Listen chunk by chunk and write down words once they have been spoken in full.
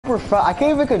super fast. I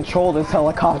can't even control this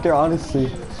helicopter,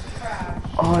 honestly.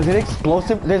 Oh, is it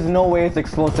explosive? There's no way it's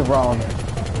explosive round.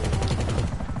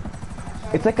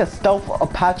 It's like a stealth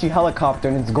Apache helicopter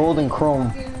and it's gold and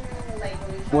chrome.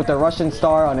 With a Russian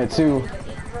star on it too.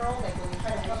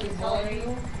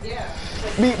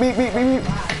 Beep, beep, beep, beep, beep.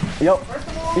 Yup,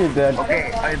 you're dead.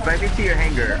 Okay, invite me to your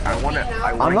hangar.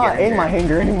 I'm not in my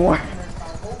hangar anymore.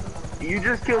 You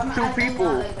just killed 2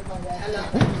 people. You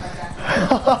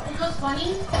know what's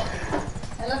funny?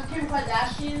 I love Kim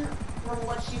Kardashian from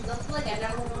what she looks like. I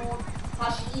never knew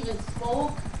how she even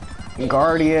spoke.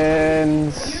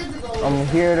 Guardians, I'm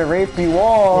here to rape you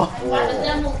all. I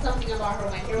resembled something about her.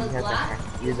 My hair was black.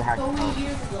 So many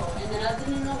years ago. And then I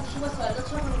didn't know who she was, so I looked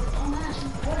her up and I was like, oh man,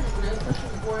 she's gorgeous. And I thought she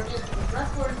was gorgeous. She was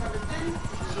dressed gorgeous ever since.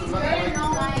 She's very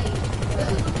nice. This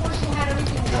was before she had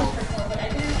everything done for herself. But I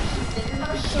didn't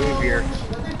have a show. She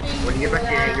wasn't famous. When you get back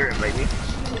to your hangar, invite me.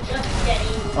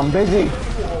 I'm busy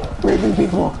raping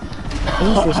people.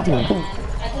 Interesting. I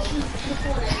thought she was beautiful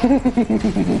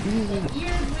and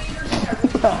years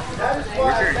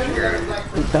later,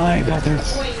 Die, bastards.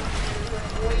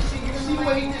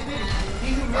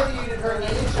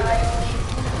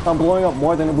 I'm blowing up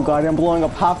more than a Bugatti. I'm blowing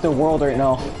up half the world right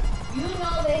now. You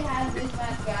know they have this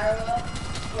mascara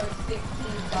for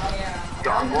 $16. Yo,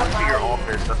 I'm going to your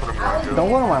office. That's what I'm going to do. Don't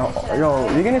go to my... Yo,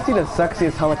 you're gonna see the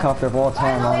sexiest helicopter of all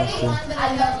time, honestly. I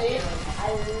love it.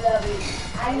 I love it.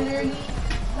 I literally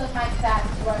took my fat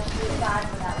brush to the side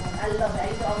for that one. I love it. I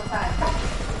use it all the time.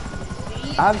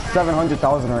 I have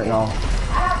 700,000 right now. I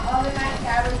have other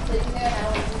mascaras sitting there and I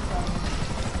don't use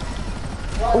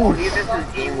them. Ooh. This is a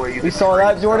game where you saw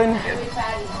that, Jordan?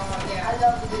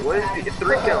 What is it?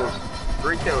 3 kills.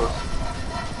 3 kills.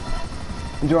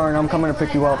 Jordan, I'm coming to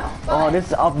pick you up. Oh, this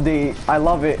update. I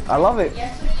love it. I love it.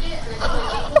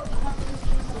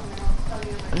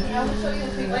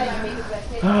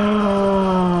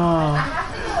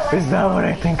 Is that what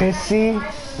I think I see?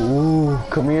 Ooh,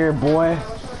 come here, boy.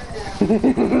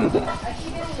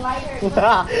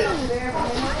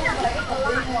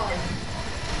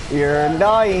 You're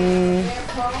dying.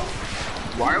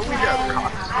 Why are we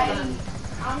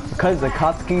just Because the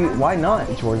Kotsky. Why not,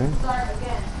 Jordan?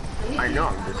 I know,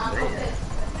 I'm just saying.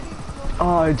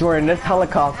 Oh, Jordan, this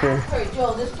helicopter. Hey,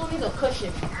 Joe, this still needs a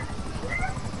cushion.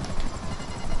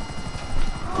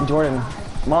 Jordan,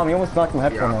 Mom, you almost knocked my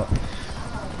headphone out.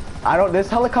 I don't. This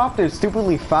helicopter is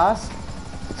stupidly fast,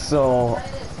 so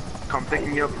Come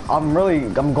picking you up. I'm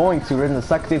going to. It's the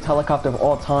sexiest helicopter of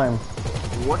all time.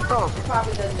 What the?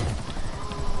 Probably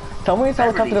doesn't. Tell me this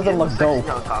helicopter doesn't look dope.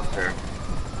 Helicopter.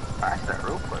 Pass that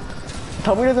real quick.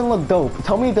 Tell me it doesn't look dope.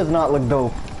 Tell me it does not look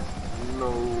dope.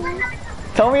 No.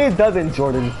 Tell me it doesn't,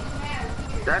 Jordan.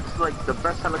 That's like the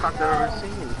best helicopter I've ever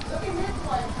seen.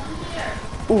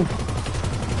 Ooh.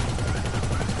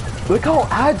 Look how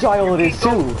agile it is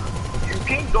too. You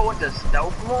can't go into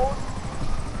stealth mode?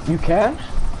 You can?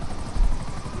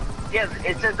 Yes,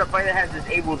 it says the fighter has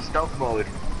disabled stealth mode.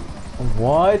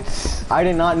 What? I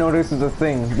did not know this was a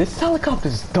thing. This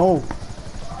helicopter's dope.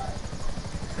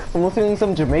 I'm listening to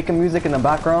some Jamaican music in the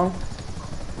background.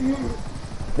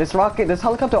 This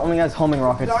helicopter only has homing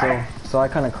rockets still, so I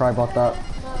kind of cry about that.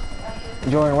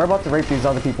 Jordan, we're about to rape these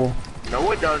other people.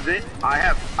 No, it doesn't.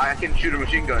 I can shoot a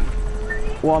machine gun.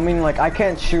 Well, I mean, like, I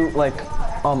can't shoot, like,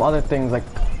 other things, like,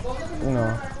 you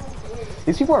know.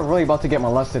 These people are really about to get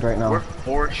molested right now. We're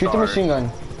 4 Shoot the machine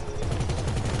gun.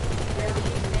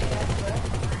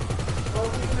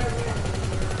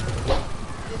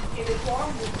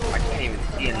 I can't even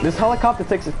see anything. This helicopter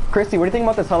takes... Christy, what do you think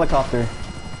about this helicopter?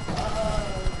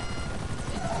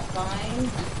 Fine.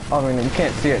 I mean, you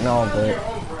can't see it now, but...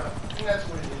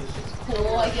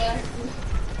 Cool, I guess.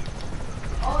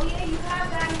 Oh yeah, you have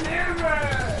that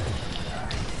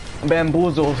mirror.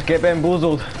 Bamboozled. Get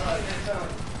bamboozled.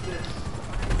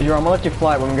 Yo, I'm gonna let you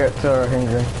fly when we get to our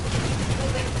hangar.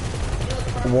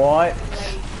 What?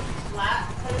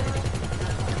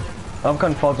 I'm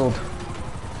confuzzled.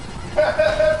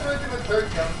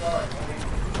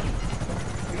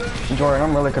 Jordan,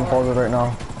 I'm really confuzzled right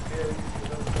now.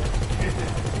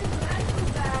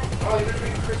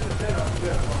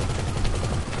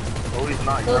 Oh, he's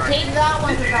not. So take that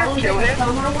one because I was Kill in the him?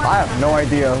 summer one. I have no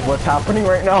idea what's happening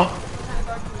right now.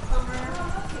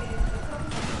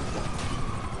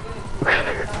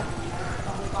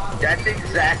 That's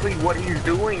exactly what he's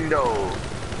doing, though.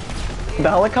 The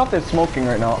helicopter's smoking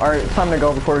right now. Alright, it's time to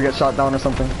go before we get shot down or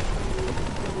something.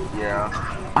 Yeah.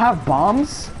 I have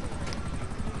bombs?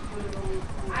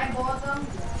 I bought them.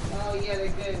 Oh yeah, they're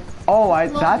good. Oh,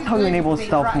 that's how you enable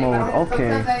stealth mode.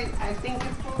 Okay. I think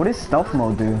it's What does stealth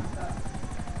mode do?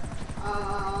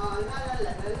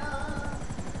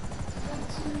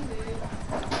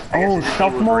 Oh, it's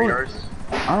stealth disabled mode? radars.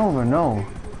 I don't even know.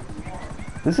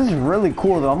 This is really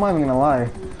cool though, I'm not even gonna lie.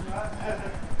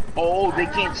 Oh, they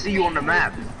can't see you on the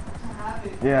map.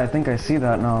 Yeah, I think I see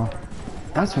that now.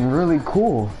 That's really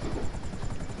cool.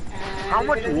 How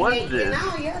much was this?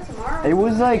 It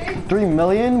was like 3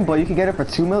 million, but you could get it for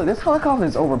 2 million. This helicopter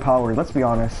is overpowered, let's be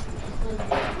honest.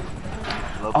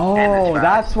 Look, Oh, and it's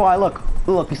fast. that's why. Look,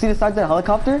 you see the sides of the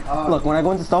helicopter? Look, when I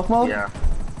go into stealth mode, Yeah.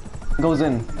 it goes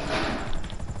in.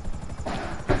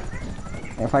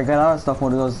 If I get out of stealth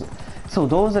mode, it goes. So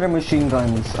those are the machine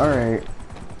guns. All right.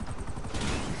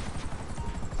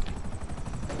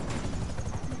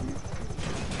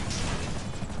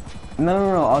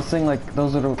 No. I was saying like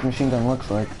those are what machine gun looks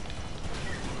like.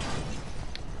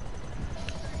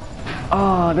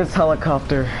 Ah, this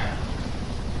helicopter.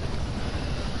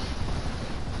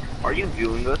 Are you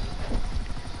viewing this?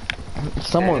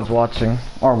 Someone's watching,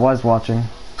 or was watching.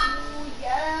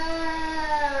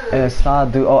 Yes.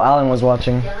 Dude. Oh, Alan was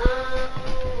watching.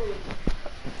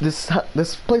 This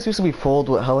place used to be filled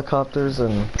with helicopters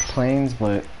and planes,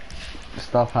 but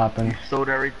stuff happened. Sold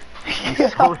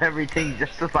everything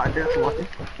just to buy this one.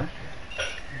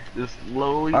 Just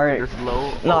slowly, All right. just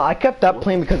low. No, I kept that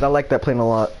plane because I like that plane a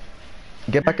lot.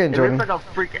 Get back in, It Jordan. looks like a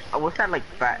freaking. What's that like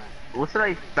fat? What's that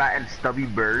like fat and stubby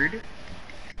bird?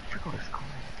 I forgot what it's called.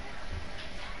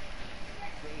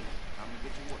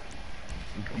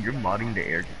 You're modding the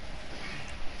air.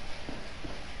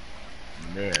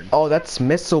 Man. Oh, that's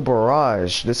missile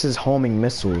barrage. This is homing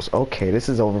missiles. Okay, this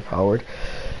is overpowered.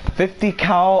 50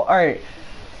 cal. All right.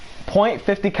 Point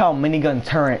 50 cal minigun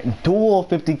turret. Dual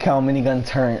 50 cal minigun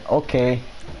turret. Okay.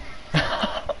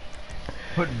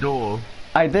 Put dual.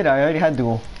 I already had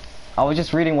dual. I was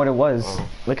just reading what it was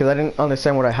because I didn't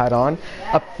understand what I had on.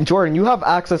 Jordan, you have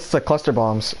access to cluster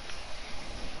bombs.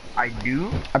 I do.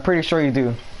 I'm pretty sure you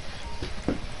do.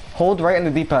 Hold right in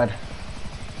the D-pad.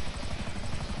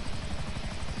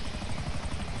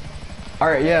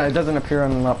 Alright, yeah, it doesn't appear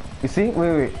on the map. You see?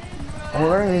 Wait.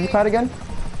 Hold right in the D-pad again?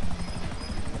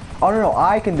 Oh no,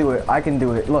 I can do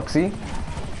it. Look, see?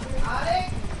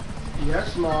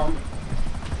 Yes, Mom.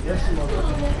 Yes, Mom.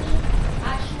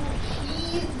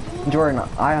 Jordan,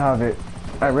 I have it.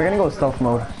 Alright, we're gonna go stealth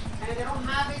mode. And if they don't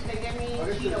have it, then get me I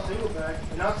guess it's a Cheetos. single bag.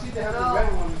 And I'll see they have the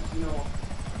red ones, you know.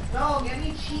 No, get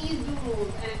me cheese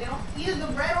doodles. And if they don't, either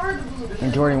the red or the blue.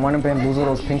 And Jordan, you wanna bamboozle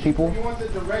those pink people? You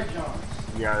wanted the red Johns.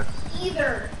 Yes.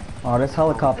 Either. Oh, this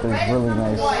helicopter is really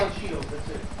nice. One Cheetos, that's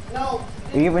it. No.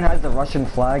 It even has the Russian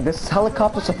flag. This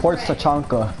helicopter supports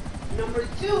Tachanka. Number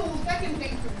two, second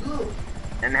thing for blue.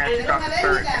 And it And has they to don't drop the have any of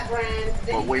turret. that brand.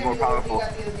 Then But you way get more me the one powerful. you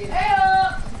got the other day.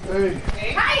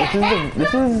 Hey.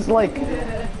 This is like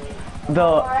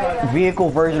the vehicle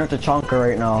version of Tachanka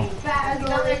right now.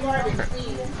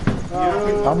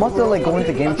 I'm about to like go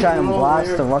into game chat and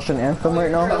blast the Russian anthem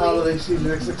right The now. holiday season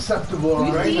is acceptable,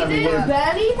 You alright? see I mean, this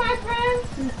belly, my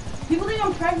friends? People think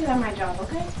I'm pregnant at my job,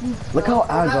 okay? Look how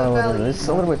agile it is. It's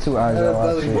a little bit too agile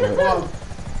actually. well,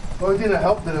 the only thing that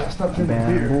helped is I stopped drinking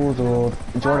beer. Bamboozled.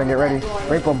 Jordan, get ready.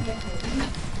 Rape him.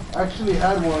 I actually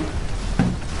had one.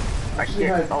 I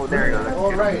can't. Oh, there you go.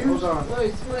 All right, hold on. No,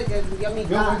 it's like a yummy Yo,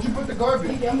 thought. where'd you put the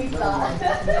garbage? Yummy thought.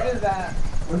 What is that?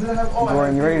 When did I have? Oh,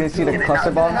 Jordan, you ready to see the cluster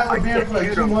I bomb? had a beer for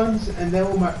like 2 months, and then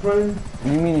with my friend.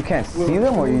 You mean you can't see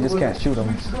them or you just can't shoot them?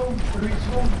 2 weeks ago, 3 weeks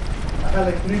ago, I had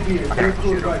like 3 beers. 3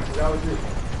 cool bites. That was it.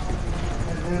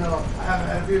 And then I haven't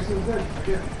had beer since then.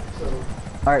 Again. So.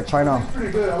 Alright, try now. It's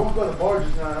pretty good. I walked by the bar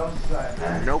just now, and I was just like,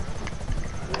 man. Nope.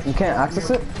 You can't access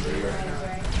it?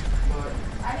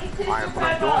 I need to I'm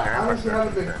not doing I it. honestly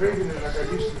haven't been craving it like I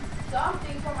used to.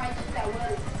 something for my teeth that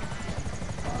was.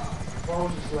 I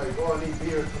was just like, oh, I need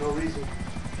beer for no reason.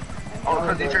 Oh,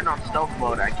 because they turned on stealth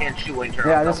mode. I can't shoot when you turn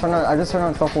Yeah, on stealth I just turned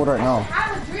on stealth mode right now.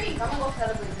 Have a drink. I'm gonna go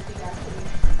celebrate this week actually.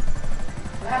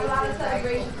 I have a lot of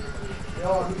celebrations this week. Yo,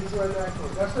 look at like that.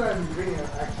 That's what I've been drinking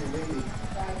actually lately.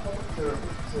 To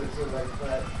like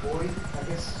that boy, I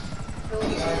guess.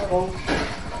 Diet Coke.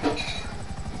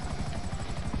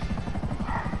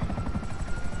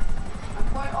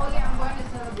 I'm going to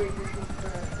celebrate this week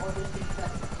for all the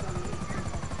success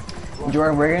from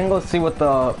Jordan, we're gonna go see what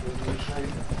the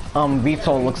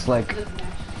VTOL looks like. me.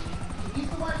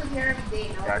 Used to watch this here every day.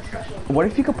 Now it's Gotcha. special. What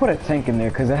if you could put a tank in there?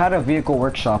 Because it had a vehicle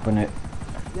workshop in it.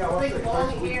 Yeah, It's what's like it? long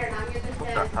hair, and I'm here to What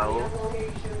stand. the hell? Long hair,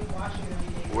 you shouldn't be washing it every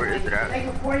day. Where is it at? Like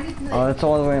before, you used to It's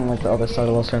all the way in like the other side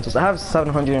of Los Santos. I have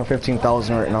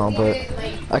 715,000 right now, but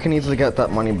I can easily get that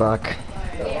money back.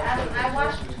 Yeah, I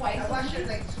watched it twice. I watched it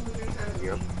like 2 or 3 times.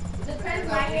 Yep. Depends.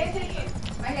 My hair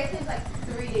takes like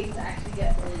 3 days to actually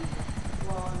get.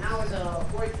 Well, now it's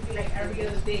for it to be like every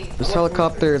other day. This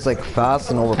helicopter is like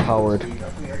fast and overpowered.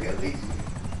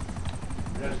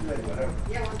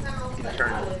 Yeah, one time I was You like,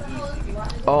 turn what the hell is he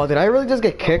watching? Oh, did I really just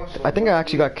get kicked? I think I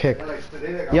actually got kicked.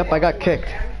 Yep, I got kicked.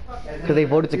 Because they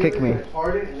voted to kick me.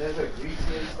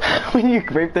 When you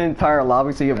rape the entire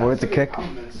lobby, so you voted to kick.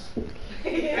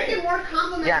 Making more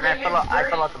compliments. Yeah, and I fell out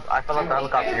the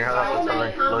helicopter. Your helicopter So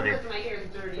was many loaded. compliments, my hair is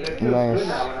dirty. Nice.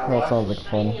 That sounds like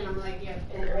fun. And I'm like, yeah,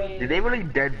 and red. Did they really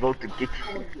dead vote to kick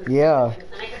you? Yeah. And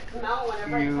I can smell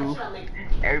whenever I touch it. I'm like,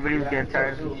 Everybody was getting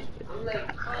tired of you. I'm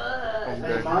like, I'm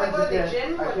Like, good. I go to the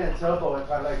gym. I can't tell though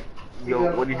if I like.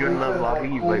 Yo, what are you doing in the lobby,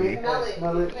 baby?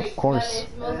 Smell it. Of course. It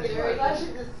smells very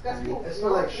disgusting. It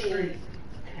smells like street.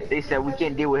 They said we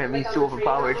can't deal with him. He's too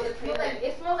overpowered.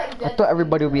 It smells like I dead. thought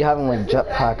everybody would be having like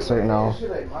jetpacks right now.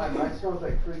 Mine smells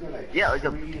like freaking like. Yeah,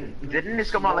 didn't this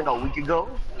come out like a week ago?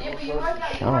 Yeah, but you work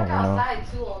I don't know. outside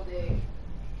too all day.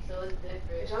 So it's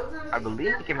different. I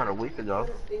believe it came out a week ago.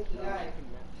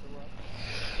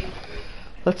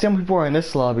 Let's see how many people are in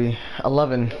this lobby.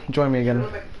 11. Join me again.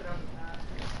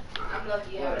 I'm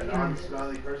lucky. I A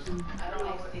non-smelly person.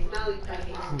 don't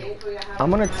like I'm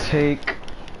gonna take.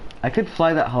 I could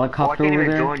fly that Oh, I helicopter can't over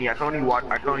even there. join you. I can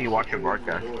only watch your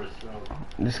broadcast.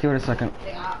 Just give it a second.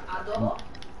 adobo.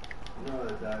 No,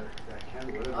 that can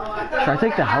whatever. Should I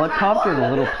take the helicopter or the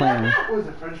little plane? What is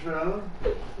it, French vanilla?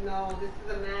 No, this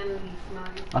is a man who smells.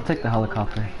 I'll take the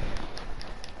helicopter. I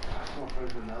smell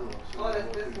French vanilla. Oh,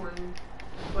 that's this one.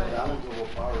 That one's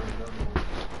overpowering.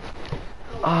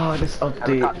 Oh, this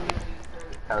update.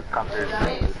 Helicopter is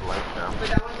life now.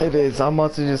 It is. I'm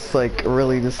about to just like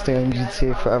really just stay on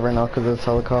GTA forever now because of this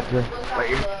helicopter.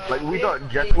 Like we thought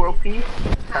Jet World P,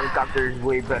 helicopter is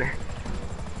way better.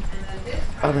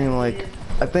 I mean, like,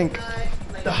 I think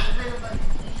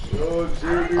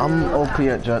I'm OP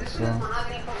at Jet, so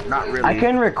Not really. I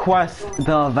can request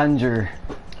the Avenger.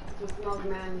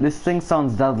 This thing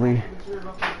sounds deadly.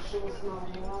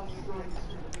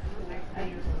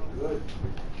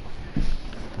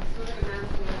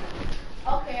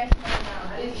 Okay,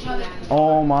 I smell it now.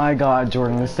 Oh my God,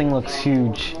 Jordan, this thing looks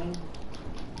huge.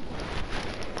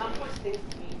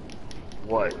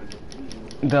 What?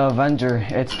 The Avenger.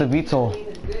 It's the VTOL.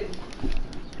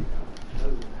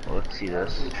 Let's see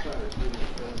this.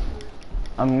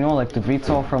 You know, like the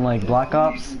VTOL from like Black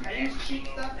Ops. I used to think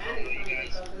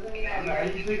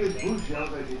it's bougie. I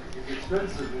was like, it's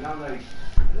expensive. And I'm like,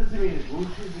 it doesn't mean it's bougie.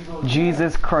 You go,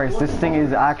 Jesus Christ, this thing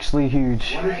is actually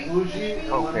huge. when it's bougie,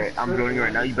 Okay, I'm joining you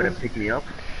right now. You better pick me up.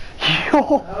 Yo, I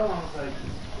was like,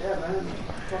 yeah, man,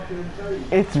 fucking tell you.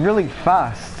 it's really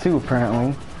fast too,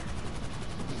 apparently.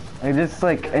 It just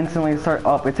like instantly start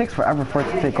up. It takes forever for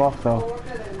it to take off though.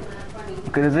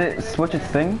 Okay, does it switch its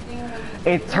thing?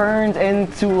 It turns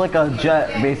into like a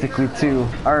jet basically too.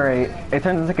 Alright, it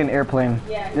turns into like an airplane.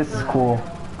 This is cool.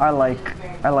 I like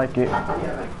it.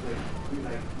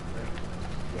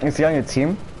 Is he on your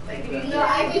team? No,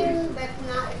 I think that's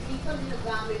not. If he comes to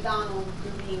McDonald's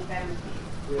to being fancy.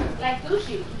 Like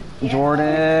sushi.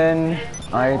 Jordan,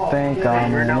 I think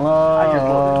I'm in I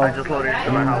love. just loaded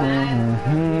into my house.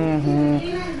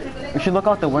 You should look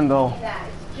out the window.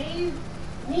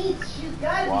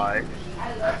 Why?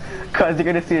 Cause you're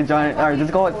gonna see a giant. Alright,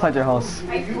 just go inside your house.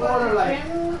 If you order like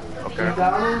Okay.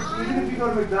 McDonald's, even if you go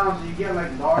to McDonald's, you get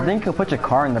like large. I think you'll put your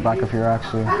car in the back of here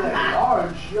actually. Like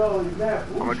large, yo, you're mad.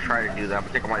 I'm gonna try to do that. I'm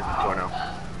gonna take my tour now.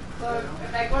 So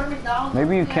if I go to McDonald's,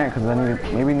 Maybe you can't because then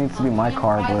maybe it needs to be my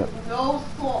car, but no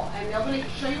salt, and they're gonna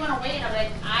show you wanna wait. I'm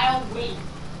like, I'll wait.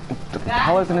 the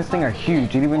pillars in this thing are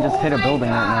huge. You'd even just hit a building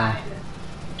right now.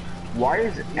 Why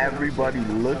is everybody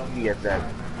looking at that?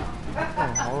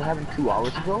 What happened 2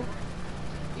 hours ago?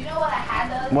 You know what I had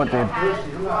the What other did? day? I had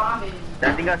ramen.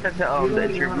 That thing got sent to the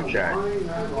interview chat.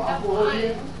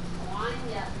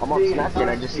 I'm on Snapchat and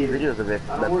I just see videos of it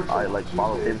that I like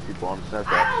follow famous people on I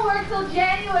Snapchat. don't work till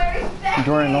January 2nd.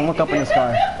 Jordan, don't look up in the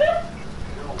sky.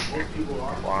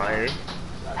 Why?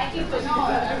 I keep it No,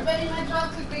 everybody in my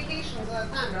job took vacations all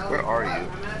the time. Where are you?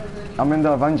 I'm in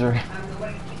the Avenger.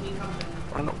 Nobody to keep me company.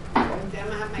 I don't know. I'm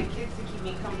gonna have my kids to keep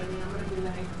me company. I'm gonna be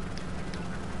like,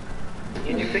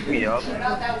 Can you pick me up? spread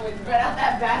out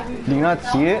that bag. Do you not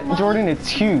see it, Jordan? It's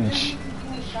huge.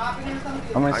 Shopping or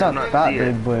something. I mean, it's I do not not that see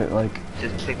it. big, but like,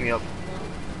 Just pick me up.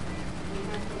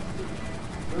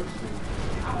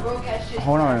 I'm broke as shit.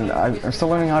 hold on. I'm still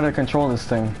learning how to control this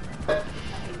thing.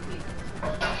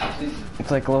 It's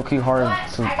like low-key hard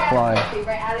to fly.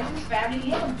 Right, Alex's family,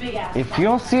 he has a big ass. If you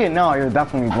don't see it now, you're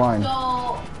definitely blind.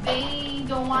 So they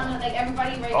don't want to, like,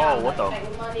 everybody right Oh, now, what the- like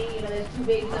with money, you know, there's 2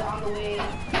 babies that are on the way,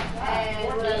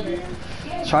 and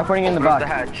Try putting it in the Where's the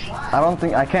back. hatch? I don't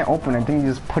think I can't open it. I think you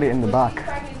just put it in the she's back.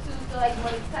 pregnant too, so like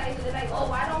money's tight, so they're like, oh,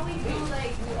 why don't we do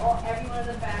like everyone in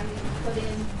the family put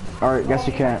in Alright, guess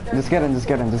you can't. Just get in, just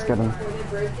get in, just get in. For their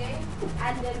birthday,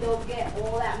 and then they'll get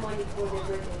all that money for their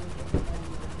birthday.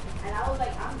 And I was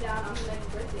like, I'm down. I'm the next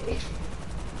birthday.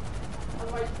 On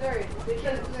March 3rd.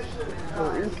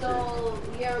 So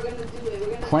yeah, we're gonna do it.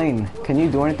 We're gonna. Plane, can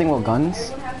you do anything with guns?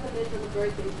 Everyone has to live for the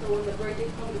birthday. So when the birthday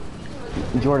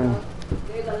comes, Jordan.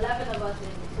 there's 11 of us in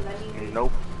it. So that means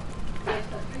Nope. it's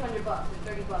 $300 or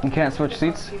 $30. You can't switch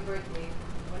seats?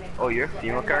 Oh, you're a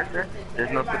female character?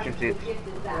 There's no switching seats.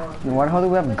 Then why the hell do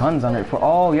we have guns on it for?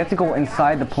 Oh, you have to go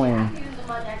inside the plane.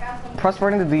 Press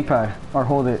right in the D-pad or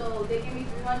hold it. So they give me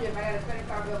 300 if I got a credit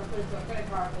card bill, put it to a credit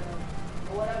card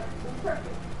bill or whatever. It's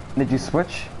perfect. Did you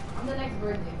switch? I'm the next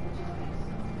birthday, which is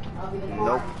nice. I'll be the next.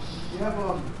 Nope. You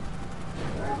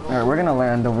have Alright, we're gonna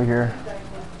land over here.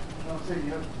 I'll say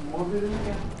you have more video.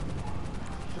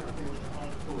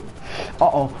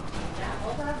 Uh-oh.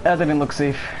 That didn't look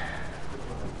safe.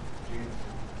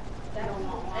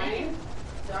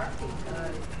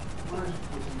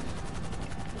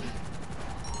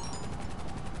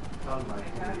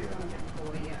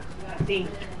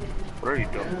 What are you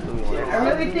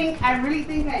doing? I really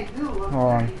think I do. Hold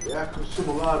on. Yeah, I consume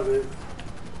a lot of it.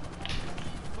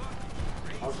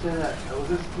 I was saying that, I was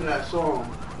listening to that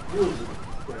song. It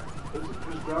was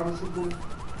Chris Brown or something.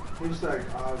 He's like,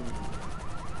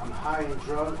 I'm high and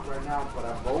drunk right now, but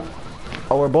I'm both.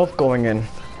 Oh, we're both going in.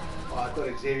 Oh, I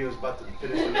thought Xavier was about to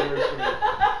finish the lyrics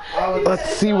for me.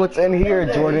 Let's see what's in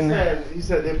here, Jordan. He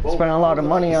said they both. Spent a lot of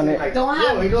money on it. Like, Don't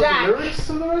have he knows Jack. the lyrics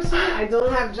to the rest of it? I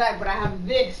don't have Jack, but I have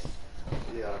this.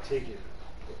 Yeah, I'll take it.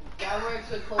 That works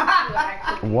with close to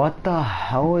actually. What the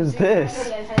hell is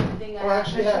this? Oh,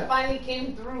 actually, She finally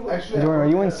came through. Actually, Jordan, are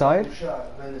you inside?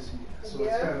 So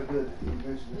it's kind of good. You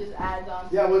mentioned it. Just adds on.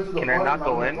 Yeah, I went to the Can I not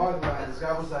go in? This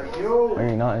guy was like, yo, Are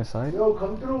you not inside? yo,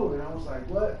 come through. And I was like,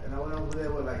 what? And I went over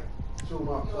there with like two of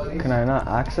my buddies. Can I not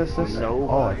access this? No.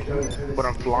 Oh, But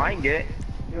I'm flying it.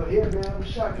 Yo, here, man, I'm a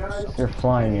shot, guys. you're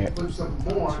flying it. Put some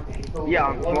more. And he told me Yeah,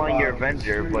 I'm one flying your bottle, Avenger,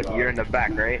 security but bottle. you're in the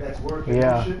back, right? That's working.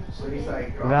 Yeah. And shit. So he's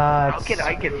like, oh, That's How can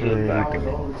I get to the great. back? hours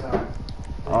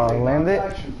overtime. Land it,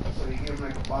 So he gave him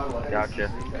like a bottle of Hennessy. Gotcha.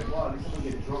 So he's like, wow, at least I'm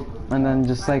gonna get drunk. and then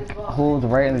just like hold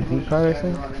right in the D-pad or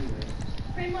something.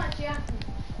 Pretty much, yeah.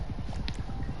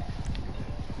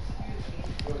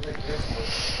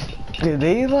 Did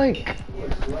they like?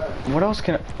 What else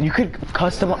can you could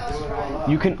custom?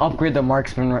 You can upgrade the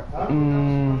marksman. I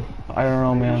don't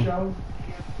know, man.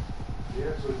 Yeah,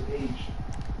 so it's age.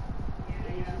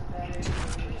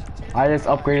 I just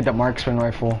upgraded the marksman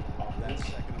rifle.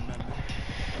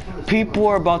 People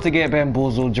are about to get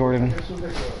bamboozled, Jordan. This was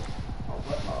like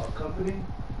a company,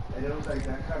 and it was like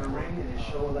that kind of ring, and it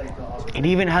showed like the. It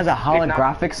even has a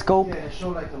holographic scope. Yeah, it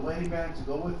showed like the wedding band to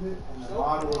go with it, and the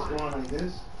model was going like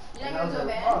this. You And not I was gonna do a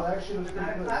like, band? oh, that actually looks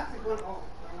pretty good.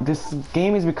 This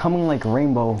game is becoming like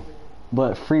Rainbow,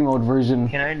 but free mode version.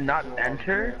 Can I not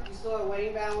enter? You saw a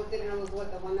wedding band with it, and it was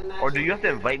what, the one that matched. Or do you have to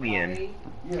invite me in?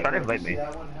 Yeah, Try to but invite you me. see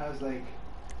that one has like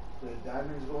the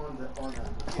diamonds going on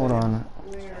the. Hold on,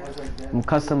 I was like, I'm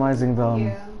customizing the.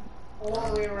 Yeah.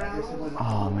 All the way around.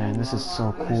 Oh man, this is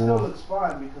so But it still cool. looks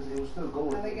fine because it will still go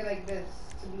with I like it. it like this,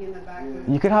 to be in the back.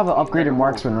 You could have an upgraded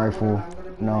marksman rifle.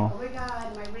 No. Oh my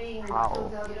god, my ring.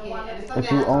 Wow. If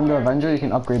you own the Avenger, you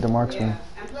can upgrade the marksman. Yeah,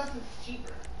 and plus it's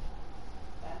cheaper.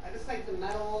 I just like the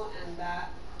metal and that.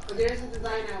 But there's a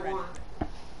design I want.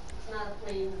 It's not a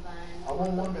plain design. I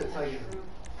want one that's like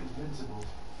invincible.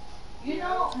 You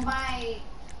know,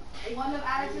 one of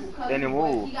Alex's cousins, Then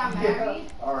when he got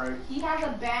married, Alright. he has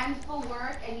a band for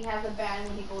work and he has a band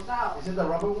when he goes out. Is it the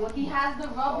rubber one? He has the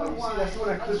rubber Oh, you see, one. that's the one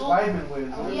that Chris a gold- Weidman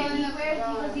wears. Yeah, he wears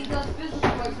because he does physical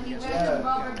work, so he wears the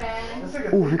rubber band. That's like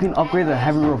a Ooh, you can upgrade the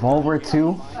heavy revolver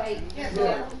too. Like,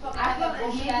 so I feel like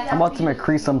maybe that's I'm about to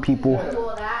McCree some people.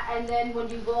 all that, and then when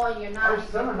you go and you're I not. was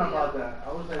telling him about that.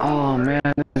 I was like, Oh man,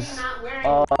 this is. Not wearing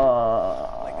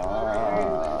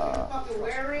Fucking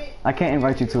wear it. I can't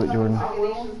invite you to it, Jordan.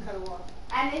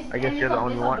 And it's, I guess and you're it's the a-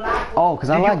 only it's a one. black Oh, cause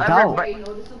I Did you like ever Dow. buy- very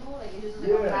noticeable, like it's just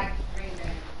like a black string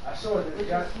there. I saw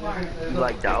it. You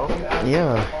like Dow?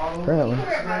 Yeah, apparently.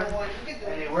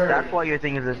 That's why your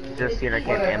thing is just saying I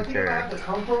can't enter.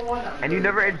 And you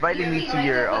never invited me to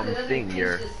your thing,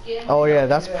 your. Oh yeah,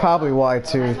 that's probably why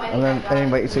too. And then I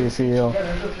invite you to your CEO. Yeah,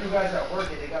 there's a few guys that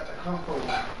work it. They got the comfort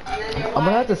one. I'm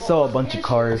gonna have to sell a bunch of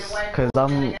cars, cause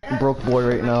I'm broke boy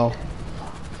right now.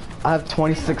 I have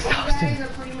 26,000. Guys are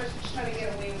pretty much just trying to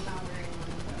get away with not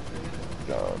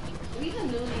wearing one. We've been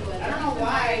newlyweds. I don't know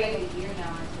why. Like a year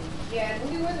now, I think. Yeah,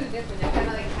 newlyweds are different. They're kind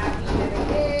of like happy. They're like,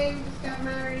 hey, we just got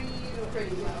married. Or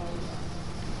pretty much.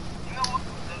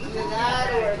 Either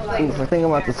that or it's like. Oof, I think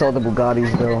I'm about to sell the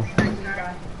Bugattis though.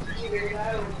 Either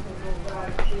that or it's like, oh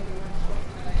god.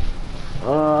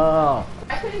 Uh,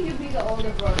 Why couldn't you be the older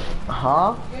brother?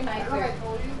 huh? You're nicer.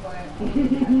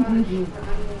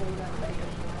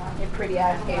 You're pretty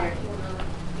ass hater.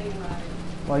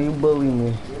 Why you bully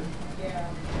me? Yeah.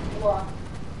 Well,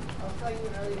 I was telling you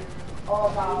earlier. All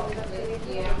about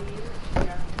yeah.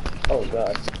 Oh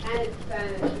god. And it's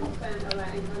Spanish. It's Spanish a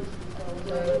Latin country, so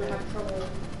we're gonna have trouble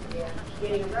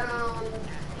getting around.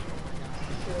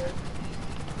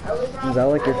 Is that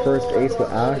like your first ace with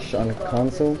Ash on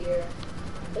console?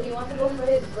 But he wants to go for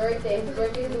his birthday. His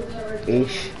birthday is a week.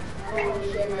 Ace. I want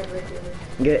to share my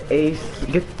birthday. Get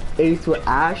ace with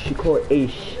Ash, you call it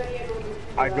Ace.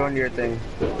 I joined your thing.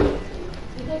 He's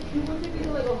like, he wants to be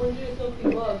like 100 and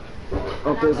something bucks.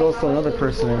 Oh, there's also another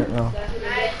person in it now.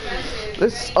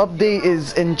 This update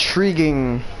is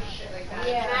intriguing.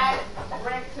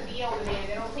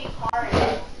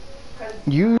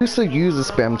 You used to use the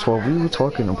spam 12. What are you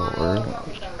talking about, right?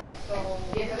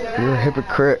 You're a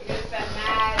hypocrite.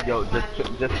 Yo,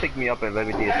 just pick me up and let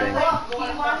me do your thing. That's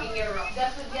what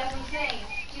he's saying.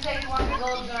 He's like, he wants to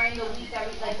go during the week,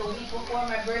 like the week before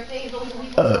my birthday. He's always the week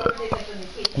before my birthday, like when the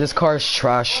kids. This car is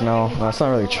trash now. No, it's not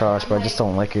really trash, but I just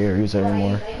don't like it or use it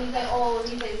anymore.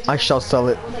 I shall sell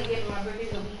it.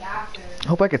 I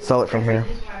hope I could sell it from here.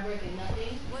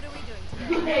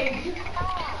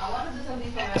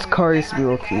 This car used to be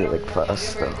okay, like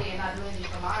fast though.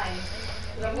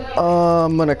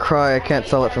 I'm gonna cry. I can't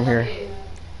sell it from here.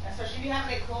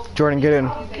 Jordan, get in.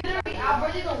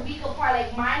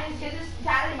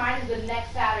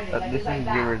 This is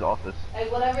Viewer's office.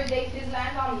 Like whatever day his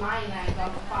lands on, mine lands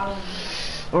on the following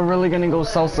week. We're really gonna go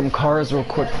sell some cars real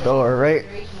quick though, alright?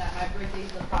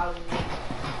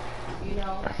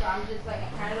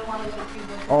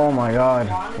 Oh my god,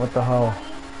 what the hell?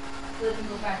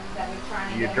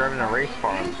 You're driving a race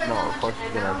car. No, of course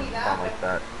you're gonna sound like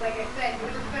that. Like I said, you're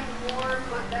gonna spend more,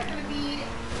 but that's gonna be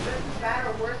just as bad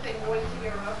or worse than going to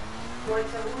Europe. Going to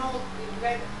who knows if you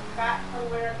guys got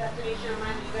somewhere destination in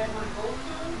mind that you guys want to go to.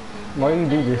 Why you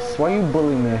do this? Why you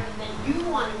bully me? Then you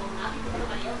want to go, not because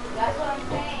somebody else. That's what I'm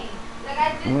saying. Like I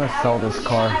I'm gonna sell this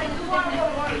car.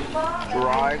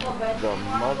 Drive the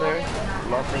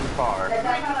mother-loving car.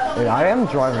 Wait, I am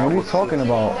driving. What are you talking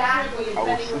about? I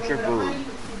will shoot your boob.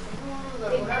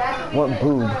 What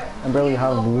boob? I barely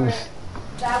have boobs.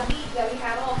 That week that we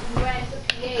had off, we went to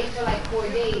PA for like 4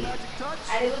 days.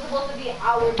 And it was supposed to be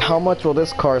our How much will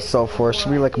this car sell for? It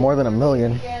should be like more than $1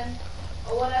 million.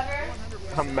 or whatever.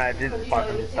 Imagine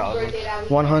 500,000.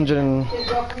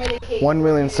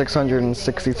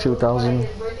 1,662,000.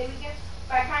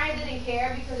 But I kind of didn't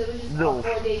care because it was just about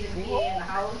 4 days in PA in the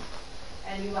house.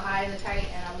 And we were high and tight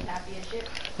and I was happy as shit.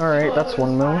 Alright, that's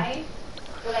 1 mil.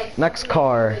 Next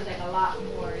car. It's like a lot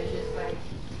more. It's just like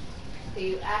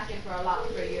they asking for a lot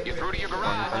for your. You're through to your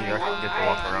garage. And you actually get to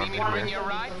walk around Need me to bring you here. a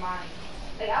ride?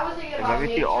 Like I was thinking Is about that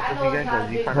the office again?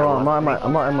 Because you kind Bro, of I'm not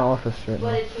in my office right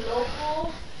but now. it's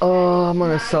local. I'm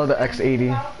gonna sell the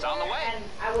X80. It's on the way. And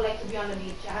I would like to be on the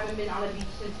beach. I haven't been on the beach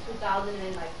since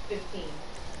 2015.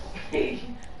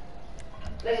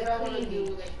 Like What I want to clean do,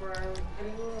 beach. like for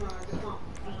honeymoon, just want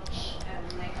beach. And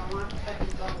like I want to second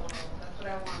double. That's what I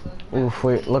want. Oof,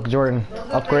 wait, look, Jordan.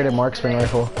 Upgraded marksman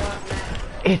rifle.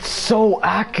 It's so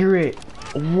accurate.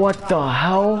 What the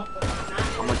hell?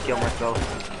 I'm gonna kill myself.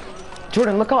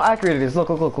 Jordan, look how accurate it is. Look,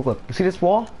 look, look, look, look. You see this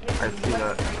wall? I see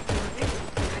that.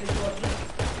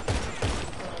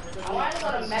 I want to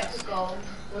go to Mexico.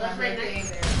 Let's right there.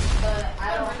 But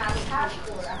I don't have a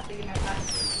passport. I'm taking my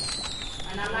passport.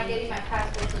 And I'm not getting my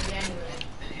passport till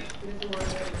January.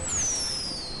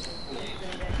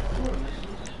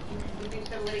 You think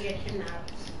somebody get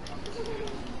kidnapped?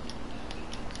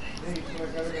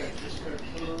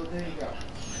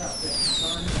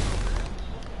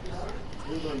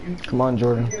 Come on,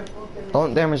 Jordan.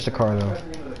 Don't damage the car, though.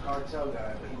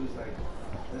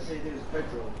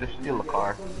 Just steal a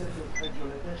car.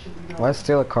 Why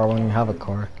steal a car when you have a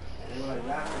car?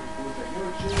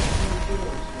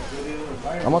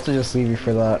 I'm about to just leave you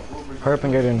for that. Hurry up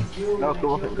and get in. No,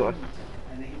 go ahead.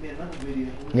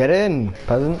 Get in,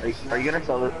 peasant. Are you gonna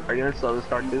sell this? Are you gonna sell this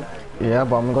car too? Yeah,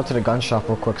 but I'm gonna go to the gun shop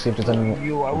real quick, see if there's any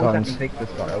I would have guns. to take this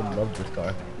car. I would love this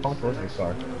car. How much was this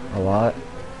car? A lot.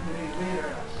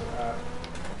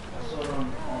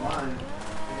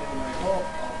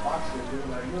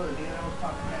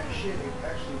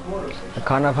 I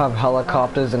kind of have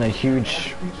helicopters and a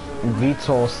huge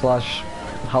VTOL slash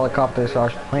helicopter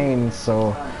slash plane,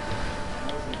 so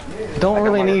don't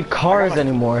really need cars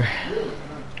anymore.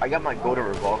 I got my golden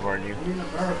revolver on you.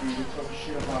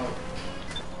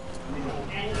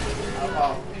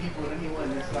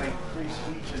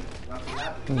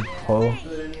 Oh.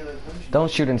 Don't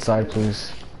shoot inside,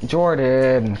 please.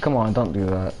 Jordan, come on, don't do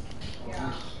that.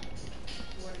 Yeah.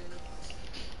 What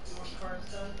is car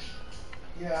stuff?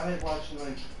 Yeah, I like watching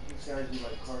like these guys do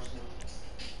like car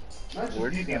stuff. Not just Where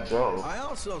these did you guys. go? I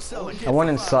also sell a kit I went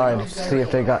for inside to see if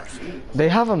they got... They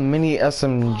have a mini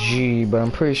SMG, but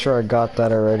I'm pretty sure I got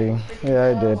that already. Yeah,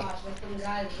 I did. Like some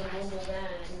guys with a mobile van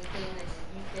and he was saying that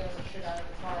you steal the shit out of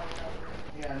the car or whatever.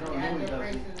 Yeah, no, And no one their does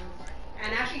prices. it.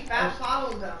 And actually, Fab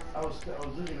follows them. I was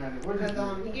looking at it. Where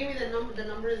Because did he gave me the number. The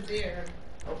number is there.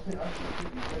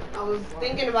 I I was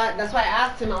thinking about. That's why I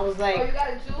asked him. I was like, Oh, you got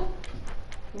it too?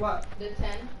 what? The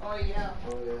 10? Oh yeah.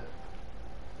 Oh yeah.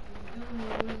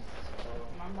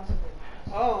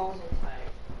 Oh.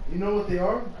 You know what they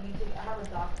are? I have a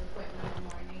doctor's appointment in the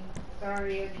morning.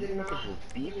 Sorry, I did not.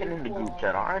 Just beefing in the group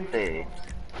chat, aren't they?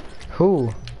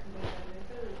 Who?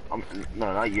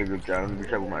 No, not your group chat. I'm group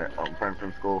chat with my friend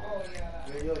from school.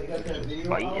 Hey, yo, you got that video?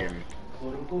 Fighting.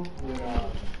 With,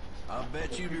 I'll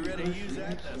bet you'd be ready to use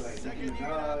that the second you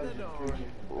get out the door.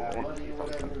 money or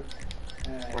whatever.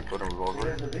 What's with a revolver?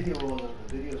 There's a video.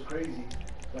 The video's crazy.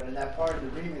 But in that part of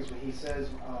the remix, when he says,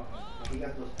 when he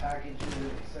got those packages,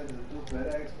 and he sends it to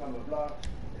FedEx, blah blah blah.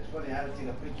 It's funny. I had to take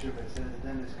a picture of it. It says the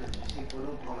dentist because you see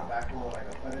Farouk on the back of like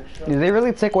a FedEx truck. Did they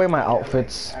really take away my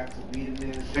outfits? Do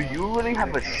you really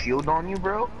have a shield on you,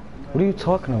 bro? What are you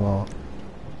talking about?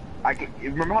 I can,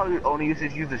 remember how you only used to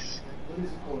use this?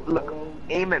 Look,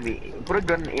 aim at me. Put a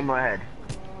gun and aim at my head.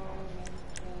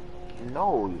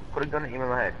 No, put a gun and aim at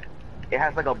my head. It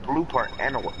has like a blue part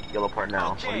and a yellow part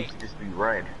now. So it used to just be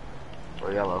red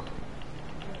or yellow.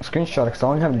 Screenshot, because I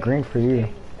only have green for you.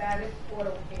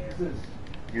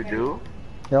 You do?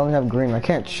 I only have green. I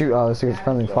can't shoot out to see it's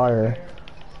friendly fire.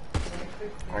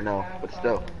 I know, but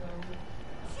still.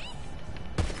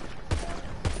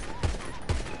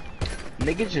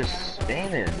 Niggas just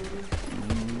standing.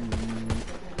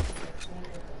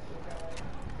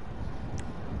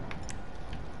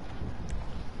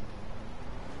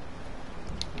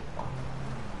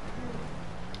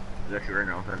 Actually, right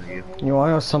now in front of you. You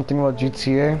wanna know something about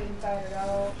GTA?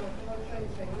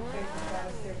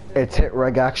 Its hit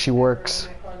reg actually works.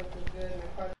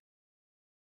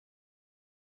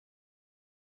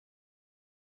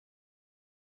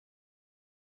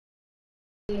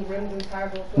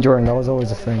 Jordan, that was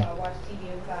always a thing.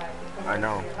 I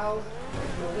know.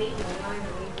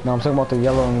 No, I'm talking about the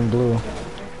yellow and blue.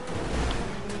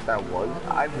 That was?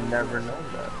 I've never known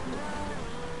that.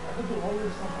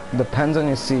 Depends on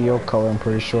your CEO color, I'm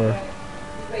pretty sure.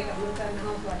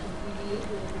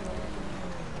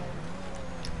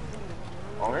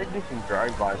 Oh, they do some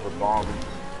drive-bys with bombs.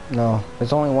 No,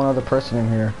 there's only one other person in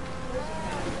here.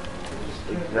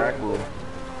 Exactly.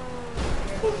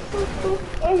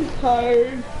 I'm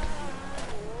tired.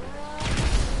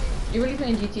 You really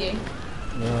playing GTA?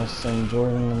 Yes, and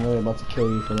Jordan, I'm really about to kill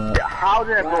you for that. How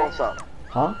did that blow us up?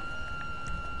 Huh?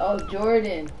 Oh,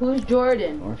 Jordan. Who's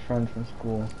Jordan? Our friend from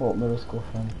school. Well, middle school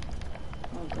friend.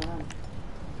 Oh, God.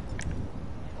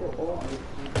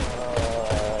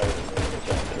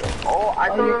 Oh,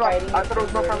 I you're thought fighting I thought it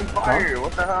was no friendly fire.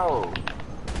 What the hell?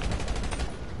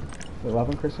 What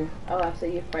happened, Chrissy? Oh, I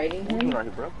said you're fighting What are you him? doing out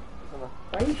here, bro?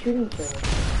 Why are you shooting each other?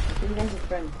 You guys are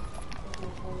friends.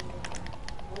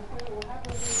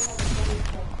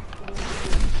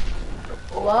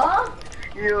 What?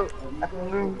 Yo, I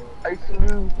salute, I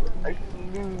salute, I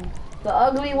salute. The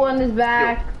ugly one is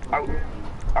back. Yo,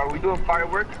 are we doing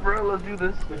fireworks, bro? Let's do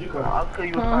this. I'll kill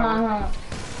you with fireworks.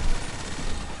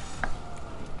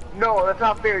 No, that's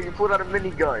not fair. You pulled out a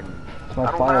minigun. It's my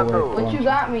I don't have firework. those. What you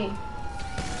got me?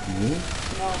 Me?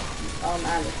 No,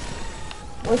 Alex.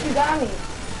 What you got me?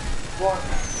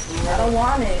 I don't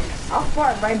want it. I'll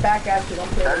fart right back at you. Don't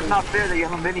play That with is me. not fair that you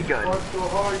have a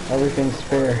minigun. Everything's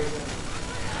fair.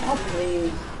 Oh,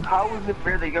 please. How is it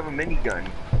fair that you have a minigun?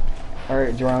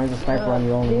 Alright, do you want me to sniper on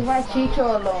you only? Leave my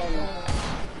Chicho alone.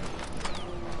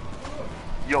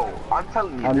 Yo, I'm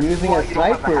telling you, I'm this is using why a you don't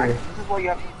have sniper. hack. This is why you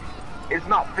have. It's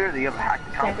not fair that you have a hacked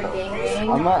account Sniper gang though. gang.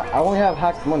 I'm not, I only have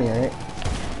hacked money, right?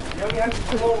 You only have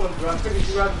to slow ones, bro. I figured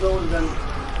you had those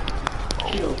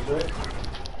and kills, right?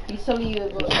 He's telling you,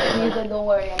 he's like, don't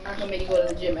worry, I'm not gonna make you go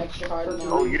to the gym extra hard.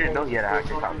 Oh, you didn't know he had a hacked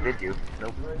account, did you?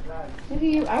 Nope. Look at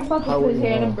you, I'm about to How put would his you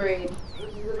hair in a know? braid.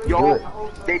 Yo,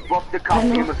 they buffed the cop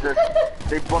team assist.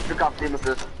 They buffed the cop team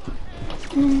assist.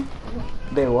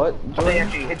 They what? But they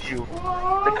actually hit you.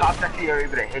 The cops actually are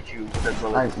able to hit you with the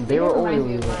bullet. They were Reminds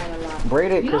me always of mine a lot.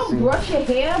 braid it, You don't Chrissy. brush your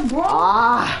hair, bro?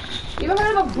 Ah! You ever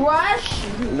heard of a brush?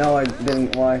 No, I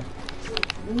didn't. Why?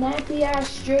 Nappy ass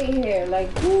straight hair. Like,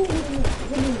 who?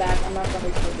 Give me back. I'm not gonna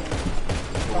be forgetting.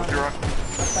 What's your I'll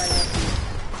find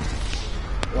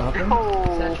out. What happened? So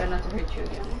I Oh, try not to hurt you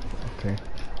again. Okay.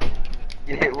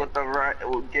 get hit with the right.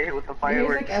 Get hit with the Yours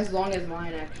fireworks. like as long as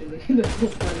mine actually. That's so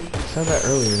funny. I said that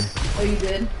earlier. Oh, you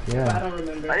did? Yeah. But I don't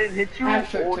remember. I didn't hit you. I have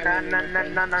short Oh, term nah, memory, nah, my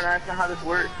nah, nah, nah. That's not how this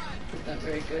works. It's not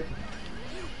very good.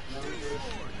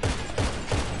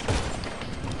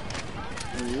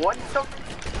 What the?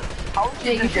 How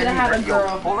Yeah, you should have had a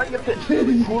girl. Pull like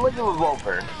a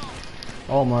revolver.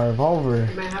 Oh, my revolver.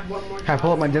 I might have one more Can I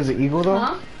pull up my Desert Eagle though?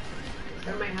 Huh?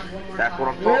 I might have one more That's what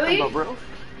I'm time. talking Really? about, bro.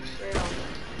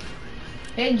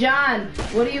 Hey John,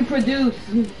 what do you produce?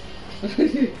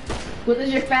 What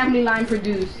does your family line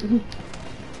produce?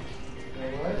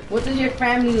 What does your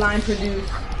family line produce?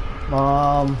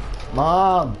 Mom.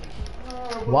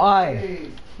 Why?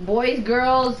 Boys,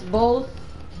 girls, both?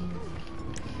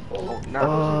 Oh,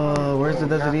 no. Where's the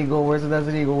Desert Eagle? Where's the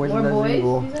Desert Eagle? Where's the More Desert boys,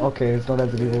 Eagle? you said? Okay, it's no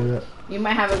Desert Eagle yet. You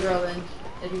might have a girl then,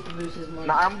 if he produces more.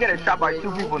 Nah, I'm getting shot by boys.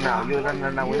 2 people now. Yo,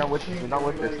 no, we're not with this. We're not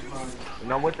with this. We're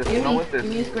not with this. We're Give not me, with give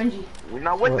me a this. scrunchie. We're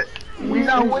not with this. We're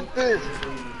not with this.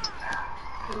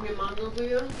 Can your mom go for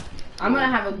you? I'm gonna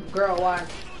have a girl, watch.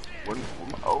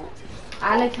 Oh,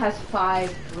 Alex has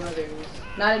 5 brothers.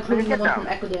 Not including the Get one down. from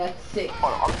Ecuador, that's 6.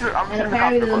 hold on. I'm And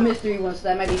apparently there's a mystery one, so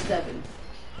that might be 7.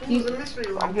 Who's the mystery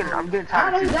I'm one? getting I don't know,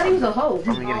 tired. his daddy was a hoe.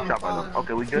 I'm getting shot by them.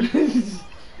 Okay, we good? His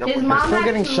We're mom still had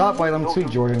getting 2, shot by them too,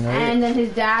 Jordan, right? and then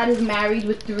his dad is married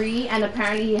with 3, and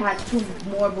apparently he had 2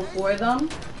 more before them.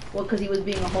 Well, because he was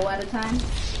being a hoe at a time.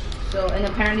 So, and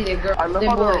apparently they're I love they're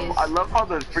how boys. I love how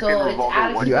the freaking So it's revolver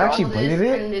Alex one You shot. actually bladed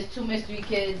it? And then there's 2 mystery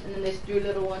kids, and then there's 3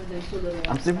 little ones, and 2 little ones.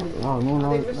 I'm super. Wow, no one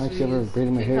else actually ever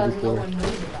braided my hair Because no before. one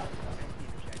knows about them.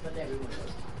 But everyone knows.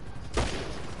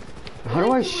 How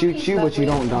do I shoot you but you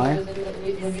don't die?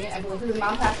 Because his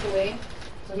mom passed away.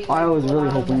 So he I was went to a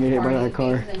really lot of, hoping you get hit by parties that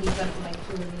car. and things, and he's done for, like,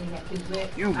 2 million, he had kids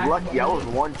with. You lucky, I was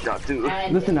one shot too.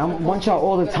 And Listen, I'm one shot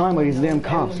all the time by these damn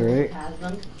cops, right? has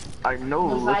them, I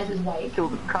know. besides his Let's wife. kill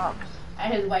the cops.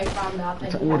 And his wife found out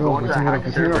that Turn he it had off, going to turn it off,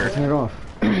 hack turn it off, server. turn it off.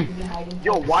 been hiding.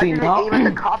 Yo, why See, did they now- aim at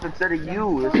the cop instead of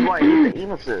you? That's why I hate the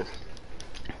aim assist.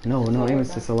 No, aim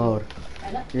assist allowed.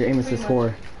 Your aim assist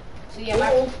 4. So yeah,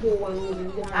 my Old school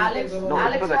one. Alex, No,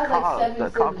 Alex for the has like cops. 7 The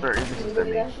cops siblings. are Can you interested believe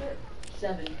in that me. shit?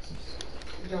 7.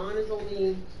 John is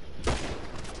only.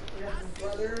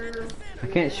 Brother. I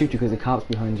can't shoot you because the cop's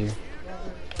behind you.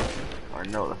 I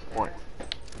know, that's the point.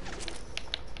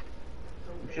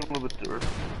 You should move it to her.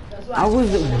 That's why I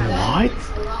was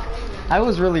what? I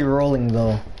was really rolling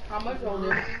though. How much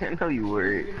older? I know you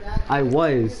were. I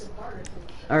was.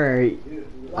 Alright.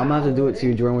 I'm gonna have to do it to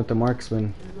you, Jordan, with the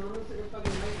marksman.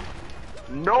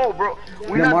 No, bro.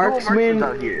 We're The not marksman, doing marksman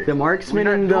out here. the marksman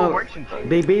We're and not doing the, marksman out here.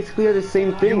 they basically are the same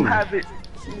You thing. have it.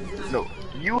 No,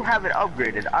 you have it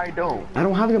upgraded. I don't. I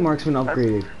don't have the marksman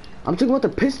upgraded. I'm talking about the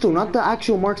pistol, not the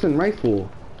actual marksman rifle.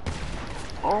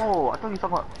 Oh, I thought you were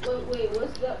talking about Wait,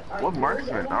 what's the... what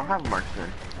marksman? I don't have a marksman.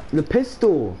 The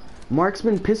pistol.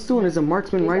 Marksman pistol and it's a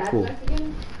marksman rifle.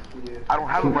 I don't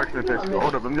have a marksman pistol.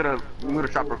 Hold up, I'm gonna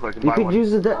shop real quick and You buy could one.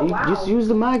 use the, you just use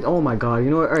the mag. Oh my god, you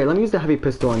know what? Alright, let me use the heavy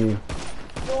pistol on you.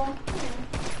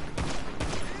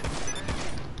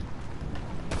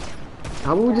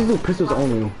 How about we just do pistols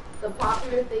only? The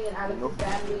popular thing in Alex's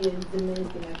family is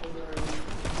Dominican Ecuador.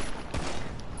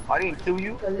 I didn't kill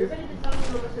you. I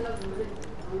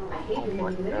hate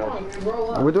Dominican. They don't grow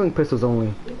up. We're doing pistols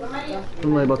only.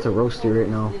 I'm really about to roast you right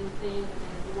now.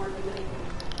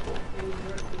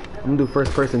 I'm gonna do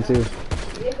first person too. Yeah,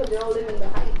 because they all live in the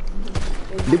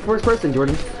heights. Do first person,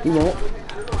 Jordan. You won't.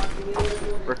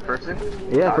 First person?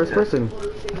 Yeah, first Gotcha. person.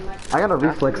 I got a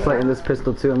reflex sight in this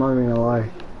pistol too. I'm not even gonna lie.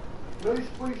 Please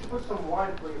put some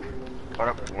wine flavor in it. Hold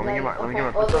up, let me get my Oh,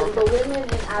 pistol. the women in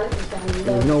Alex's family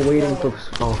There's love no waiting so-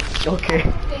 for. Oh, okay.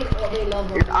 They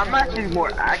love I'm actually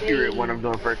more accurate when I'm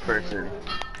doing first person.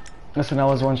 Listen, that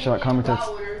was one shot. Commented. I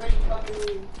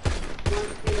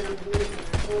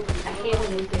hate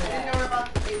when they say that.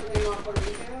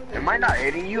 Am I not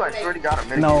hitting you? I swear to God, I'm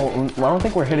hitting No, you. I don't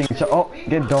think we're hitting each other. Oh,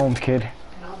 get domed, kid.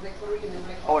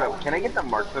 Hold up, can I get the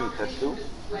marksman pistol?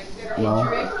 No.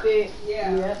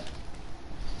 Yeah.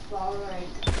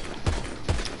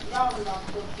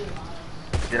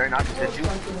 Did I not just hit you?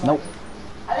 Nope.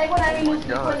 I like when I meet new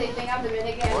people God. and they think I'm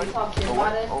Dominican and they talk shit Oh, about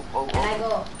what? us. Oh, And I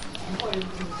go, I'm Puerto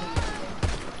Rican.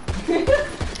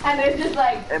 And it's just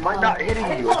like... Am I not hitting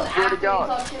I you? told I swear to after they God.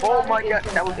 talk shit Oh about my it, God,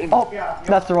 it's- that was in. Oh,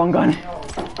 that's the wrong gun. So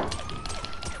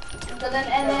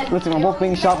then, and then... Listen, we're both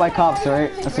being shot by cops,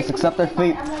 alright? Let's just accept our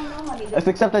fate. I'm like, no, honey, Let's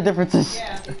accept our differences.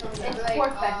 it's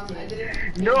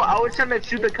perfect. No, I was trying to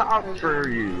shoot the cop for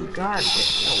you. God,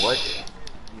 you know what?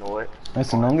 You know what?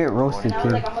 Listen, don't get roasted, And I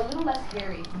was kid. like, I'm a little less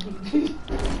hairy.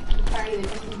 Apparently they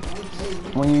think I'm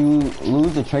when you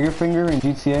lose the trigger finger in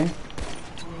GTA,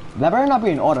 that better not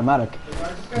be an automatic.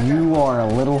 You are a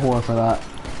little whore for that.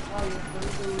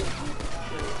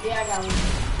 Yeah, I got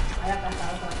one. I got that.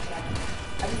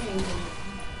 I just need to.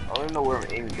 I don't even know where I'm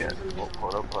aiming at. Oh,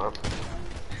 hold up.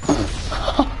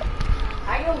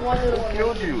 I got one little one.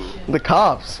 Killed you. The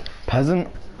cops, peasant.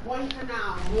 One for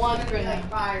now. One for like now.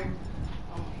 5.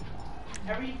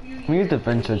 Every few years. We used the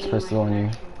vintage pistol on you.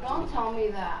 Don't tell me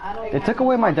that. I don't. They took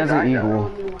away my Desert Yeah,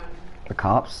 Eagle. The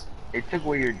cops. They took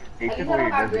away your. They At took least I away don't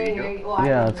your have desert gray eagle. hair. Well, I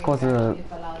Yeah, have it's gray 'cause hair. of- It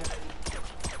fell out.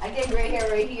 I get gray hair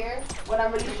right here when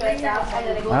I'm really stressed out, and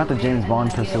then it goes. I got the away, James and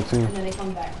Bond then I pistol, get- too. And then they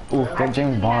come back. Ooh, I get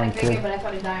James had Bond, gray hair, kid. but I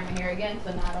started dyeing my hair again,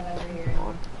 so now I don't have gray hair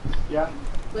anymore. Yeah.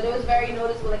 But it was very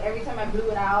noticeable. Like every time I blew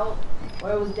it out,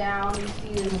 or it was down, you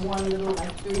see this one little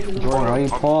like 3 little. Jordan, why you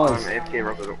pause? I'm AFK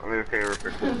real quick. I'm AFK real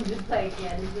quick. Just like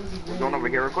yeah, this is We're really going over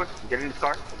here real quick. Get in this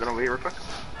car. We're going over here real quick.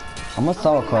 I'm gonna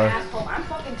sell a my car. ass home. I'm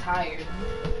fucking tired.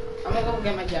 I'm gonna go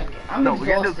get my jacket. I'm No, we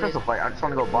gotta do a exhausted. pistol fight. I just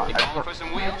wanna go buy. I just For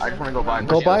some wheels. wanna go buy.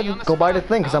 Go buy the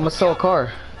thing, cause I'm gonna sell a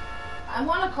car. I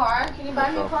want a car. Can you buy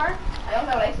me a car? I don't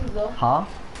have a license though. Huh?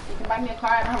 You can buy me a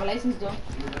car. I don't have a license though.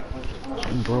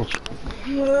 I'm broke.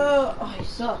 Oh, you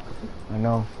suck. I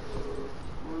know.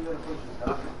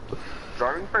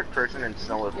 Driving first person in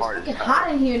snow is hard. It's fucking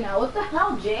hot in here now. What the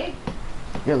hell, Jake?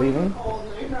 You're leaving?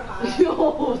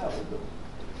 Yo.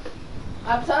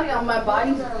 I'm telling you, my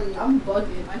body's. I'm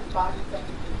bugging. My body's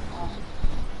fucking.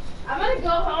 I'm gonna go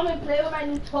home and play with my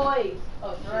new toys.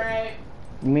 Oh shit. Right.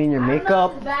 You mean your I don't know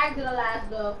makeup? if this bag's gonna last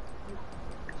though.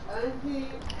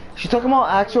 She's talking about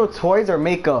actual toys or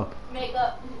makeup?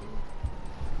 Makeup.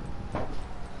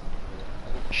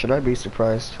 Should I be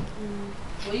surprised?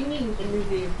 What do you mean?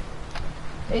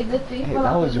 Hey, the thing Hey, fell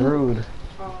that out was the loop. rude.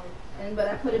 But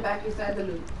I put it back inside the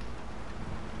loop.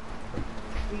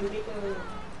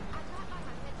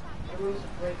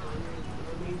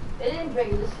 It didn't break.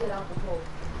 It just slid out the pole.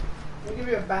 We'll give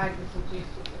you a bag just in case.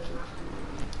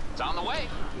 It's on the way.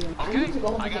 I need to go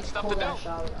Okay, home I and got get stuff to cold do. out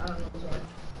shower. I don't know. Sorry.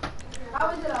 How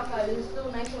is it outside? Is it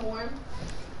still nice and warm?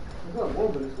 It's not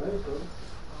warm, but it's nice though.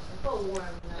 It's still warm.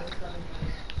 Now. It's starting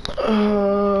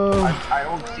I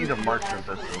don't see the marks of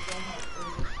this.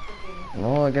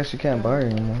 No, I guess you can't buy it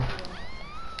anymore.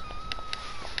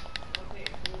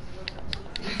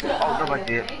 Oh, no, I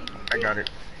did. I got it.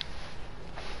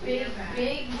 Big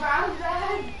brown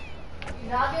bag.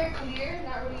 Now they're clear,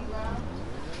 not really brown.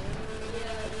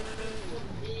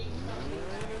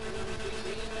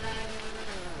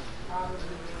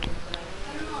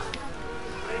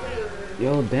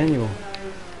 Yo, Daniel.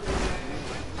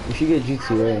 You should get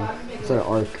GTA. It's an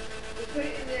arc.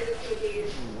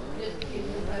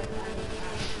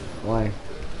 Why?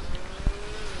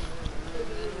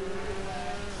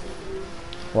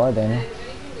 Why, Daniel?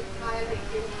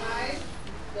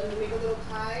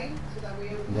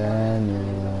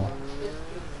 Daniel.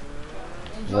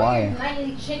 Why? Enjoy your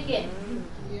nightly chicken.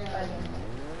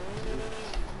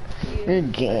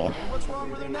 Again. What's wrong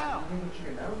with her now?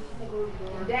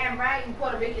 Damn right, you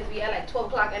Puerto Ricans be at like 12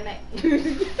 o'clock at night.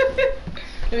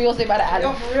 Let me go say bye to Yo,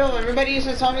 Adam. for real, everybody used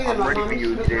to tell me that I'm my ready mom for used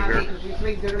you, to cook Digger. mommy because we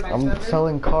make dinner by I'm 7.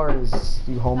 selling cars,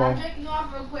 you homo. I'm drinking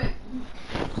off real quick.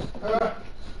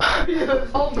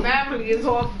 This whole family is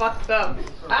all fucked up.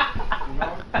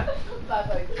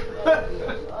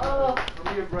 Oh,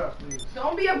 Give me a breath, please.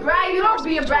 don't be a brag. You don't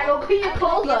be a brag. Go clean your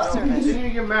clothes up. You need to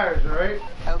get married, alright?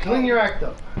 Clean your act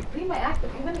up. Clean my act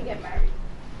up. You're gonna get married.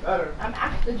 Better. I'm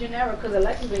actor generic because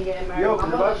Alexa's been getting married. Yo, My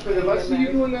cause mother's if I see been you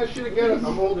getting doing that shit again,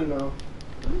 I'm older now.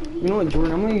 You know what,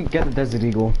 Jordan? I'm gonna get the Desert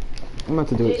Eagle. I'm about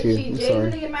to do it to you. I'm Jay's gonna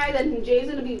sorry. get married and Jay's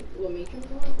gonna be what matron?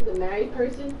 The married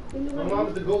person? My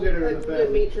mom's the go-getter in the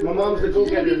family. matron My mom's the She's gonna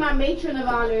be go-getter. my matron of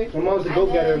honor. My mom's the And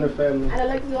go-getter in then- the family. And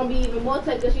Alexa's gonna be even more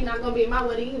tight because she's not gonna be at my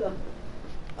wedding either.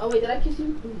 Oh wait, did I kiss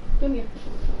you? Come here.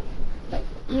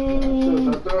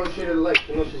 So stop throwing shit at the light.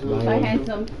 You know she's a little My Bye.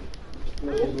 handsome. You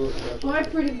know she's a little special. My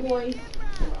pretty boys.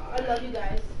 I love you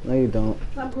guys. No, you don't.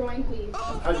 Stop growing, please.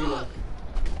 How'd you know?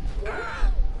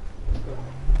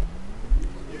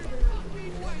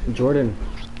 Jordan,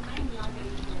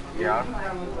 Yeah,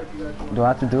 do I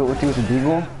have to do it with you with the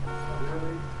Deagle?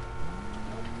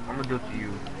 I'm gonna do it to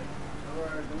you.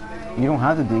 You don't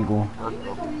have the Deagle.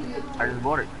 I just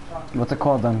bought it. What's it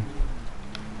called then?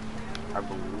 I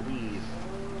believe.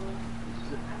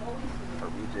 Or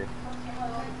music.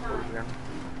 What is it again?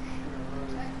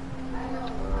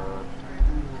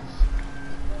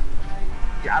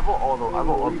 Yeah, I bought all the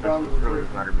pistols. It really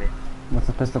doesn't matter to me. What's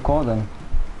the pistol called then?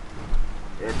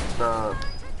 It's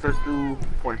pistol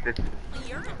 .50.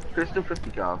 Pistol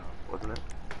 50 cal, wasn't it?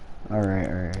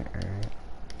 Alright.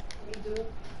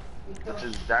 Looks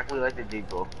exactly like the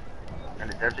Eagle. And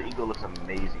the Desert Eagle looks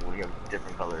amazing when you have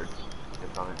different colors.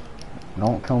 It's on it.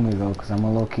 Don't kill me though, cause I'm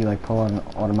a low key like pull an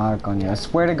automatic on you. I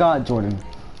swear to God, Jordan.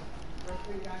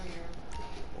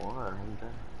 What?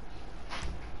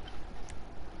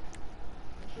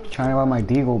 Trying to buy my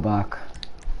Deagle back.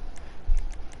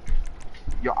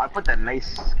 Yo, I put that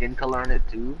nice skin color on it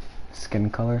too. Skin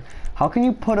color. How can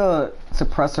you put a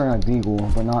suppressor in a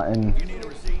Deagle, but not in... You need a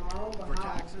receipt for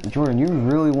taxes? Jordan, you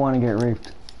really want to get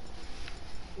raped.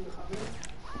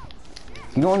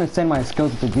 You don't understand my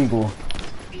skills with the Deagle.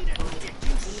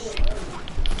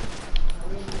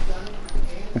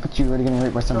 Look at you already getting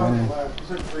raped by some random.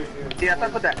 Yeah, I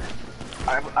put that.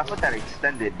 I put that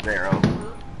extended barrel.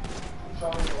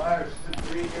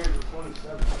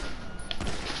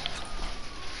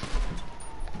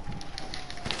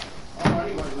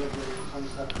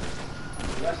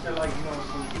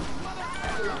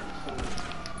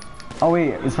 Oh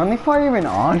wait, is friendly fire even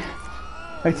on?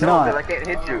 It's No, not. because I can't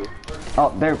hit you.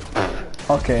 Oh, there.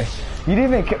 Okay. You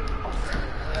didn't even.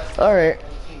 Alright.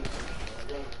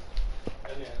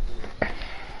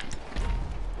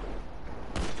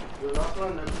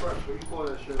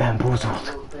 Bamboozled.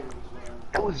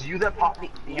 That was you that popped me.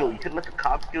 Yo, you could let the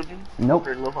cops kill me? Nope.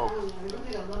 Very low hope.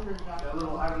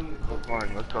 Come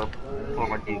on, let's go. For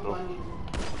my Eagle.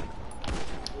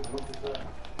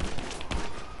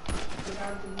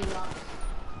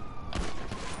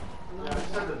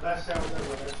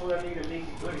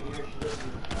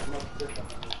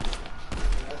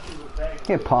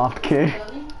 Get popped, kid.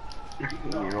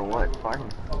 You know what? Fine.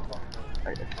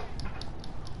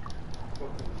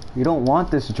 You don't want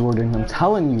this, Jordan. I'm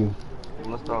telling you.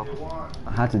 Let's go.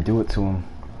 I had to do it to him.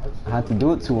 I had to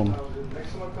do it to him.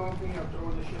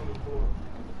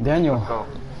 Daniel. Go.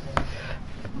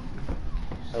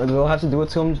 Do I have to do it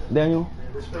to him, Daniel?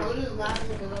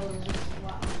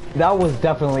 That was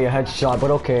definitely a headshot,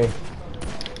 but okay.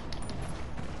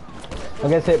 I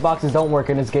guess hitboxes don't work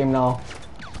in this game now.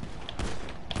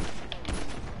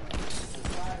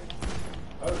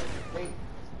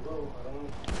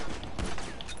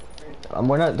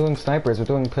 We're not doing snipers, we're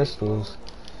doing pistols.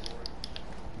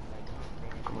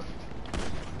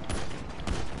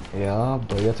 Yeah,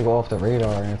 but you have to go off the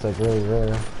radar and it's like really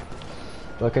rare.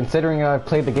 But considering I've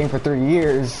played the game for 3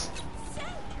 years...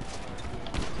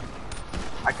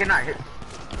 I cannot hit.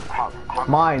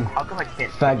 Mine. How come I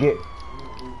can't? Faggot.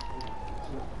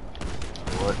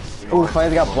 What? Oof,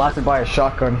 I got blasted by a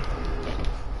shotgun.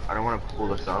 I don't want to pull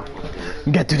this off.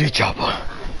 Get to the chopper.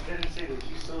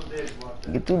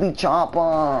 Get to the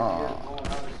chopper.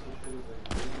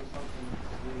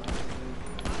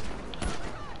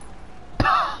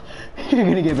 You're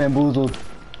gonna get bamboozled.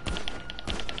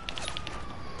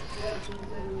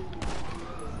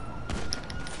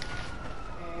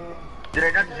 Did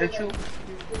I not just hit you?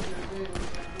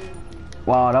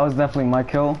 Wow, that was definitely my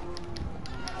kill.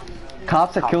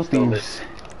 Cops are kill thieves.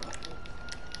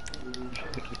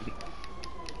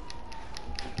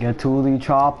 Get to the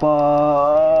chopper.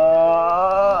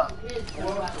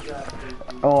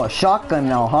 Oh, a shotgun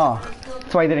now, huh?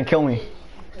 That's why he didn't kill me.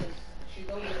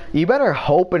 You better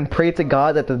hope and pray to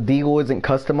God that the Deagle isn't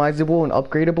customizable and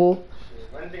upgradable.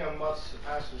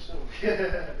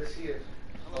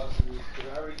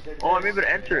 Oh, I'm able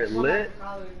to enter it. Lit.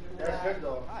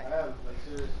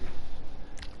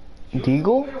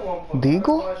 Deagle?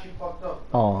 Deagle?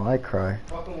 Oh, I cry.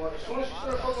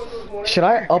 Should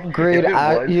I upgrade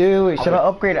should I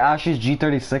upgrade Ash's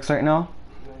G36 right now?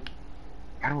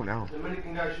 I don't know.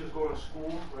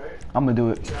 I'm gonna do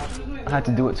it. I had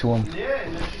to do it to him.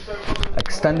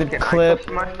 Extended clip.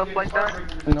 Stuff like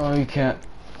that? No, you can't.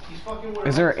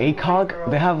 Is there an ACOG?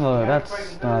 They have a,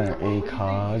 that's not an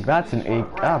ACOG. That's an A,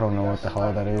 I don't know what the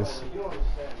hell that is.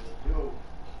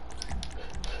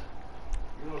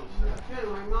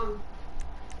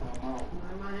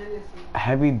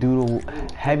 Heavy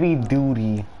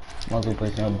duty muzzle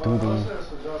breaking up duty.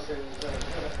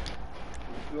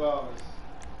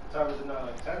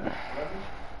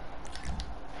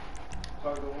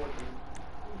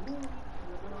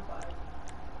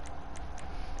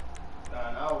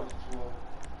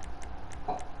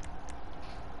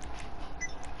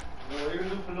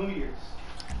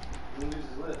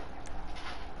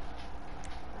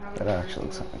 That actually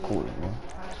looks kinda cool, man.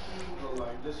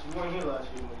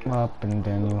 What happened,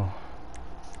 Daniel?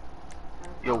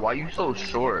 Yo, why you so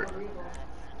short?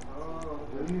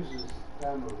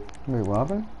 Wait, what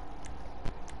happened?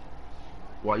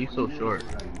 Why you so short?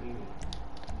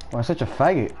 Why I'm such a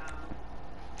faggot?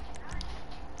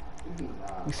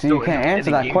 You see, Yo, you can't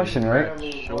answer that question, right?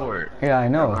 Short. Yeah, I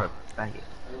know. Faggot.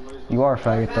 You are a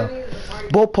faggot though.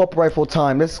 Bullpup rifle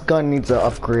time. This gun needs an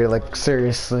upgrade, like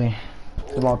seriously.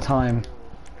 It's about time.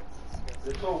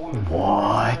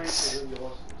 What?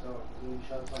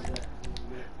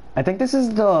 I think this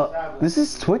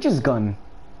is Twitch's gun.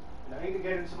 I need to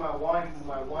get into my wine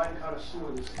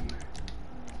connoisseur this year. I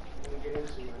need to get into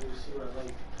it. I need to see what I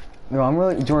like. No, I'm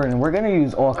really Jordan. We're gonna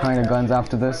use all kind of guns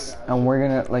after this, and we're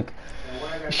gonna like.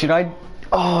 Should I?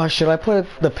 Oh, should I put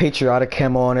the patriotic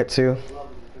camo on it too?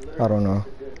 I don't know.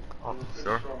 Oh,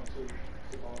 sure.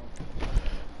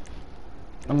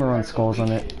 I'm gonna run skulls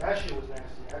on it. That shit was nasty.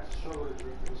 I had to struggle to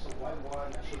drink. There was some white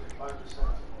wine. That shit was 5%.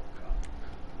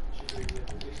 She drinking it.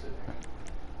 They said that.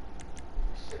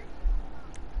 Sick.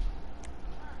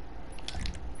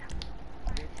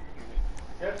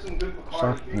 They had some good Bacardi.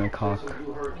 Shark in the cock. Some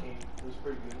Blue Hurricane. It was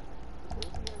pretty good.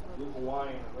 Blue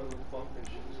Hawaiian. Whatever the fuck that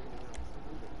shit was called.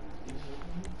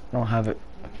 I don't have it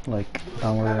like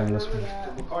downloaded on this one.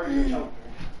 The Bacardi was out there.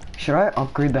 Should I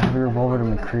upgrade the heavy revolver to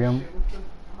McCream? There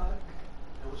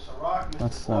was Ciroc, Mr.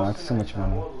 That's Boston, too much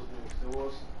money. all those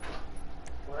niggas.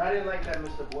 Well, I didn't like that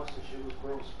Mr. Boston shit. It was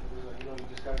gross. It was like, you know, you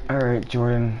just gotta get Alright,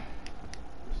 Jordan.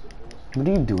 Mr. Boston. What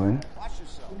are you doing?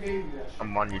 Who gave you that shit?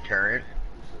 I'm on your turret.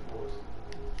 Mr. Boston.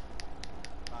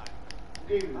 Who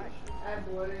gave you that shit? I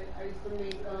bought it. I used to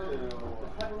make the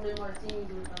peppermint martinis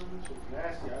with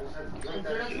Nasty. I just had to drink You're that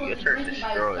not shit. supposed to Your drink turn it by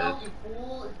destroyed. itself, you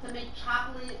fool. It's to make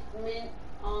chocolate mint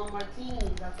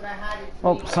martinis. That's what I had it to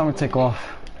Oh, make. it's time to take off.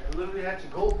 I literally had to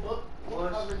go up.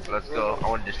 Let's go. I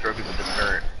want to destroy people with this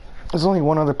turret. There's only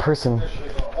one other person. That shit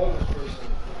like a homeless person.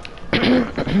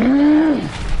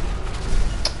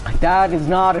 That is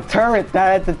not a turret,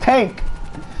 that is a tank.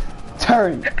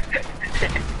 Turret.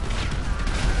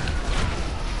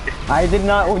 I did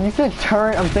not, when you said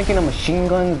turret, I'm thinking of machine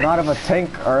guns, not of a tank,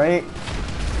 alright?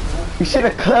 You should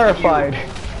have clarified.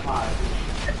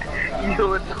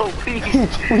 Yo, it's OP.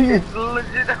 It's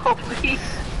legit OP.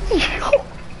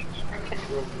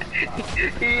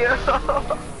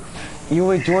 Yo. You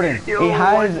wait, Jordan. Yo,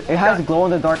 it has glow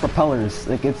in the dark propellers.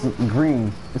 Like it's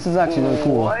green. This is actually really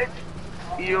cool. What?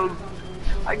 Yo.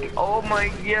 Oh my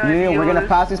god. Yeah, yo, we're gonna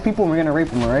pass these people and we're gonna rape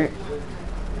them, alright?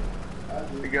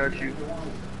 I got you.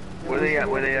 Where they at?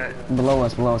 Where they at? Below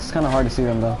us, below us. It's kinda hard to see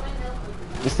them though.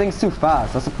 This thing's too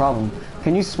fast, that's the problem.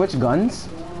 Can you switch guns?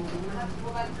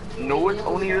 No, it's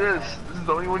only this. This is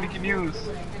the only one you can use.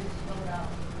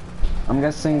 I'm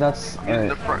guessing that's I'm using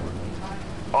the alright. front.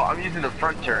 Oh, I'm using the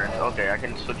front turns. Okay, I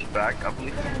can switch back, I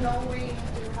believe.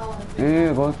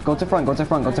 Yeah, go to front, go to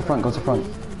front, go to front, go to front.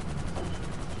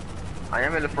 I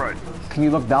am in the front. Can you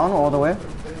look down all the way?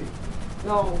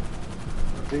 No.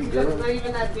 Because it's not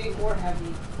even that big or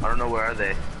heavy. I don't know where are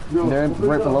they. They're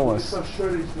right below us.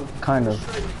 Kind of.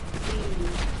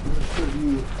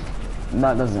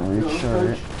 That doesn't reach,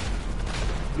 alright.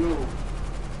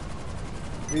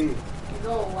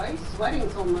 No, why are you sweating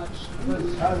so much?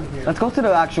 Let's go to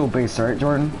the actual base, alright,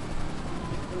 Jordan?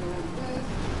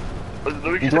 Let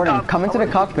me get the Jordan, top. come into the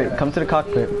cockpit. Come to the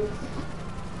cockpit.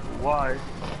 Why?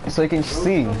 So you can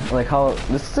see, like, how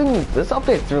this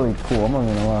update's really cool, I'm not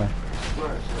gonna lie.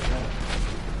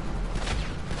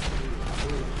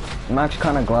 I'm actually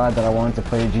kind of glad that I wanted to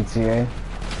play GTA.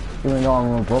 Even though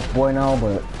I'm a broke boy now,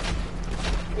 but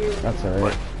that's alright.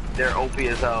 But they're OP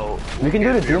as hell. We can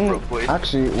do the If you're Doom. broke, boy.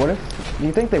 Actually, what if, do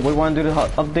you think they would want to do the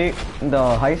update,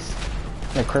 the heist?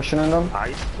 Like Christian and them?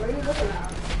 Ice?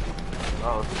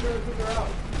 Oh,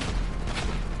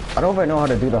 I don't even know how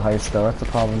to do the heist though, that's the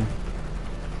problem.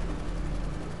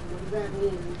 What does that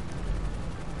mean?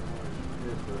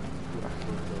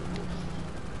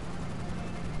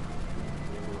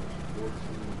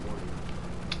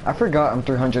 I forgot I'm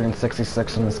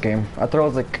 366 in this game. I thought I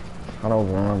was like, I don't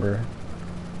remember.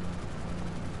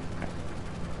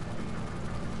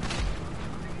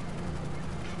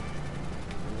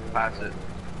 pass it.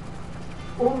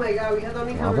 Oh my god, we had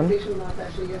only Robin? conversation about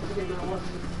that shit yesterday and I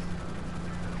wasn't.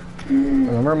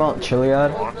 Remember Mount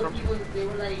Chiliad? Most of the people, they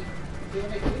were like doing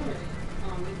it. It's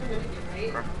Dominican,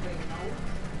 right? I was like, no.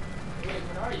 They're like,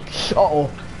 what are you?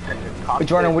 Uh-oh.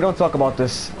 Jordan, we don't talk about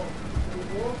this.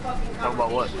 Talk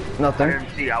about what? I Nothing. didn't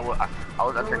see. I was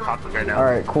at the cockpit right now.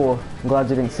 Alright, cool. I'm glad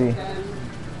you didn't see.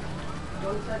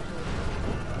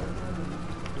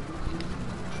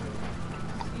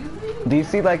 Do you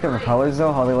see like the propellers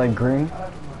though, how they like green?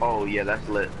 Oh yeah, that's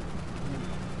lit.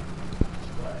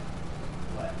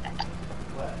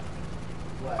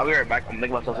 I'll be right back. I'm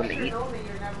making myself something to eat.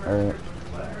 Alright.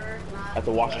 At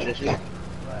the wash dishes.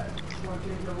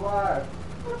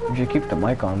 You should keep the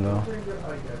mic on though.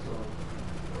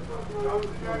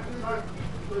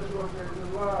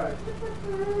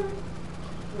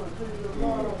 Me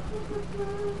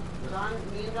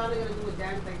and John are gonna do a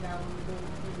dance like that when we go to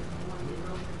this one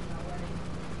girl in our wedding.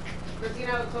 Christine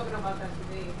and I was talking about that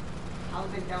today. I was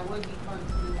like, that would be fun to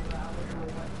do, but I don't know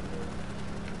what to do.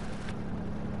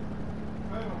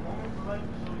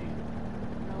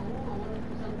 No, I want to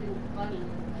do something funny.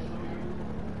 Like,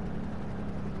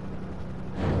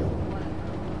 what?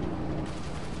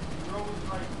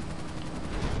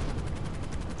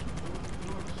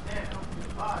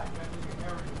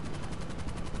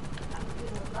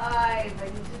 Live, I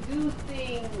need to do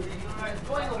things. It's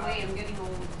going away. I'm getting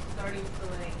old. Starting to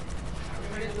like. I'm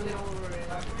ready to get over it.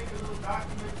 I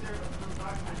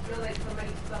feel like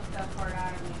somebody sucked that part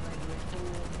out of me, like my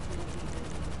whole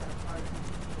that part.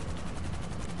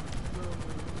 So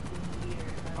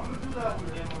weird. I'm gonna do that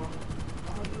one, Emma.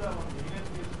 I'm gonna do that one. You have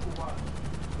to get to watch.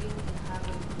 Things have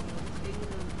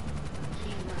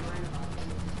changed my mind about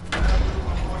things.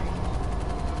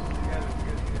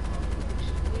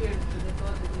 It's weird because I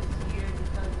thought that this year,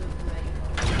 because of like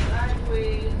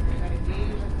graduate, I got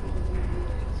engaged, I thought it was gonna do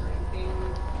like certain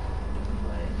things,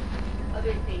 but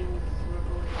other things were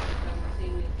going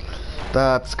simultaneously.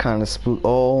 That's kind of spook.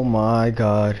 Oh my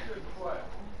god.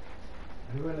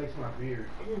 Everyone likes my beard.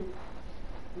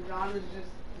 John is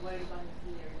just worried about his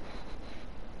beard.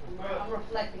 I'm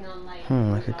reflecting on life.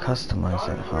 I could customize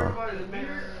it, huh?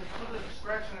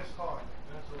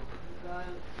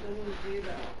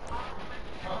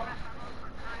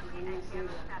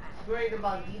 He's worried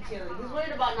about detailing. He's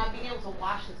worried about not being able to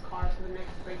wash his car for the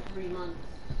next like 3 months.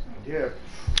 Yeah.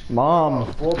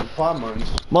 Mom. 4 to 5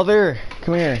 months. Mother,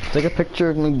 come here. Take a picture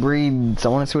of me braids. I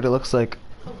want to see what it looks like.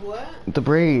 What? The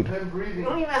braid. You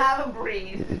don't even have a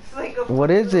braid. It's like a What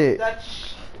is it?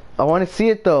 Dutch. I want to see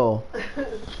it though.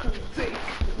 It's like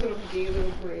a little gay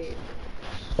little braid.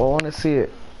 I want to see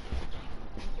it.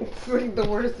 It's like the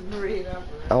worst braid ever.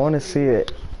 I want to see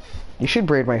it. You should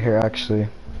braid my hair actually.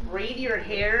 Braid your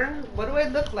hair? What do I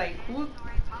look like? Who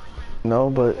No,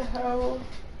 but the hell?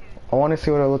 I want to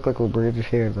see what I look like with braided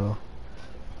hair though.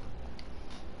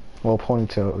 Well,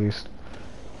 ponytail at least.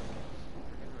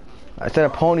 I said a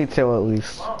ponytail at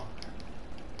least.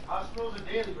 Hospitals are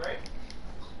daily, right?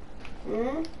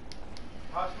 Hmm?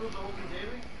 Hospitals are open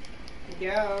daily?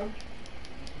 Yeah.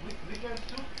 Weekends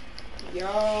too?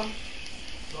 Yeah.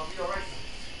 So I'll be alright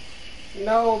then.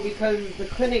 No, because the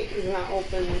clinic is not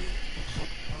open.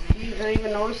 It's not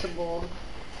even noticeable.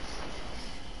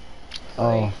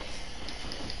 Oh. Like,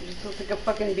 it just looks like a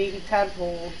fucking baby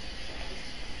tadpole.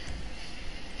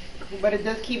 But it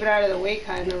does keep it out of the way,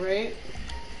 kind of, right?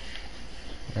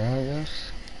 Yeah, I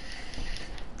guess.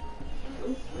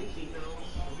 I'm sleepy now.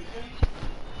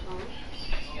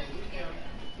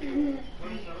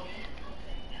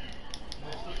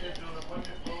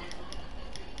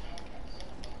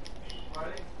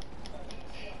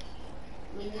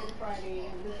 Monday to Friday.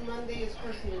 This Monday is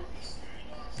Christmas.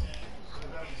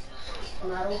 I'm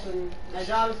not open. My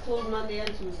job is closed Monday and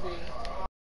Tuesday.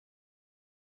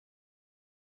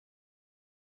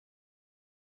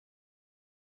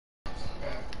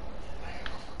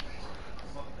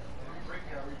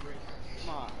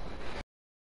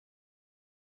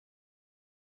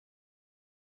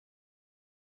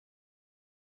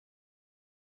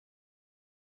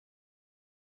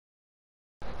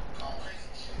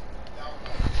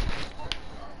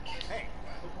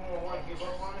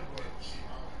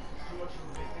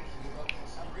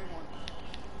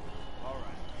 All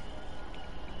right.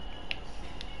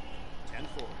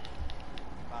 10-4.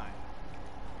 Fine.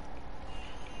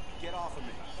 Get off of me.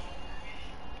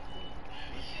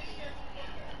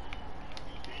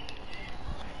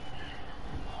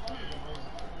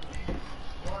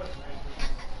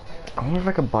 I wonder if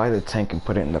I could buy the tank and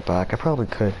put it in the back. I probably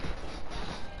could.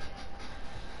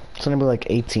 It's gonna be like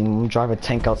 18. Drive a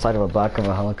tank outside of the back of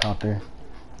a helicopter.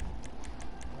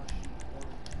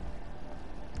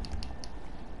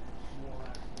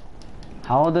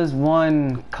 How does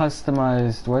one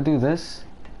customize? Do I do this?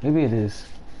 Maybe it is.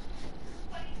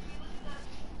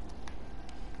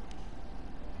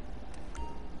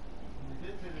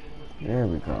 There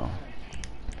we go.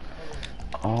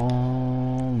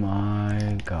 Oh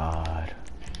my god.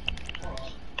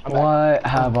 What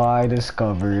have I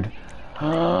discovered? What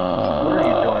are you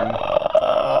doing?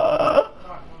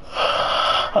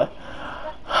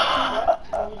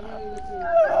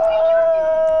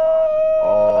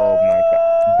 Oh my god.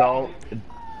 Don't.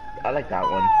 I like that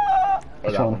one. Or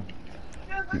Which that one?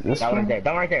 This That one? one right there.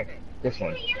 That one right there. This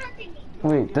one.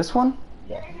 Wait, this one?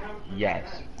 Yeah.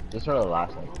 Yes. This one or the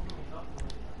last one.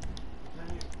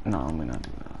 No, I'm gonna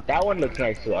do that. That one looks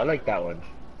nice too. I like that one.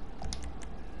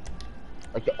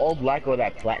 Like the old black or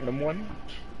that platinum one.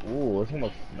 Ooh, this one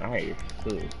looks nice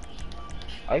too.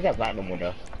 I got platinum one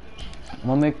though.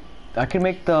 I can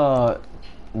make the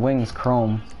wings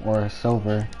chrome or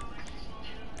silver.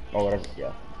 Oh, whatever.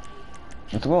 Yeah.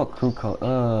 It's about crew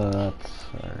color. That's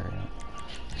alright.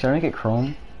 Should I make it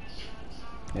chrome?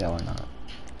 Yeah, why not?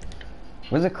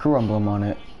 Where's the crew emblem on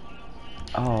it?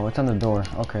 Oh, it's on the door.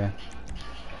 Okay.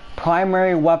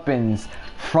 Primary weapons: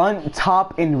 front,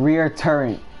 top, and rear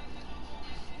turret.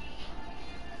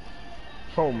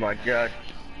 Oh my god.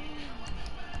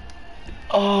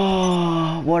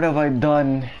 Oh, what have I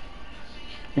done?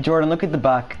 Jordan, look at the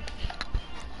back.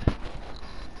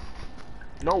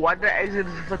 No, why did I exit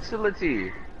the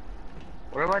facility?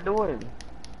 What am I doing?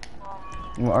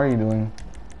 What are you doing?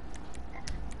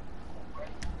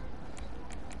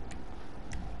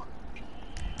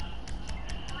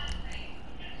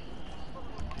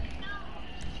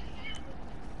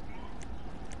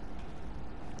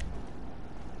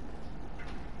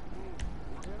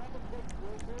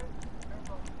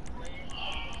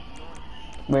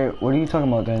 Wait, what are you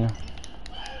talking about, Daniel?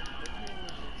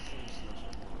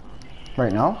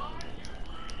 Right now?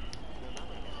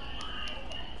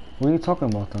 What are you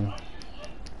talking about then?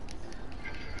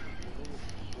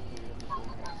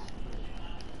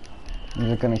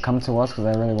 Is it gonna come to us? Because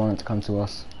I really want it to come to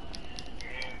us.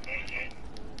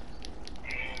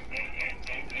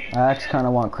 I actually kind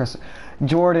of want Chris.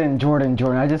 Jordan,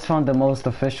 I just found the most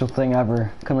official thing ever.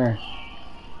 Come here.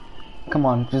 Come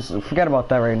on, just forget about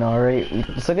that right now, alright?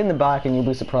 Just look in the back and you'll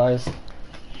be surprised.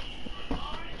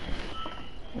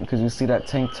 Because you see that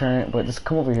tank turret, but just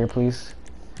come over here, please.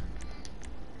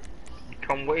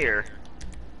 Come where?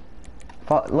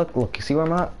 Look, you see where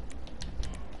I'm at?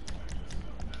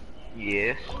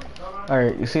 Yes.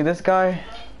 Alright, you see this guy?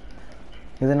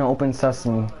 He's in an open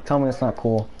sesame. Tell me it's not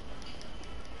cool.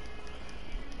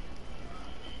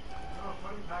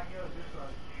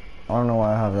 I don't know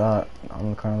why I have that.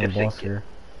 I'm kind of the boss here.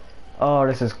 Oh,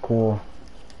 this is cool.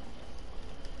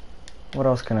 What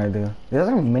else can I do? There's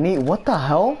a mini. What the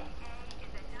hell?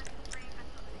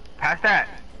 Pass that.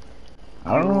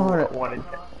 I don't know how to.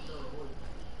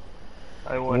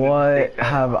 What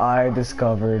have I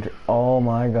discovered? Oh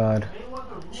my god.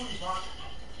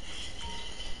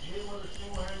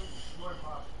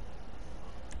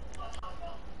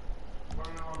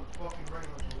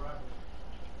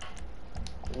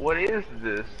 What is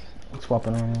this? What's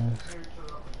weaponized?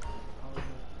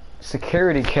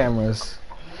 Security cameras.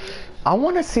 I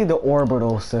want to see the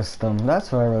orbital system.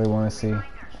 That's what I really want to see.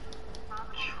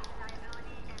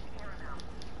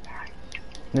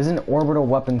 There's an orbital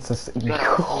weapon system.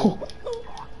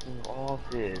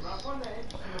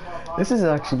 This is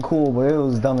actually cool, but it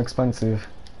was dumb expensive.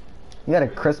 You got a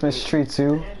Christmas tree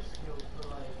too.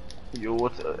 Yo,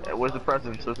 where's the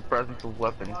presents? Where's the presents of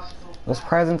weapons? Those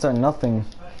presents are nothing.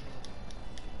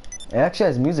 It actually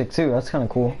has music too. That's kind of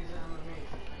cool.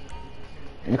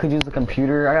 You could use the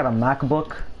computer. I got a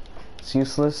MacBook. It's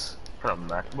useless. A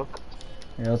MacBook?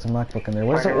 Yeah, there's a MacBook in there.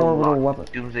 Where's the orbital weapon?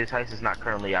 Doomsday Heist is not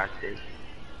currently active.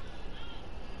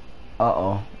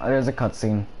 Uh-oh. There's a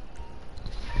cutscene.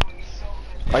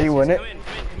 Are you in it?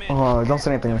 Oh, don't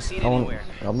say anything.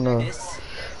 I'm gonna...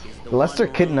 Lester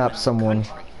kidnapped someone.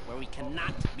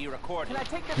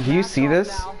 Do you see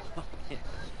this?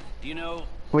 Do you know?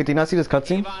 Wait, do you not see this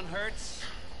cutscene?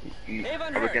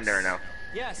 We're getting there now.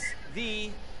 Yes,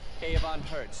 the Avon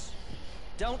Hertz.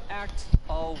 Don't act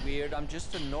all weird. I'm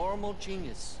just a normal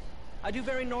genius. I do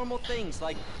very normal things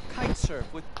like kite surf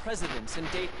with presidents and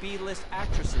date B-list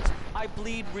actresses. I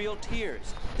bleed real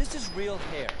tears. This is real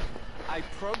hair. I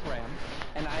program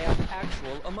and I have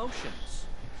actual emotions.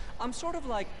 I'm sort of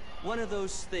like one of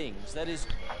those things that is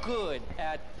good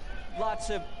at lots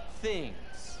of things.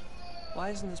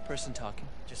 Why isn't this person talking?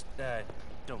 Just,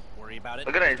 don't worry about it.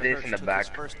 Look at Isaiah in the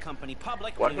back. First company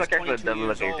public What's the character that doesn't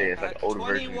look Isaiah? It's like old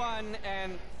version. 21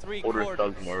 and 3/4. Older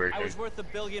thugs more version. I was worth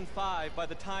 $1.5 billion by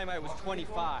the time I was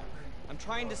 25. I'm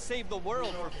trying to save the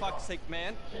world, for fuck's sake,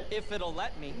 man. If it'll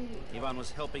let me. Ivan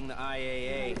was helping the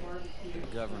IAA,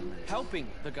 the government. Helping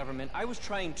the government? I was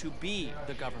trying to be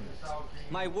the government.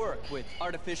 My work with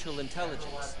artificial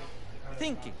intelligence.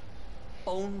 Thinking.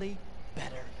 Only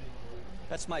better.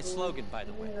 That's my slogan, by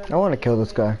the way. I want to kill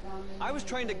this guy. I was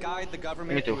trying to guide the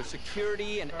government through a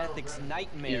security and ethics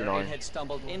nightmare it had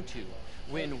stumbled into.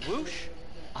 When whoosh,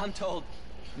 I'm told,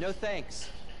 no thanks.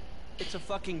 It's a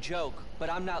fucking joke, but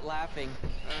I'm not laughing.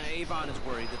 Avon is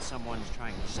worried that someone's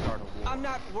trying to start a war. I'm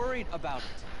not worried about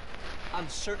it. I'm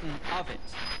certain of it.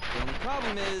 The only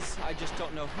problem is, I just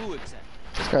don't know who exactly.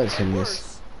 This guy's hideous.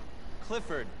 Worse,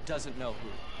 Clifford doesn't know who.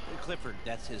 Clifford,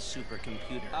 that's his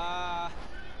supercomputer.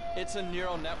 It's a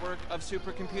neural network of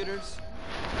supercomputers.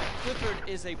 Clifford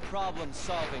is a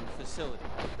problem-solving facility.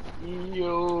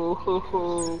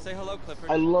 Yo. Say hello, Clifford.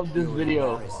 I love this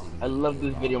video. I love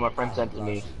this video my friend sent to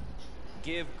me.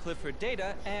 Give Clifford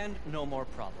data and no more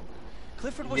problem.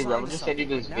 Clifford was Dude, I'm on to just sending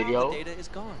you something, this but now video. the data is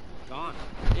gone. Gone.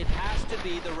 It has to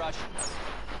be the Russians.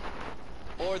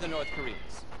 Or the North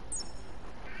Koreans.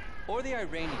 Or the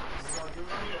Iranians.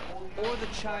 Or the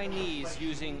Chinese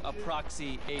using a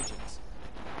proxy agent.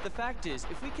 The fact is,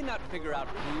 if we cannot figure out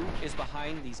who is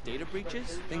behind these data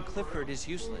breaches, then Clifford is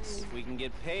useless. If we can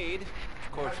get paid,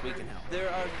 of course we can help. There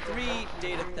are 3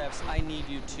 data thefts I need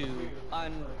you to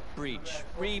unbreach,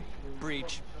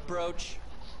 re-breach, broach.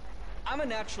 I'm a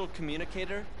natural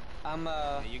communicator.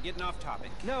 You're getting off topic.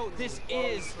 No, this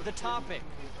is the topic.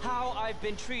 How I've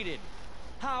been treated.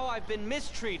 How I've been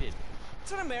mistreated.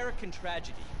 It's an American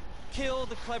tragedy. Kill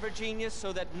the clever genius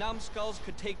so that numbskulls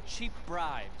could take cheap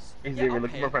bribes. Is Yeah, they I'll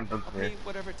looking pay. for friends I'll pay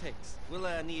whatever it takes.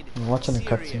 We'll need I'm watching a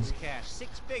serious cutscene. cash,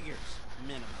 6 figures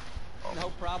minimum. No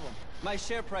problem. My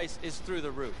share price is through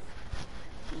the roof.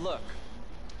 Look,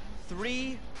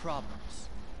 3 problems.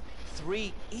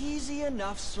 3 easy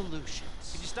enough solutions.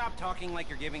 Could you stop talking like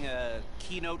you're giving a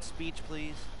keynote speech,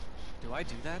 please? Do I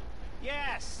do that?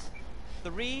 Yes.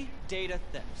 3 data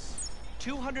thefts.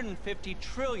 250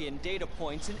 trillion data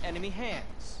points in enemy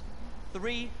hands.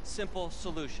 3 simple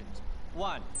solutions.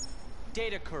 1.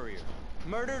 Data courier.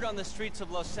 Murdered on the streets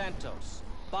of Los Santos.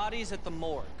 Bodies at the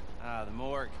morgue. Ah, the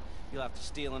morgue. You'll have to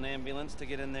steal an ambulance to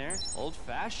get in there.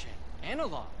 Old-fashioned.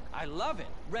 Analog. I love it.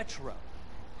 Retro.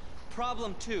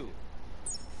 Problem 2.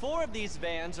 4 of these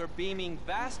vans are beaming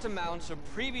vast amounts of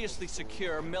previously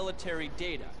secure military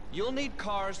data. You'll need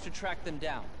cars to track them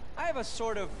down. I have a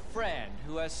sort of friend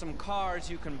who has some cars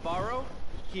you can borrow.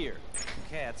 Here.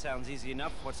 Okay, that sounds easy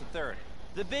enough. What's the third?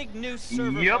 The big new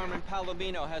server Yep. farm in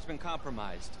Palomino has been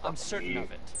compromised. I'm certain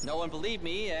of it. No one believed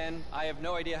me, and I have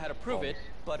no idea how to prove it.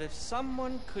 But if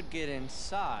someone could get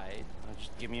inside...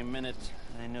 Just give me a minute.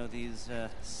 I know these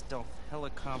stealth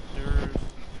helicopters.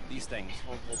 These things.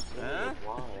 Huh?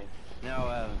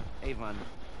 Now, Avon,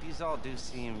 these all do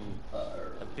seem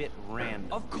a bit random.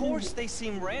 Of course they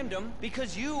seem random,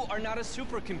 because you are not a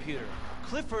supercomputer.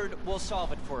 Clifford will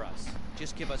solve it for us.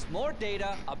 Just give us more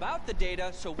data about the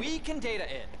data so we can data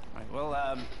it. All right,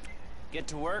 well, get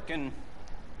to work and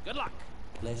good luck.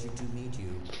 Pleasure to meet you.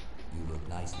 You look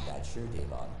nice in that shirt,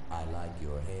 Avon. I like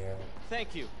your hair.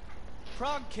 Thank you.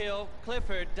 Progkill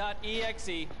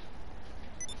Clifford.exe.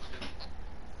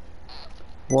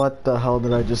 What the hell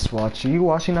did I just watch? Are you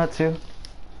watching that too?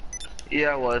 Yeah,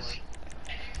 I was.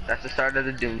 That's the start of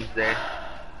the doomsday.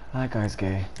 That guy's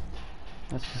gay.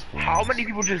 That's just gay. How many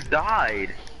people just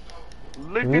died?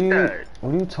 Look What at are you, that.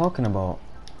 what are you talking about?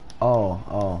 Oh.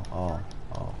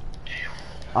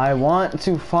 I want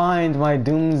to find my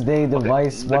doomsday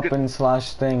device look at- weapon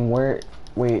slash thing. Where?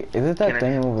 Wait, is it that Can I-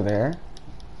 thing over there?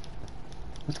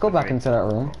 Let's go back Okay. into that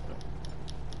room.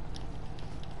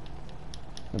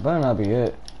 It better not be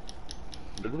it.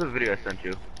 Look at the video I sent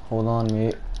you. Hold on,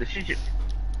 mate. This shit.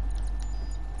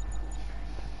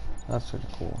 That's pretty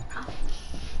cool.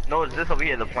 No, it's this over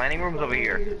here. The planning room's over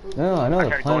here. No, I know I the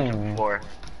tried to go to planning room. before.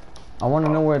 I want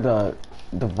to know where the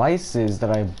device is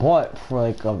that I bought for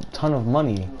like a ton of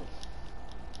money.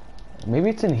 Maybe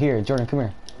it's in here. Jordan, come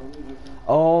here.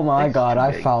 Oh my It's god, too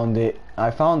I big. found it.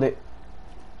 I found it.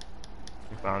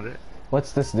 You found it?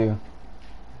 What's this do?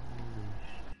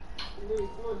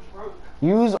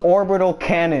 Use orbital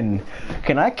cannon.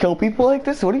 Can I kill people like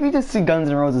this? What if you just see Guns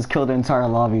N' Roses kill the entire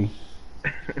lobby?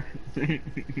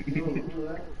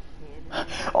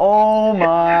 Oh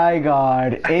my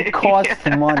god. It costs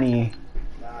money.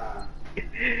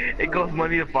 It costs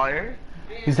money to fire?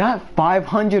 Is that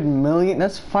 500 million?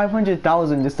 That's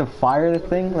 500,000 just to fire the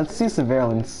thing? Let's see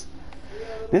surveillance.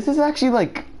 This is actually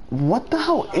like, what the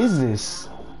hell is this?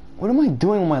 What am I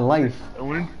doing with my life?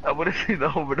 I wouldn't see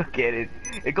the orbital cannon.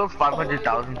 It costs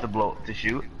 500,000 to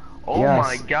shoot. Oh Yes.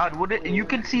 my god, you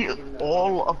can see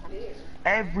all of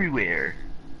everywhere.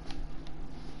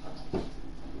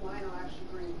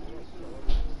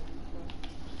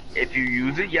 If you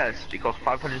use it, yes, it costs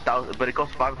 500,000, but it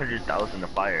costs 500,000 to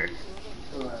fire.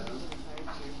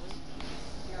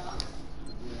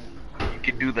 You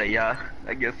can do that, yeah,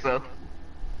 I guess so.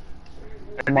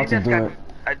 I'm about to do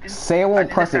it. Say it won't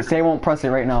press it. Say it won't press it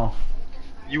right now.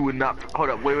 You would not. Hold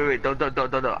up. Wait. Don't.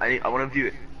 I want to view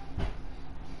it.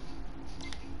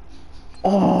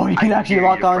 Oh, you can actually dare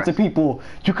lock you to on to press. people.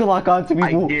 You can lock on to I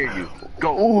people. dare you.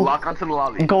 Go. Ooh. Lock onto the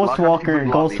lobby. Ghost Lock onto Walker.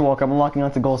 people's Ghost lobby. Walker. I'm locking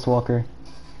onto Ghost Walker.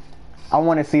 I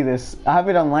want to see this. I have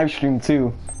it on live stream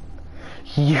too.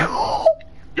 Yo.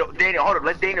 Yo, Daniel. Hold up.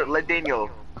 Let Daniel.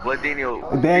 Let Daniel.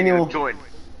 Daniel. Join.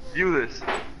 View this.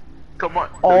 Come on.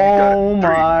 Oh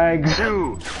my god. 3,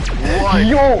 2, 1.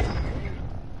 Yo!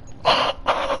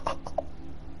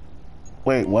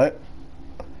 Wait, what?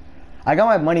 I got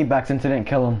my money back since I didn't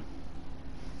kill him.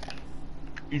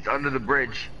 He's under the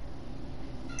bridge.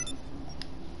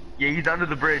 Yeah, he's under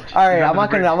the bridge. Alright, I'm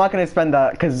not gonna spend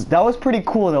that because that was pretty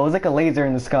cool though. It was like a laser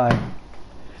in the sky.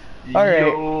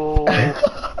 Alright.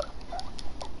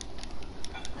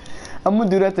 I'm gonna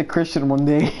do that to Christian one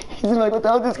day. He's gonna be like, what the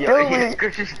hell just killed me?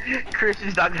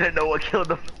 Christian's not gonna know what killed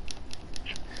him.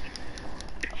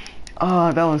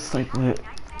 Oh, that was like lit.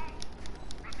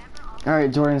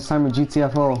 Alright, Jordan, it's time for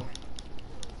GTFO.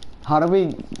 How do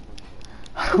we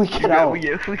get out? We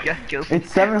got killed.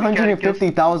 It's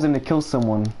 750,000 to kill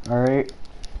someone, alright?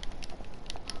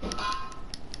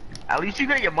 At least you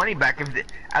got your money back if you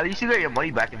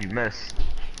miss.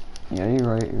 Yeah, you're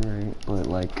right, but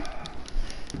like,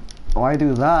 why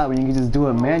do that when you can just do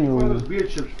it manually? Beer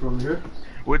chips from here.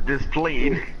 With this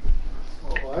plane.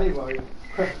 Oh, anyway.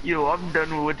 Yo, I'm done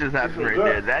with what just happened right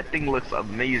there. That thing looks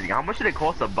amazing. How much did it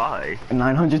cost to buy?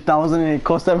 900,000 and it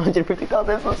cost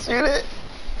 750,000, so shoot it.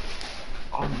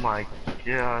 Oh my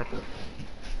god.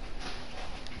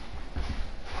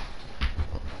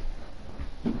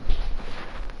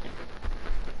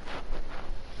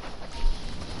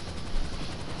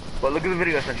 But look at the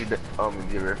video I sent you,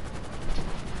 viewer.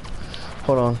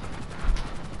 Hold on.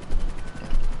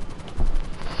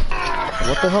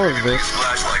 What the hell is this?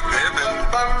 Splash like Pippin.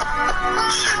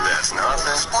 Shit, that's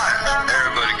nothing. Splash.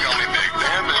 Everybody call me Big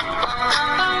Pimpin'.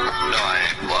 No, I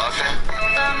ain't bluffing.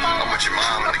 I'm with your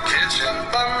mom in the kitchen.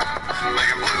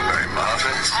 Making blueberry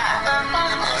muffins.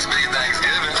 Must be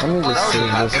Thanksgiving. Let me just see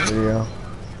this video.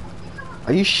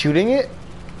 Are you shooting it?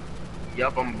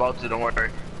 Yup, I'm about to, don't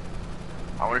worry.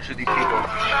 I wanna shoot these people.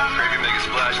 Baby, make a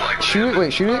splash like Shoot it,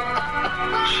 wait, shoot it? Shit,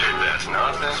 that's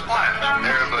nothing. Splash.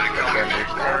 Everybody call me Big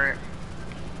Pimpin'.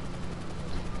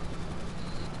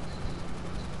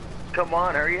 Come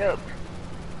on, hurry up.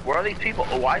 Where are these people?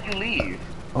 Oh, why'd you leave?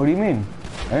 What do you mean?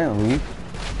 I didn't leave.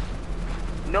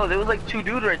 No, there was like 2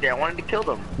 dudes right there. I wanted to kill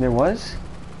them. There was?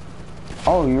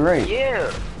 Oh, you're right. Yeah.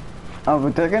 Oh,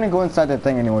 but they're gonna go inside that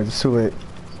thing anyway, just too late.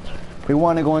 We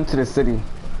want to go into the city.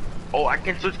 Oh, I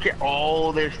can switch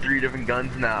oh, there's 3 different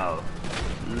guns now.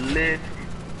 Lit.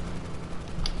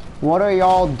 What are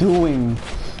y'all doing?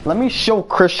 Let me show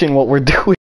Christian what we're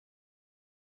doing.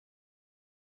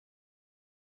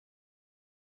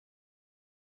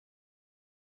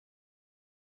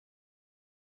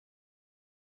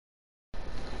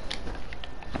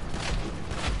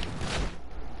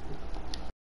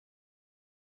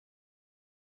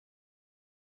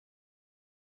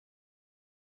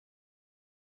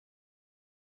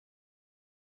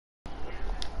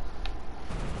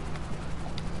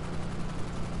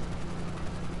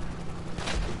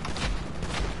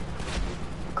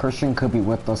 Christian could be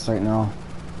with us right now.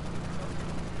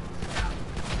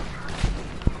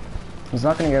 He's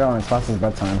not gonna get on as fast as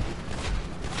bedtime.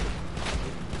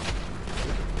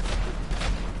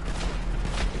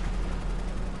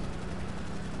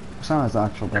 It's not his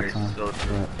actual bedtime. So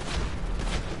true.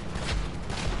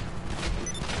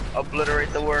 But...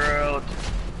 Obliterate the world.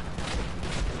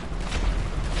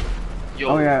 Yo,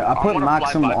 oh yeah, I put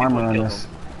maximum armor on this.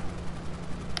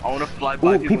 I wanna fly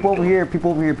by. Ooh, people over here,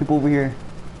 people over here, people over here.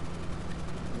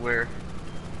 Where?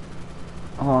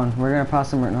 Hold on, we're gonna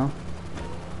pass them right now.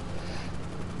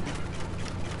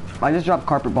 I just dropped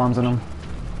carpet bombs on them.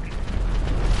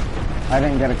 I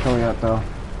didn't get a kill yet though.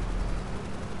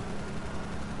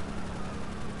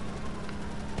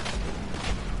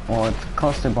 Well, it's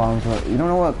cluster bombs, but you don't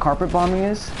know what carpet bombing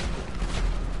is?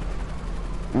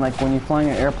 Like when you're flying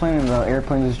an airplane and the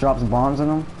airplane just drops bombs on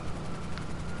them?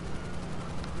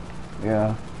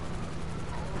 Yeah.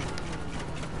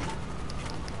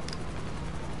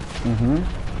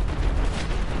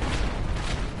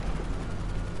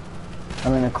 I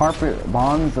mean, the carpet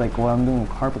bombs, like what I'm doing with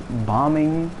carpet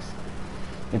bombings,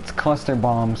 it's cluster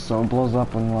bombs, so it blows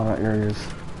up in a lot of areas.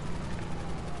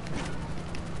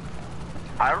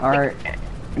 Alright,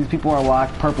 these people are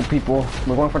whack, purple people.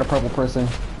 We're going for the purple person.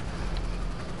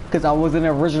 Because I wasn't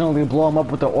originally blow them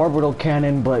up with the orbital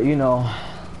cannon, but you know.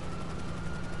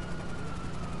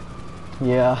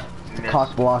 Yeah, the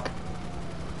cock block.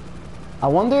 I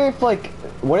wonder if like,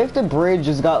 what if the bridge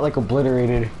just got like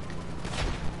obliterated?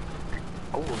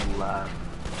 Oh,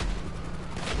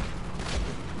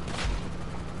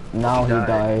 now he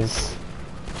dies.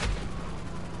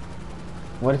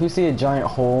 What if you see a giant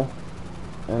hole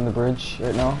in the bridge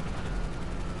right now?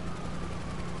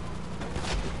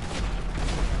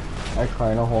 I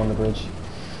cry, no hole in the bridge.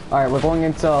 Alright, we're going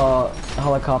into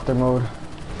helicopter mode.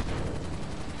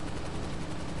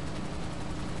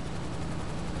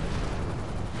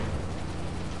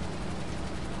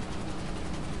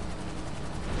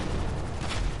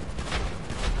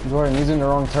 Jordan, using the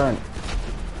wrong turn.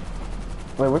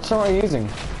 Wait, which turn are you using? I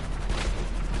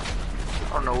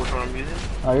don't know which one I'm using.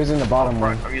 I'm using the bottom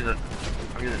one. I'm using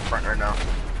front right now.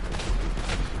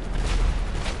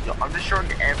 Yo, I'm destroying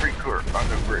every curve on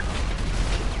the bridge.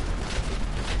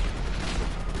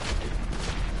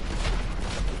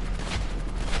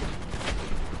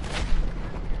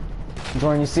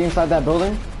 Jordan, you see inside that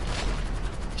building?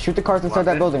 Shoot the cars inside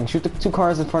that building. Shoot the 2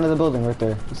 cars in front of the building right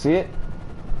there. You see it?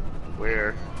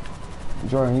 Where?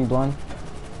 Jordan, you blind?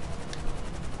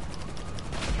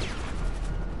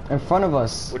 In front of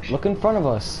us. Look in front of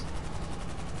us.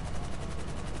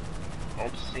 I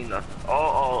don't see nothing.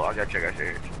 Oh, I got you.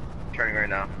 Turning right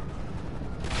now.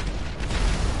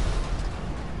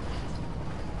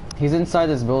 He's inside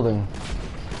this building.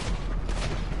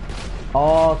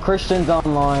 Oh, Christian's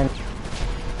online.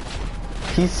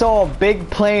 He saw a big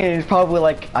plane and he's probably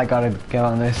like, I gotta get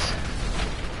on this.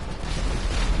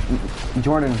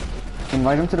 Jordan,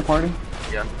 invite him to the party?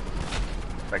 Yeah.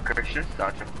 Like Christian?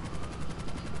 Gotcha.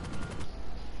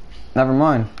 Never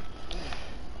mind.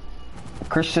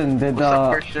 Christian did What's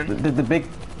up, Christian? did the big.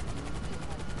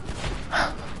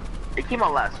 It came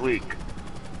out last week.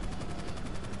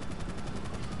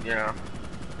 Yeah.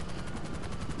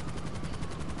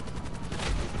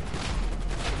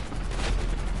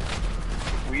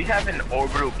 We have an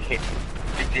orbital cannon.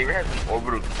 Xavier has an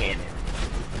orbital cannon.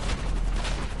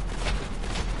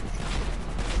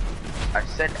 I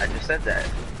just said that.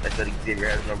 I said Xavier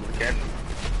has an orbital cannon.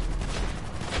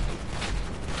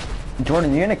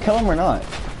 Jordan, you gonna kill him or not?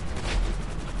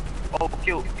 Oh,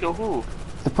 kill who?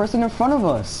 The person in front of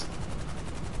us.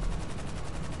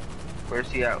 Where's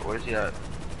he at?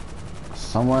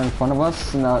 Somewhere in front of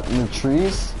us, in the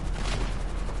trees.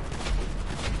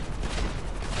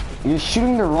 You're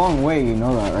shooting the wrong way, you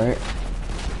know that, right?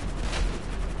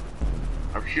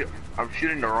 I'm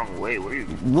shooting the wrong way. Where are you?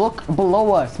 Look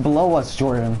below us,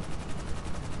 Jordan.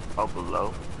 Oh,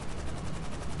 below.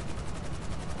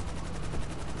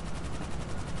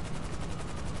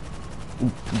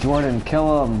 Jordan,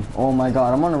 kill him. Oh my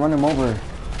god, I'm gonna run him over.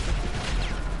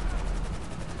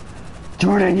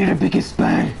 Jordan, you're the biggest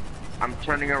bang. I'm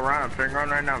turning around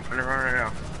right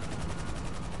now.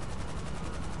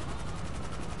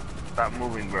 Stop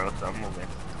moving, bro. Stop moving.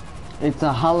 It's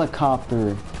a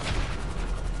helicopter.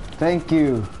 Thank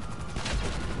you.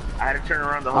 I had to turn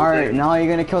around the whole Alright, thing. now you're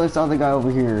gonna kill this other guy over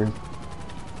here.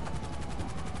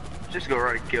 Just go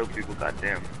right and kill people,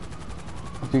 goddamn.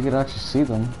 If you could actually see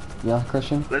them. Yeah,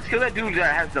 Christian? Let's kill that dude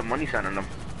that has the money sign on him.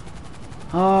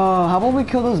 How about we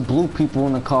kill those blue people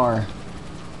in the car?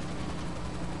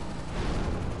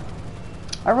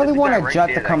 I really want a jet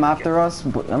to come after us,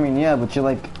 but I mean, yeah, but you're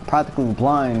like practically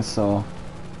blind, so.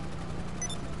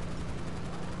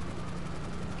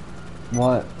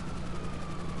 What?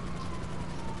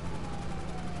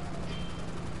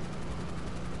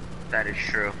 That is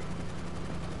true.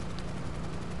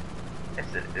 Yes,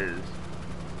 it is.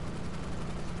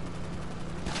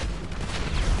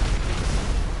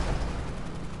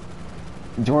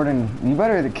 Jordan, you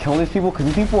better kill these people because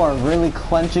these people are really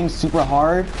clenching super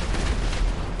hard.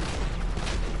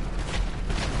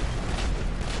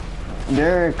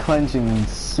 They're clenching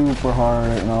super hard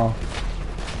right now.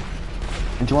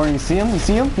 Jordan, you see him?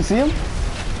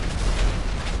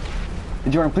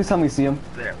 Jordan, please tell me you see him.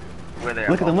 There. Where they are.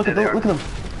 Look at them, look at them.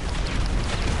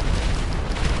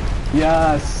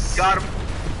 Yes. Got him.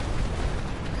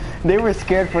 They were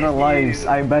scared for their lives,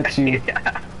 I bet you.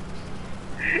 Yeah.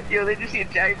 Yo, they just see a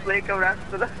giant plane coming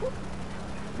after them.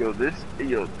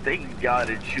 Yo, thank God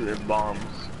it's shooting bombs.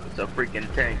 It's a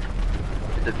freaking tank.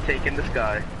 It's a tank in the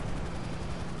sky.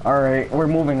 Alright, we're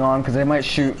moving on because they might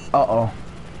shoot. Uh-oh.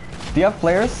 Do you have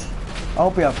flares? I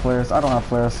hope you have flares. I don't have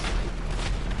flares.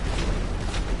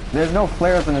 There's no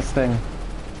flares in this thing.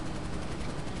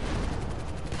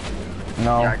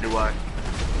 No. Yeah,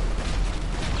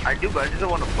 I do, but I just don't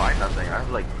want to buy nothing. I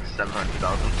have like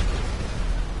 700,000.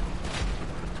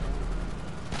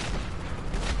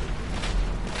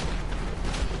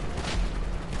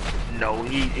 No,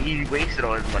 he wasted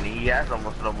all his money. He has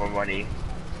almost no more money.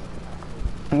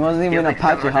 It wasn't even a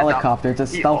Apache helicopter, it's a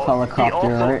stealth helicopter,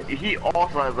 right? He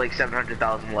also has like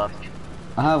 700,000 left.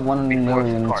 I have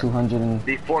 1,200,000 and...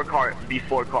 Before car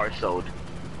sold.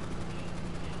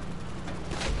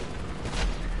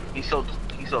 He sold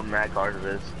mad cars of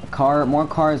this. More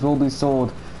cars will be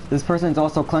sold. This person's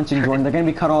also clenching, Jordan. They're gonna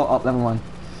be cut all up, never mind.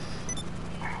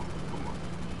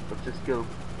 Let's just go.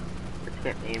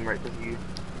 Can't aim right to you.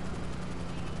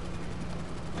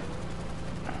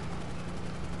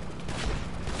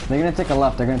 They're gonna take a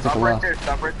left. They're gonna take a Stop right left. there.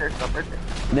 Stop right there. Stop right there.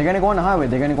 They're gonna go on the highway.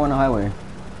 They're gonna go on the highway.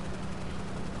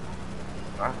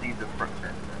 I have to use the front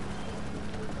turn.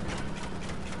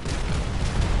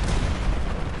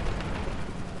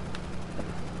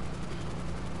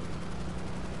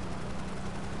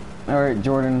 Alright,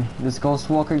 Jordan. This Ghost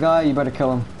Walker guy, you better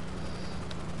kill him.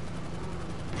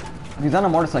 He's on a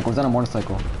motorcycle. He's on a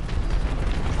motorcycle.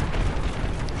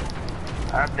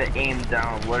 I have to aim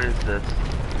down. What is this?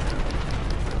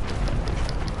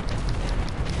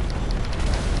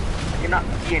 I cannot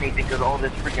see anything because all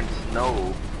this freaking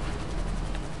snow.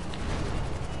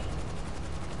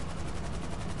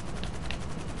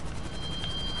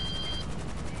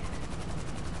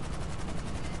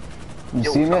 You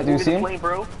Yo, see him stop yet? Do you moving see the him? plane,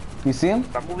 bro. You see him?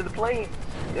 Stop moving the plane.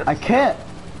 Yes. I can't.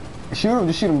 Shoot him.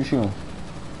 Just shoot him. Just shoot him.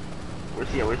 Where's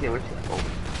he at? Where's he at? Where's he at?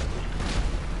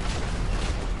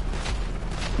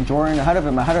 Oh. Jordan, ahead of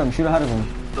him. Ahead of him. Shoot ahead of him.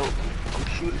 No, I'm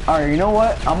shooting. Alright, you know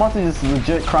what? I'm about to just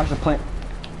legit crash the plane.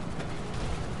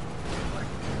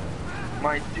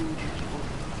 My dude,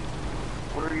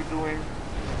 what are you doing?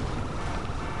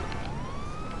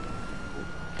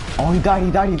 Oh, he died.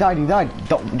 He died. He died. He died.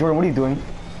 Jordan, what are you doing?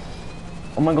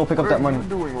 I'm gonna go pick up that money. What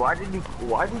are you doing?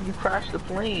 Why did you crash the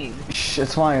plane? Shh,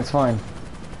 it's fine. It's fine.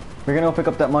 We're gonna go pick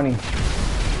up that money.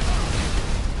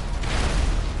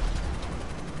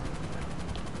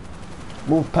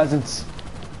 Move, peasants.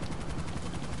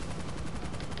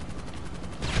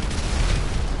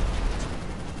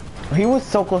 He was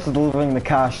so close to delivering the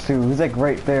cash too. He's like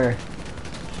right there.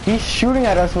 He's shooting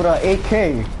at us with an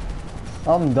AK.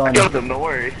 I'm done. I killed him, don't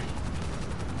worry.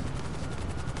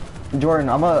 Jordan,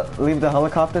 I'm gonna leave the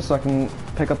helicopter so I can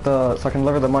pick up so I can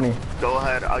deliver the money. Go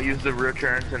ahead, I'll use the rear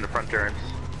turns and the front turns.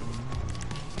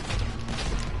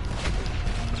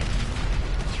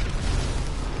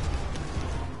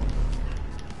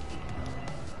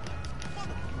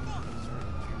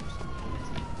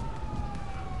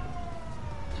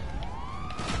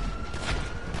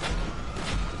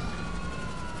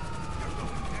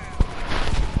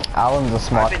 Alan's a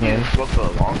smart I've been using man. this book for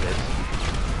the longest.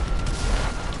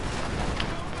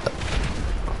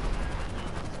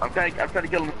 I'm trying to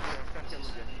kill him.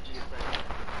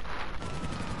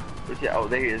 Where's he at? Oh,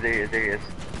 there he is, there he is, there he is.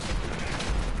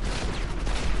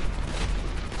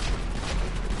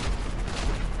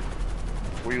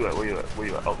 Where you at, where you at, where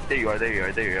you at? Oh, there you are, there you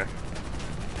are, there you are.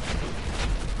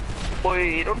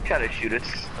 Boy, don't try to shoot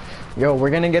us. Yo,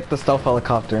 we're gonna get the stealth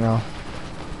helicopter now.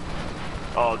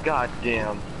 Oh, god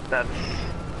damn. That's...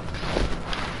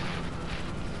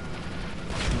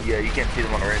 Yeah, you can't see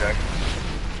them on the radar.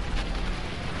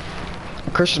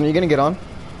 Christian, are you gonna get on?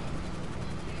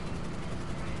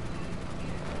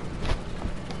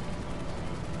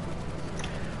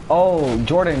 Oh,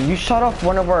 Jordan, you shut off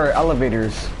one of our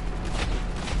elevators.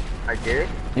 I did?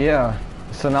 Yeah.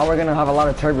 So now we're gonna have a lot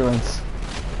of turbulence.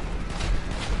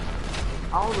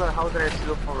 How did I see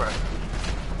the full rest?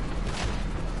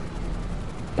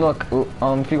 Look,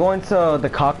 if you go into the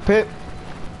cockpit,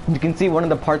 you can see one of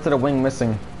the parts of the wing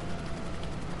missing.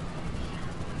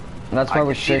 And that's why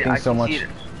we're shaking so much.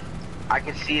 I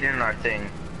can see it in our thing,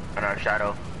 in our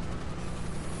shadow.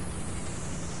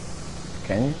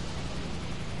 Can you?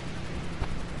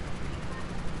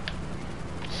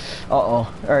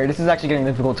 Uh-oh. Alright, this is actually getting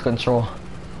difficult to control.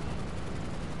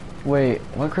 Wait,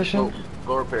 what, Christian?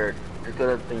 Go repair it. Just get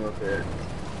that thing repaired.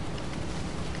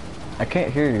 I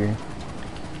can't hear you.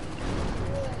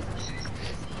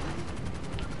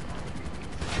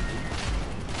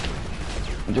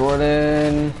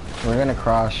 Jordan, we're gonna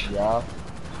crash. Yeah.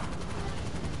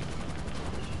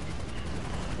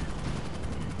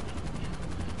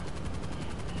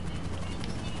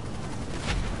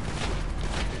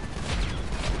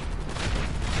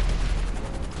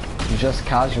 Just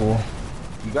casual.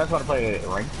 You guys want to play a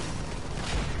ring?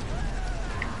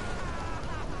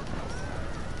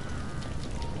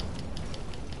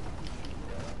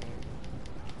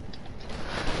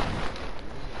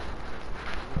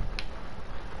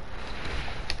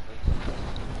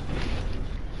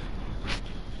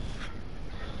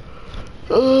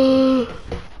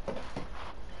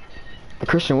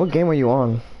 Christian, what game are you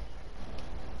on?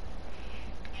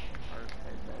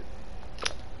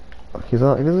 He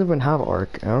doesn't even have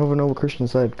Arc. I don't even know what Christian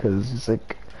said because he's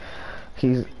like,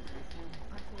 he's.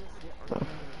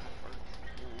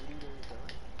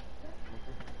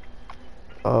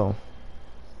 Oh.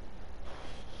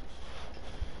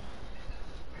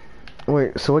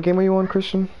 Wait, so what game are you on,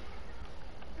 Christian?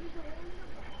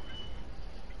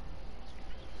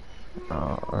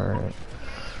 Oh, alright.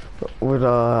 Would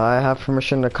I have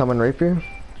permission to come and rape you?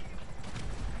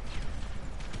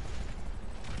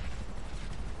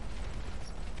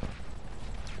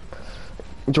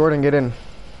 Jordan, get in.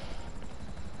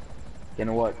 You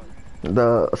know what?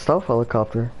 The stealth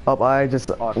helicopter. Oh,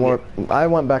 I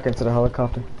went back into the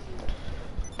helicopter.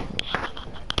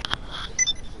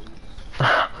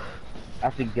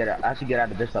 I should get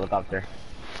out of this helicopter.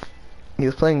 He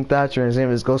was playing Thatcher, and his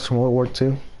name is Ghost from World War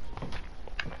II.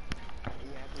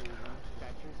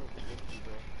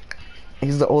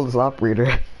 He's the oldest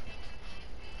operator.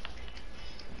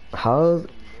 How's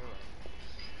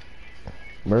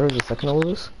Murray's the second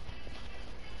oldest?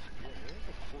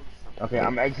 Okay,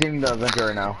 I'm exiting the Avenger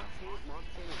right now.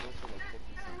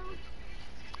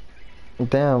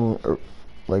 Damn,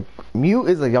 like Mute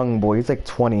is a young boy. He's like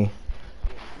 20.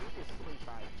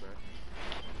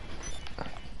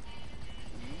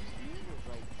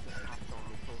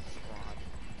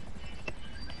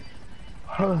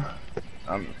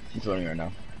 I'm joining right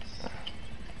now.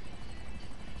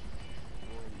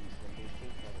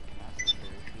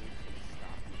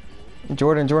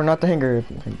 Jordan, not the hanger.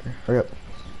 Hurry up.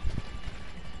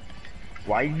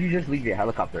 Why did you just leave your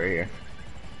helicopter right here?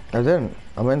 I didn't.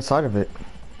 I'm inside of it.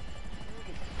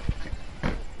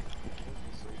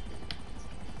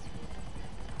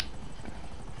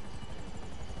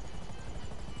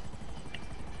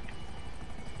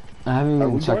 I haven't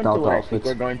even checked out the outfits.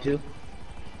 We're going to?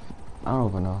 I don't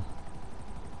even know.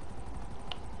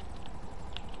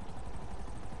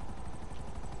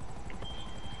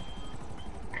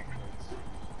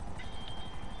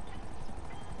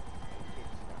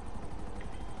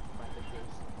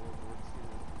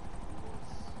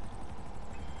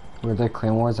 Were there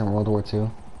claymores in World War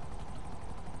II?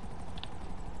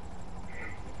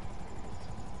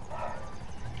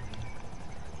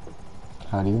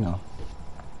 How do you know?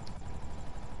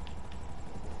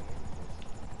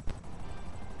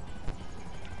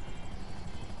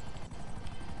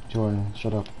 Jordan,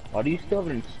 shut up. Why do you still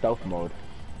have it in stealth mode?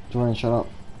 Jordan, shut up.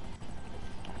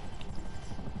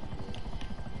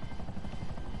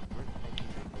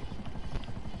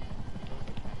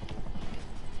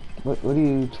 What are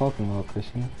you talking about,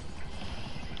 Christian?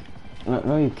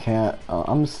 No, you can't.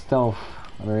 I'm stealth,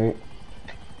 alright?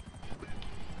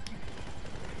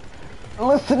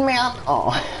 Listen, man!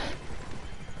 Oh.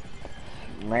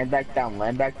 Land back down,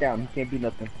 you can't do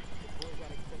nothing.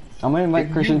 I'm gonna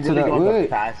invite Christian to the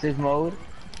wait. Passive mode.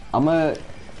 I'm gonna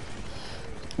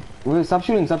wait. Stop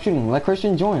shooting. Let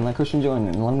Christian join.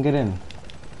 And let him get in.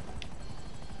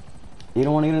 You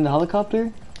don't want to get in the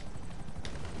helicopter?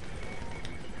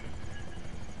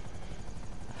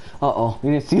 Uh-oh, you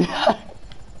didn't see that?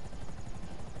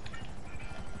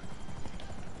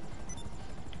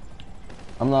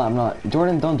 I'm not.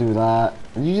 Jordan, don't do that.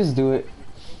 You just do it.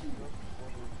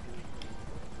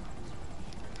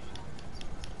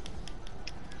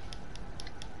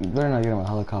 You better not get on a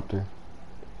helicopter.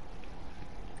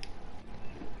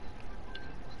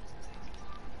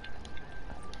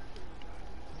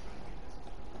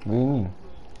 What do you mean?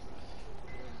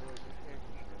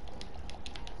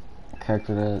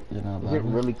 Character that you're not Is it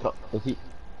really is he?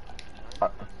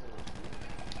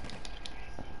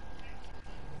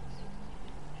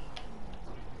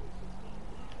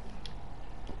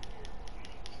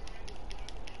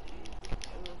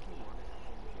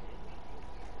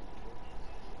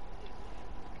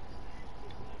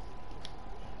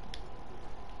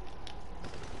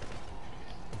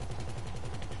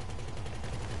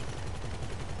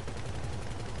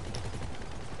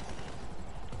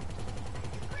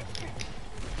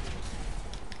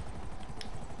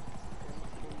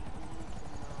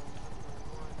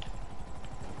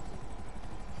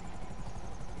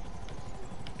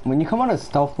 When you come out of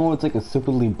stealth mode, it's like a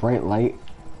superly bright light.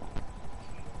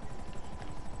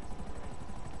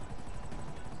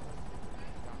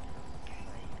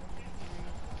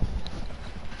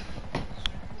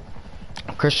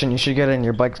 Christian, you should get in.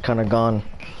 Your bike's kind of gone.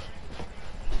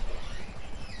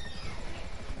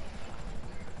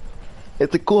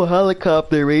 It's a cool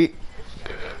helicopter, right?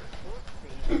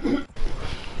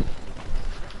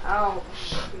 Ow.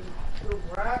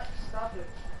 Stop it.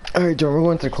 Alright, Joe, we're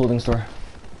going to the clothing store.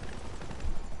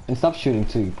 And stop shooting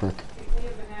too, you prick.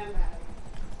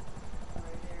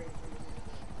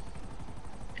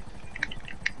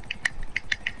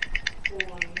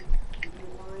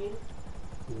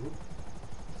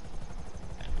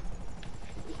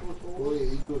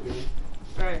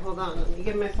 Alright, hold on. Let me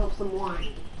get myself some wine.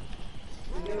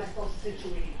 Let me get myself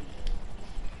situated.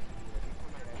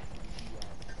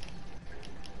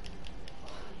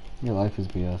 Your life is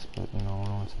BS, but you know, I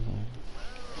don't want to.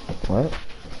 What?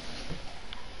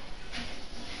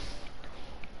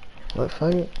 What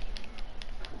fight?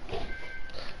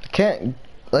 I can't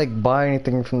like buy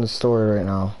anything from the store right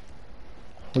now.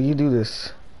 Will you do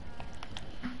this?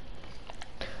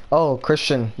 Oh,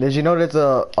 Christian, did you know there's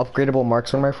a upgradable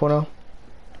marksman rifle now?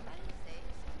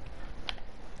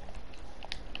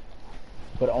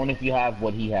 But only if you have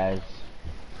what he has.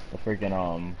 The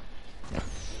freaking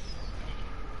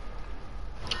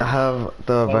I have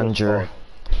the Avenger.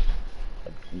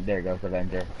 There goes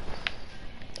Avenger.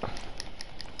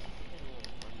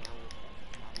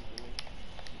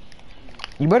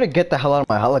 You better get the hell out of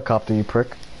my helicopter, you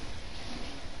prick.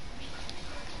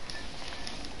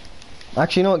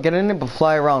 Actually, you know what? Get in it, but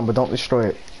fly around, but don't destroy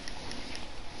it.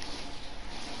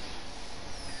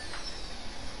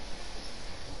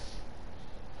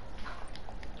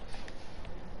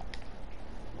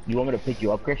 You want me to pick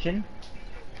you up, Christian?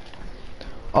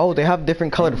 Oh, they have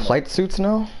different colored flight suits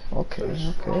now?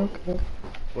 Okay, okay.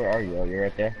 Where are you? Oh, you're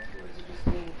right there.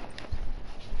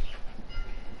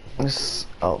 This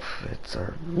outfits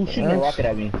are... Who's shooting a rocket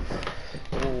at me?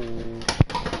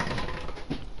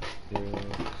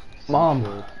 Mom,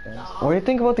 what do you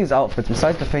think about these outfits?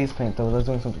 Besides the face paint, though, I was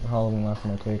doing something for Halloween last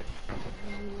time I played.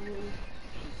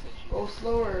 Go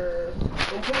slower.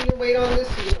 Don't put your weight on this.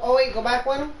 Oh wait, go back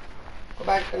one. Go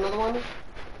back another one.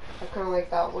 I kind of like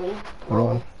that one. What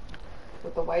one?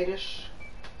 With the whitish.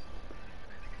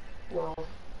 No.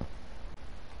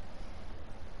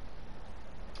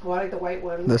 Oh, I like the white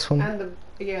one. This one? And the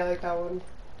yeah, I like that one.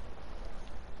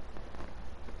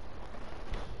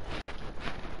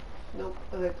 Nope,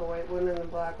 I like the white one and the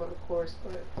black one, of course,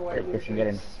 but the white one. Christian, get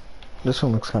in. This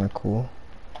one looks kind of cool.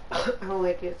 I don't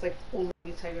like it. It's like only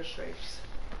tiger stripes.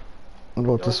 What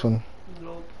about this one?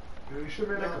 Nope. You should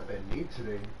wear like a beanie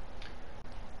today.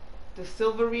 The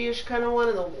silvery-ish kind of one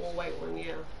and the white one,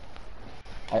 yeah.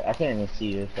 I can't even see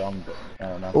you, so I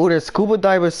don't know. Oh, there's scuba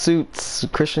diver suits.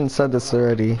 Christian said this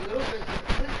already.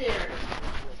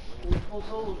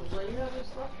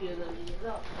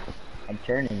 I'm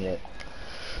turning it.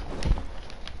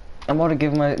 I'm about to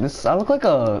give my this. I look like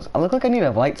I need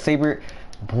a lightsaber.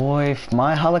 Boy, if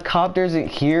my helicopter isn't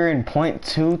here in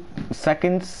 0.2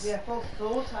 seconds. Yeah, I felt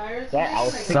so tired.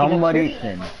 Somebody.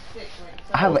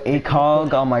 I have an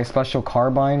ACOG on my special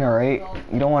carbine. All right,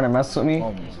 you don't want to mess with me.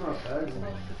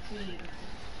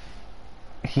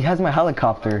 He has my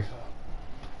helicopter.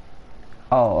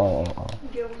 Oh.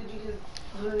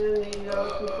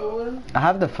 I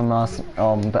have the FAMAS,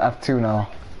 the F2 now.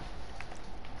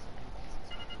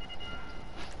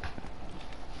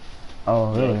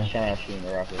 Oh, really?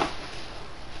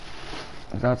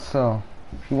 Is that so?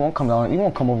 He won't come down. He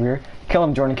won't come over here. Kill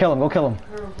him, Jordan. Kill him. Go kill him.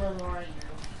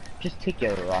 Just take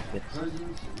your rockets.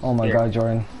 Oh my God,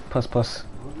 Jordan. Puss.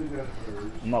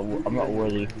 I'm not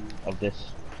worthy of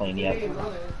this plane yet.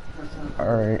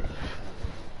 All right.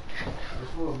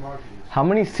 How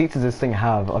many seats does this thing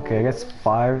have? Okay, I guess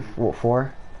 5. What,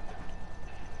 4?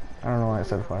 I don't know why I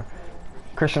said 5.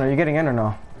 Christian, are you getting in or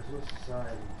no?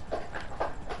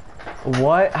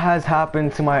 What has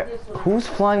happened to my... Who's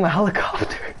flying my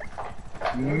helicopter?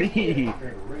 Me!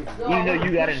 Even though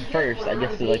you got in first, I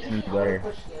guess he likes me better.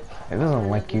 It doesn't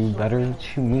like you better.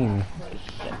 What you mean?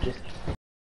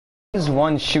 Just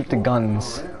one shoot the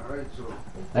guns.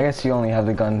 I guess you only have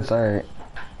the guns. Alright.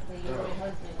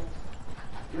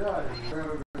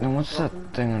 And what's that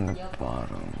thing on the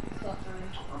bottom?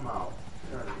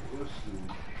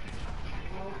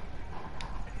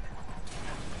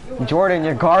 Jordan,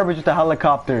 you're garbage with the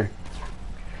helicopter.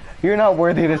 You're not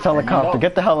worthy of this helicopter.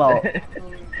 Get the hell out.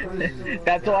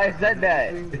 That's why I said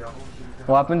that.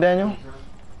 What happened, Daniel?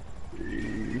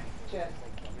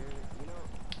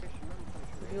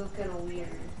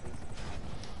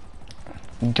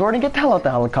 Jordan, get the hell out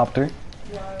the helicopter.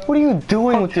 What are you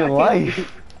doing with your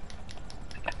life?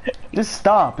 Just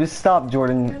stop,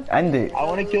 Jordan. End it. I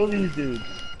want to kill these dudes.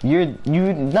 You're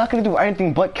not gonna do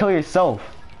anything but kill yourself.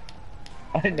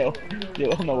 I know. Yo,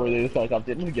 I'm not worthy of this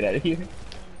helicopter. Let me get out of here.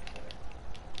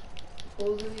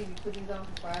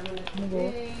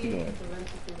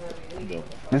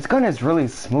 This gun is really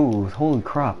smooth. Holy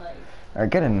crap. Alright,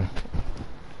 get in.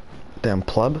 Damn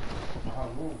pleb.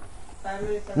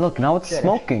 Look, now it's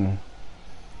smoking.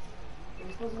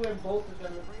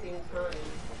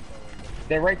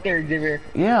 They're right there, Xavier.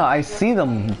 Yeah, I see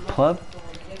them, pleb.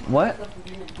 What?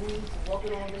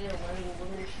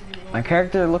 My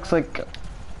character looks like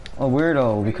a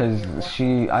weirdo because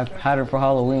I've had her for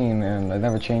Halloween and I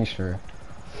never changed her.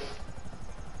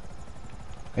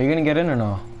 Are you gonna get in or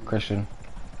no, Christian?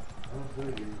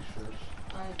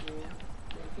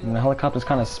 And the helicopter's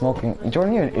kind of smoking.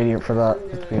 Jordan, you're an idiot for that,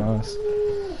 let's be honest.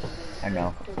 I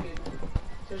know.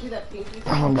 see that pinky?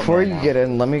 Before you get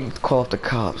in, let me call off the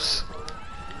cops.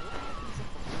 You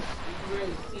can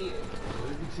really see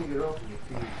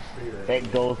it.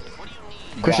 That goes.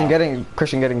 Christian, get in.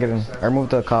 Christian, get in. I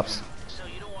removed the cops.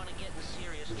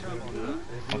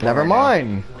 Never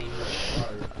mind.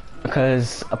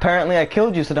 Because apparently I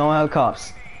killed you, so don't have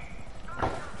cops.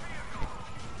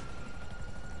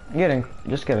 Get in.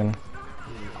 Just get in.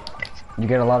 You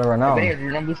get a lot of renown.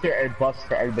 Your numbers there are busts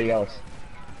for everybody else.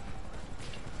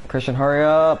 Christian, hurry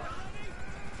up.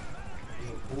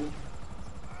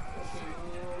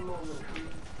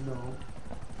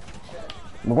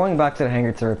 We're going back to the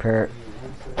hangar to repair it.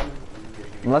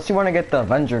 Unless you want to get the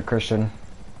Avenger, Christian.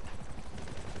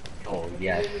 Oh,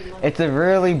 yeah. It's a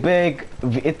really big...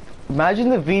 Imagine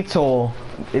the VTOL.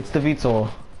 It's the VTOL.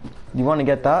 You want to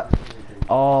get that?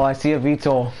 Oh, I see a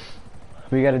VTOL.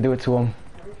 We gotta do it to him.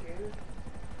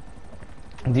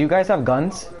 Do you guys have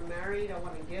guns?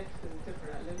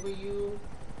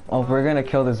 Oh, we're gonna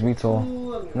kill this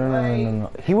VTOL. No.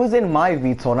 He was in my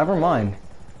VTOL, never mind.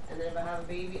 And if I have a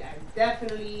baby, I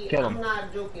definitely... Kill him. I'm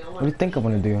not joking. What do you think I'm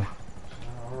gonna do?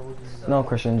 No,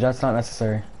 Christian, that's not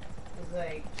necessary. It's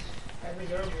like every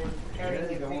girl was carrying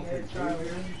a big head child.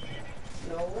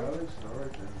 No.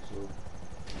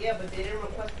 Yeah, but they didn't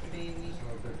request the baby.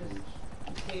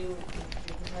 They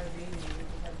just had a baby.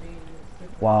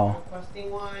 Wow.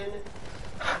 Requesting one.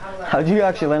 How'd you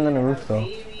actually land on the roof though?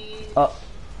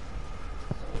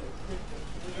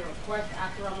 Request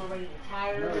after I'm already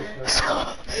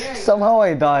retired. Somehow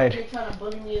I died. They're trying to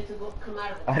bully me into come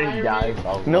out of I didn't die.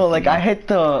 No, like I hit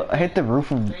the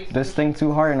roof of this thing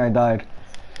too hard and I died.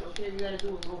 Okay, you gotta do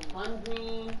a little fund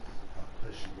me.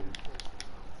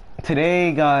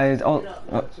 Today, guys. Oh.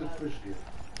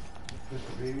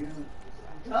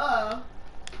 Duh.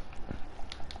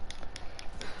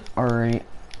 All right.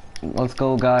 Let's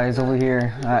go, guys. Over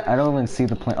here. I don't even see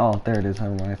the plane. Oh, there it is.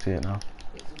 Never mind. I see it now.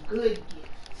 It's a good gift.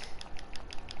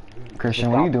 Christian,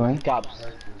 what are you doing? Cops.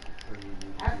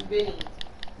 Ask Benny.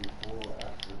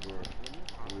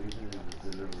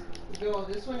 Yo,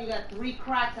 this one you got 3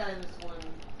 cracks out of this one.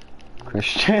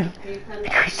 Christian.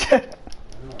 Christian.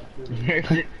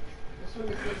 This one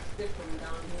is stick from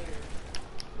down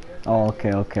here. Oh, okay.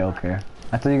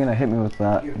 I thought you were gonna hit me with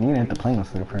that. You didn't hit the plane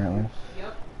with it, apparently.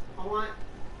 Yep. I want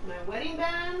my wedding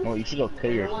band. Oh, you should go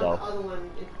kill yourself. I want the other one.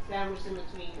 It's sandwiched in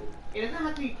between. It doesn't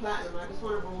have to be platinum. I just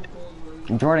want a rose gold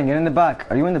one. Jordan, get in the back.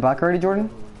 Are you in the back already, Jordan?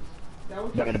 That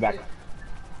one's I'm in the back. You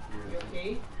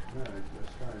okay? Let's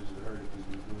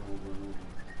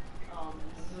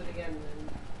do it again then.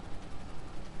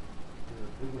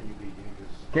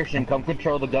 Christian, come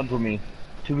control the guns with me.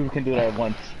 2 people can do it at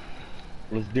once.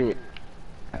 Let's do it.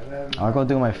 I'll go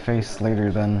do my face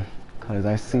later then. Because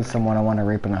I see someone I want to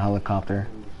rape in a helicopter.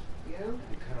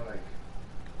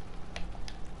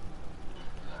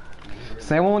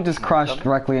 Say I won't just crash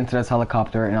directly into this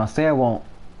helicopter right now. Say I won't.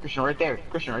 Christian, right there.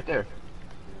 Christian, right there.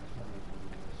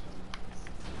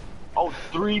 Oh,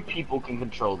 3 people can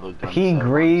control the guns. He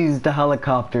grazed the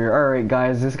helicopter. Alright,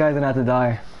 guys. This guy's gonna have to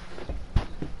die.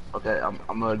 Okay, I'm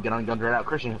gonna get on guns right now.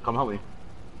 Christian, come help me.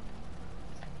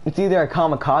 It's either I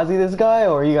kamikaze this guy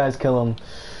or you guys kill him.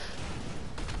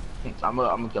 I'm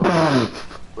gonna kill him.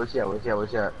 Where's he at?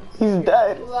 He's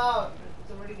dead. Too loud.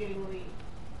 It's already getting late.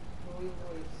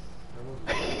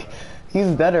 He's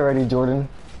dead already, Jordan.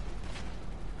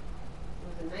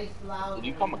 It was a nice loud. Did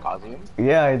you kamikaze him?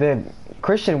 Yeah, I did.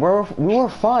 Christian, we were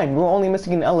fine. We were only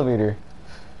missing an elevator.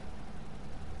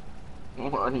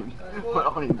 We're only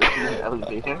missing an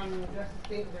elevator.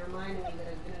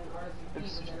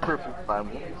 It's perfect 5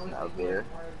 minutes out there.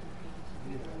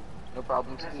 No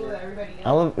problems here.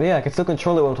 Yeah, I can still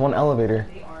control it with one elevator.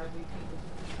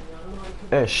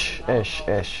 Ish. Alright,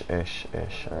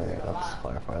 let's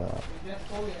clarify that.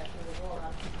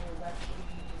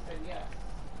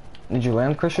 Did you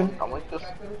land, Christian? I want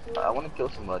to kill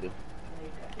somebody.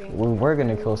 We were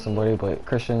gonna kill somebody, but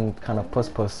Christian kind of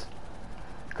puss.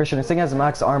 Christian, this thing has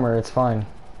max armor, it's fine.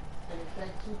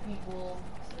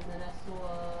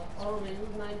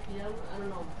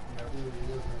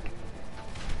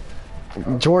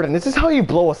 Jordan, this is how you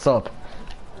blow us up.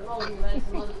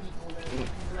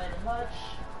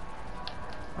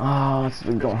 Oh,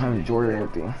 we don't have Jordan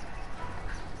anything.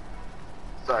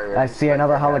 Sorry. I see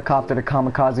another helicopter to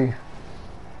kamikaze.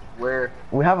 Where?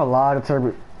 We have a lot of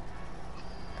turbo.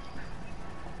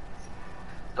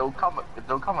 Don't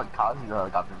kamikaze the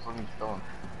helicopter. Just let me kill him.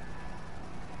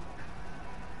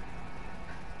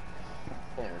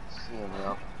 Can't even see him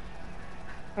now.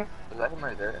 Is that him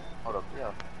right there? Hold up,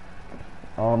 yeah.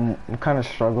 I'm kind of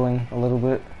struggling a little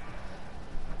bit.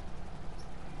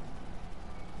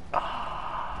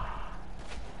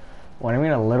 When I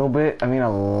mean a little bit, I mean a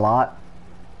lot.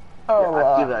 Yeah,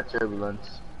 I feel that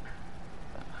turbulence.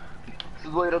 This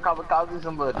is little kamikaze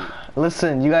somebody.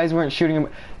 Listen, you guys weren't shooting him.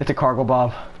 It's a cargo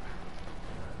bob.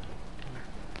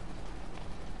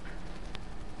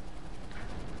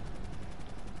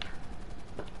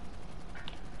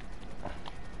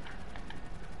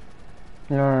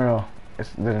 No. It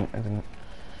didn't.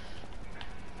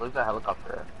 Where's the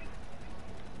helicopter at?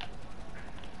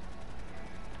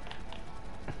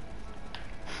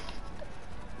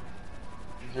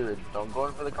 Dude, don't go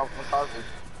in for the kamikaze.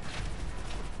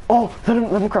 Oh, let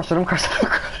him crush, let him crush, let him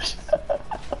crush.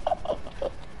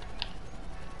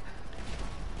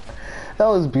 That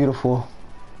was beautiful.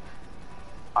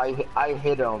 I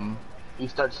hit him. He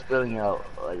starts spilling out.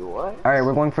 Like, what? Alright,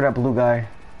 we're going for that blue guy.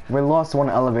 We lost one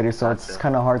elevator, so Gotcha. it's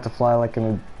kind of hard to fly like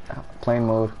in plane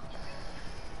mode.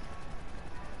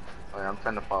 Wait, I'm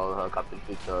trying to follow the helicopter to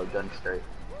keep the gun straight.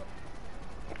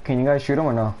 Can you guys shoot him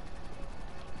or no?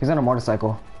 He's on a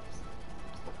motorcycle.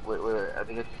 Wait, I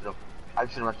think I should shoot him. I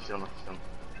shoot him.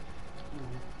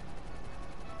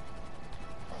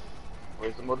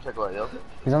 Where's the motorcycle at, yo?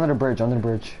 He's under the bridge,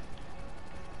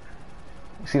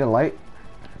 You see the light?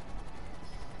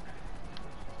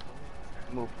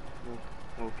 Move.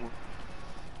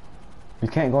 You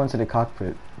can't go into the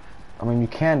cockpit. I mean, you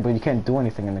can, but you can't do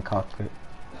anything in the cockpit.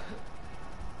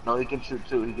 No, he can shoot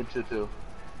too.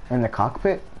 In the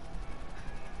cockpit?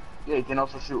 Yeah, he can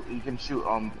also shoot. He can shoot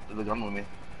the gun with me.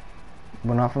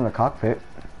 But not from the cockpit.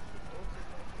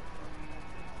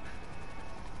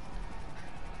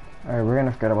 Alright, we're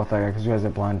gonna forget about that guy because you guys are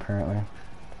blind apparently.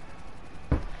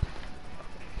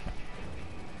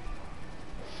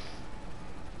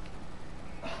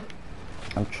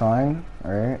 I'm trying,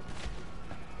 alright.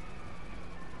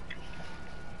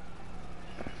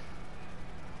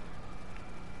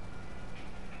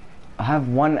 I have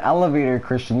one elevator,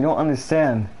 Christian, you don't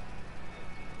understand.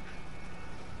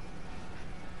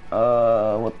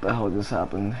 What the hell just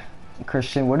happened?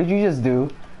 Christian, what did you just do?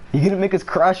 You gonna make us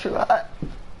crash or not?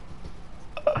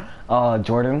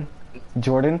 Jordan.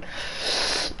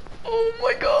 Oh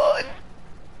my god.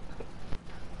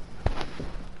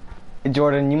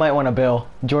 Jordan, you might want to bail.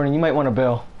 Jordan,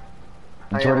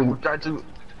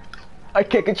 I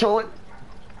can't control it.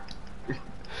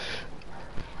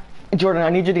 Jordan, I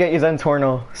need you to get your Zen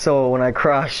Torno, so when I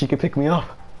crash, you can pick me up.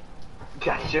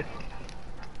 Gotcha.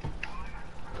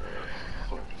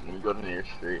 Let me go to your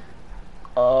street.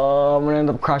 I'm gonna end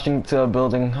up crashing to a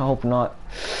building. I hope not.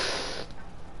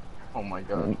 Oh my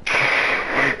god.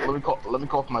 let me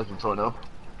call for my Zen Torno.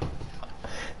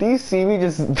 Do you see me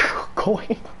just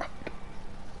going?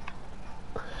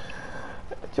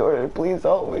 Jordan, please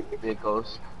help me.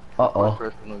 Vehicles.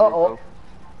 Uh-oh.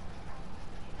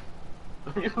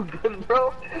 You good,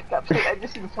 bro? I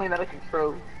just seen the plane out of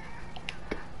control.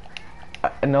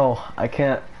 No, I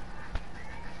can't.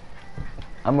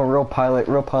 I'm a real pilot.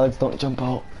 Real pilots don't jump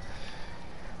out.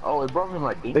 Oh, it brought me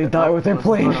like 8. They die with their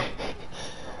plane.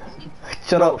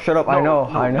 Shut up. No,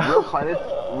 I know.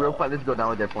 Real pilots go down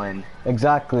with their plane.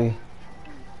 Exactly.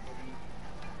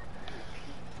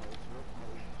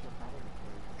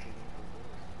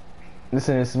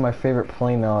 Listen, this is my favorite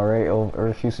plane now, right? I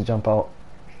refuse to jump out.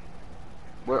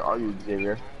 Where are you,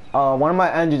 Xavier? One of my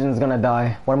engines is gonna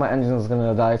die.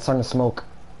 It's starting to smoke.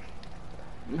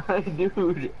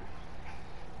 Dude.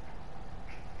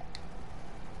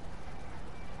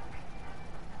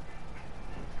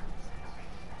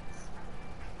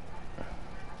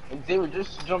 Xavier,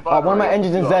 just jump out. One of my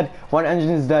engines is dead. One engine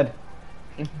is dead.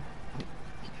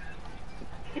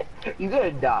 You're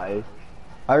gonna die.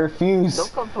 I refuse.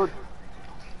 Don't come toward.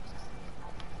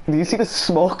 Do you see the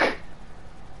smoke?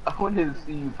 I wanted to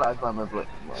see you pass by my plane.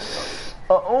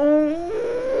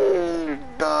 Oh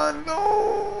God,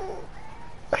 no!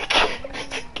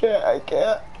 I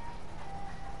can't.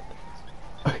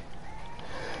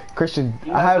 Christian,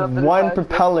 I have one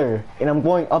propeller, and I'm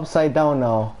going upside down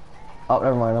now. Oh,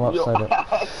 never mind, I'm upside down.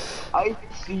 I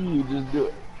see you just do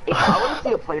it. If I were to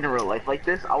see a plane in real life like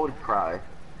this, I would cry.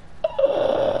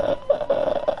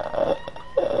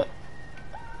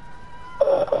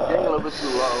 Getting a little bit too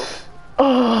low.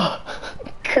 Oh,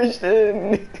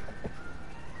 Christian.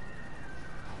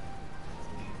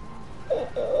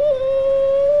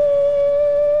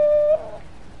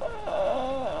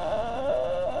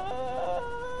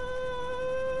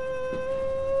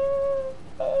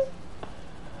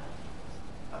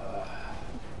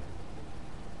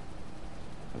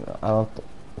 I don't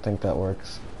think that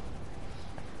works.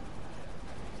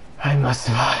 I must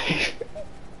survive.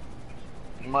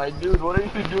 My dude, what are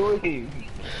you doing?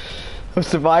 I'm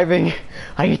surviving.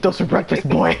 I eat those for breakfast,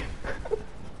 boy.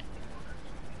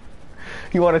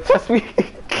 You wanna test me?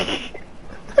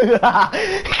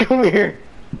 Come here.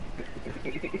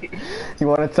 You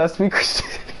wanna test me, Christian?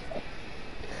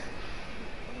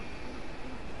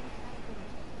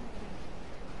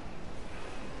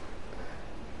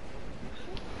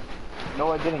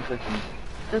 No, I didn't, Christian.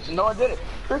 Christian, no, I didn't.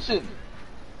 Christian.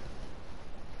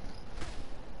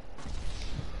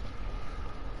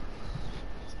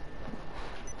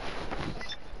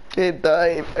 It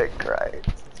died. I cried.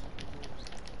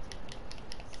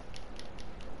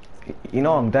 You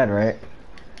know I'm dead, right?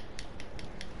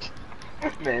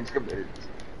 Man, it's committed.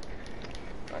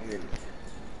 I mean,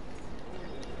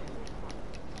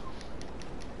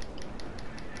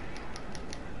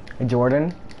 Hey,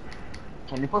 Jordan.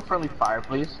 can you put friendly fire,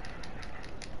 please?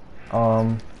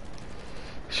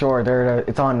 Sure. There.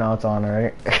 It's on now. It's on,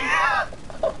 alright?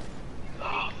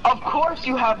 Of course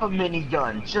you have a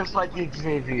minigun, just like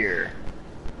Xavier.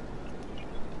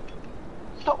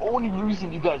 It's the only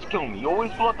reason you guys kill me. You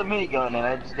always pull out the minigun and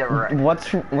I just get wrecked.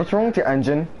 What's wrong with your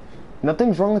engine?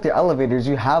 Nothing's wrong with your elevators.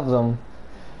 You have them.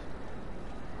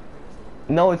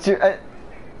 No, it's your.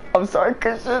 I'm sorry,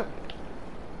 Christian.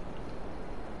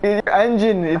 It's your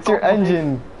engine. It's your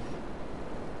engine.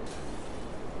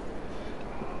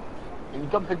 Can you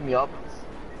come pick me up?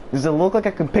 Does it look like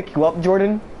I can pick you up,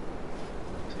 Jordan?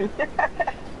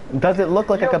 Does it look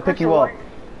like I can pick you up?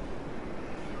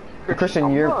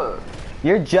 Christian,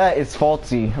 your jet is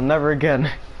faulty. Never again.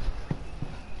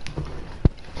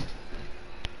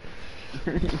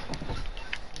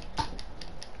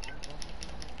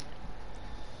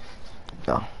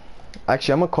 No.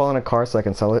 Actually, I'm gonna call in a car so I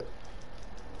can sell it.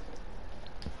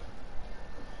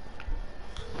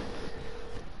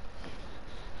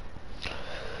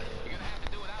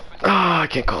 Ah, I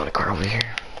can't call in a car over here.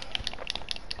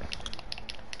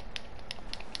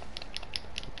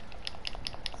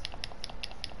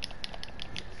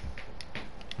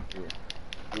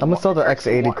 I'm gonna sell the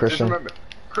X80, Christian. Just remember,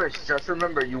 Chris, just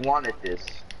remember you wanted this.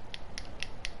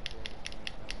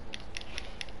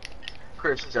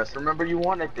 Chris, just remember you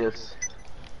wanted this.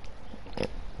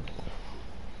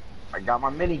 I got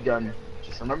my minigun.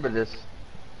 Just remember this.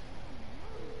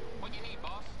 What you need,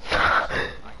 boss? I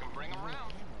can bring 'em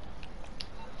around.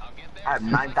 I'll get there. I have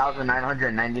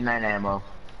 9,999 ammo.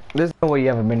 There's no way you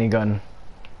have a minigun.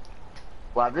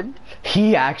 11?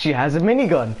 He actually has a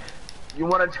minigun. You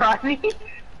wanna try me?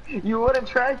 You wanna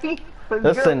try me?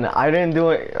 Listen, I didn't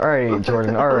do it. Alright,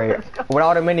 Jordan, alright.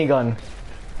 Without a minigun.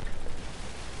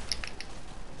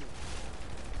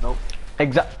 Nope. I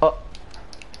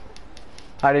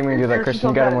didn't mean to do that,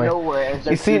 Christian. Get him away.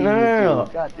 You see, no.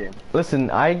 Goddamn.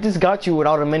 Listen, I just got you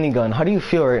without a minigun. How do you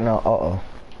feel right now? Uh-oh.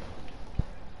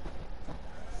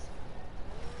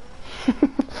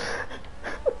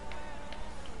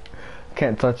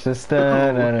 Can't touch this.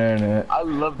 No. I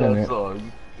love that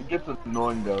song. It gets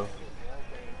annoying though.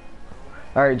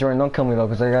 Alright, Jordan, don't kill me though,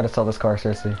 because I gotta sell this car,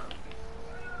 seriously.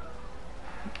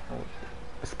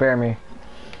 Spare me.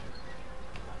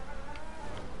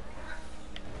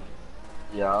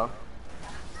 Yeah.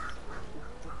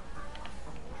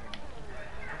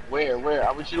 Where?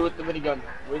 I want you to with the minigun.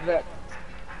 Where's that?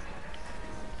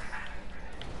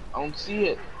 I don't see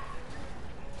it.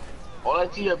 All I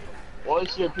see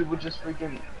are people just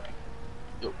freaking.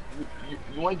 Yo,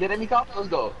 you want to get any cops? Let's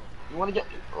go. You want to get?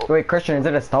 Oh. Wait, Christian, is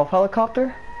it a stealth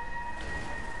helicopter?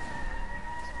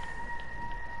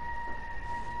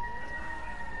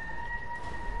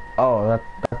 Oh,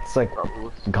 that's like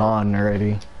gone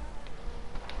already.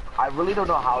 I really don't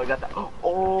know how I got that.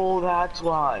 Oh, that's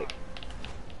why.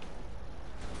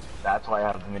 That's why I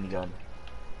have the minigun.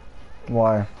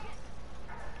 Why?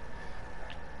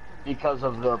 Because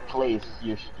of the place,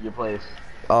 your place.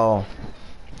 Oh,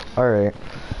 alright.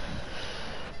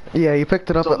 Yeah, you picked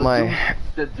it up So at my...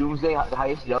 The Doomsday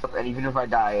heist, yup, and even if I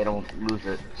die, I don't lose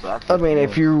it. So that's I mean,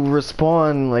 if you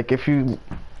respawn, like, if you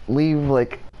leave,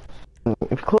 like...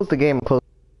 If you close the game,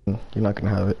 you're not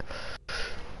gonna have it.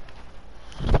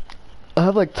 I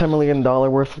have like $10 million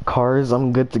worth of cars,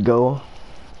 I'm good to go.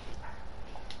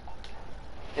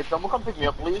 If someone come pick me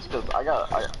up, please, cause I'm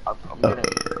getting...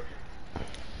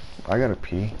 I gotta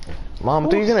pee. Mom,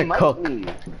 what are you gonna cook? Me.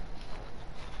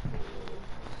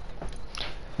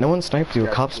 No one sniped you, a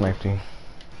cop sniped you.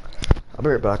 I'll be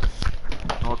right back.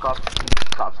 No,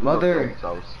 cops Mother.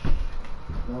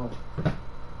 No.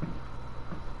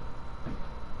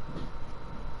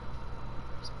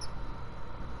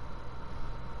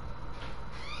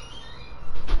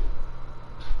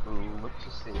 What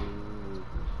you say?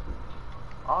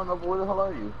 I don't know, but where the hell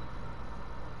are you?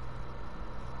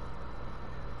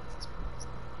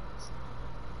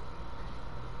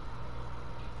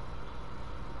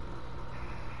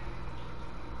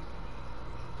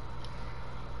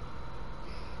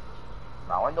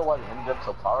 Now I know why the handgun's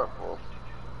so powerful.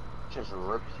 It just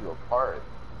rips you apart.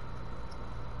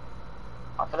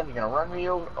 I feel like you're gonna run me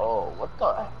over. Oh, what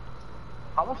the?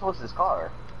 How much was this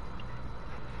car?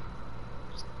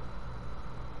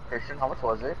 Christian, how much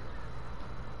was it?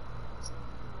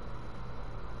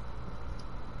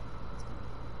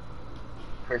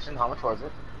 Christian, how much was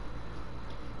it?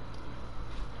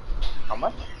 How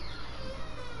much?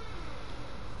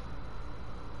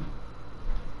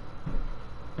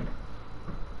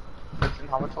 Christian,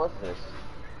 how much was this?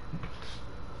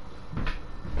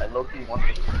 I low-key want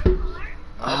this.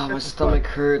 Ah, my stomach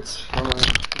hurts from my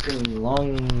fucking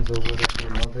lungs or whatever,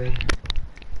 mother.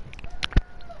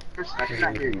 Christian, I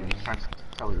cannot hear you. I'm trying to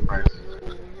tell you the price.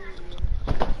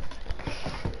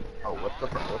 Oh, what's the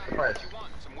price?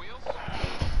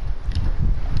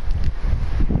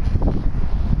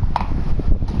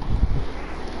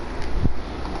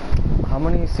 How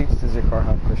many seats does your car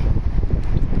have, Christian?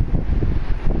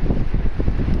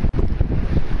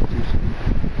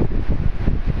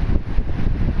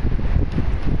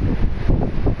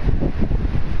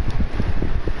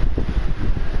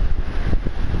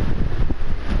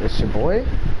 It's your boy?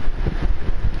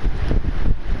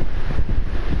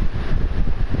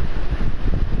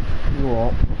 You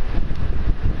won't.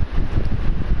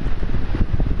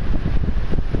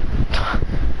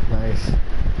 Nice.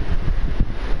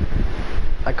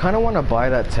 I kind of want to buy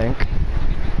that tank.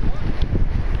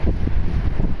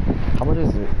 How much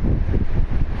is it?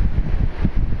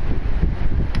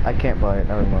 I can't buy it,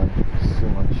 never mind. It's too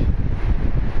much.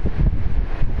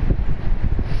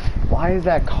 Why is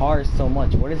that car so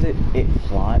much? What is it? It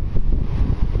flat?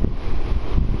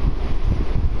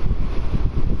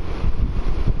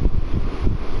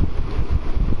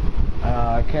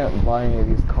 I can't buy any of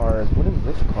these cars. What is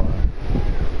this car?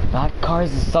 That car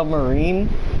is a submarine?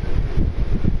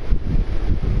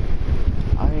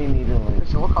 I need to like...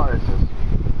 So what car is this?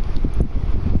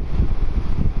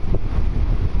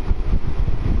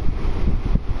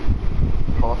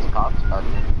 Call the cops,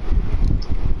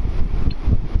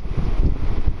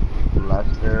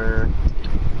 Lester.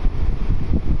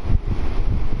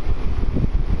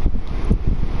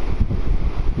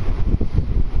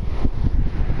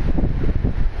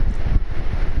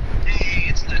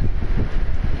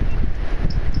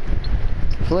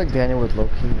 I feel like Daniel would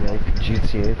low-key like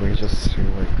GTA, where he's just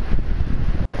like...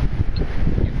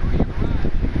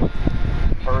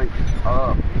 Hurry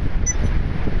up.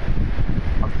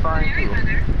 I'm trying to.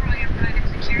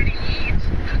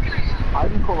 How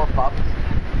do you call up cops?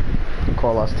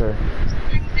 Call Lester.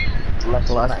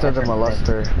 Lester the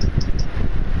molester.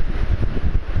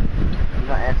 He's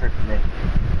not answering to me.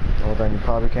 Well then you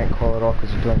probably can't call it off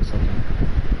because you're doing something.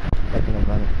 Like an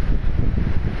event.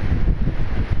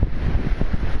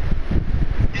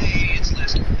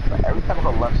 But every time I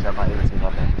go left, I might even see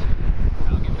nothing.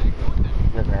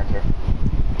 He doesn't answer.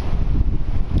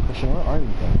 Christian, where are you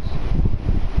guys?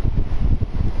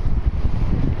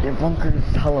 Your bunker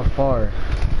is hella far.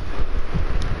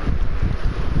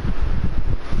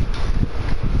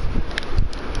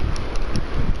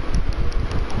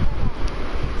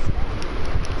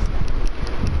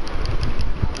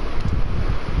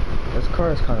 This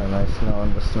car is kind of nice now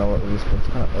in the snow at least, but it's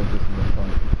kind of ugly from the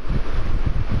front.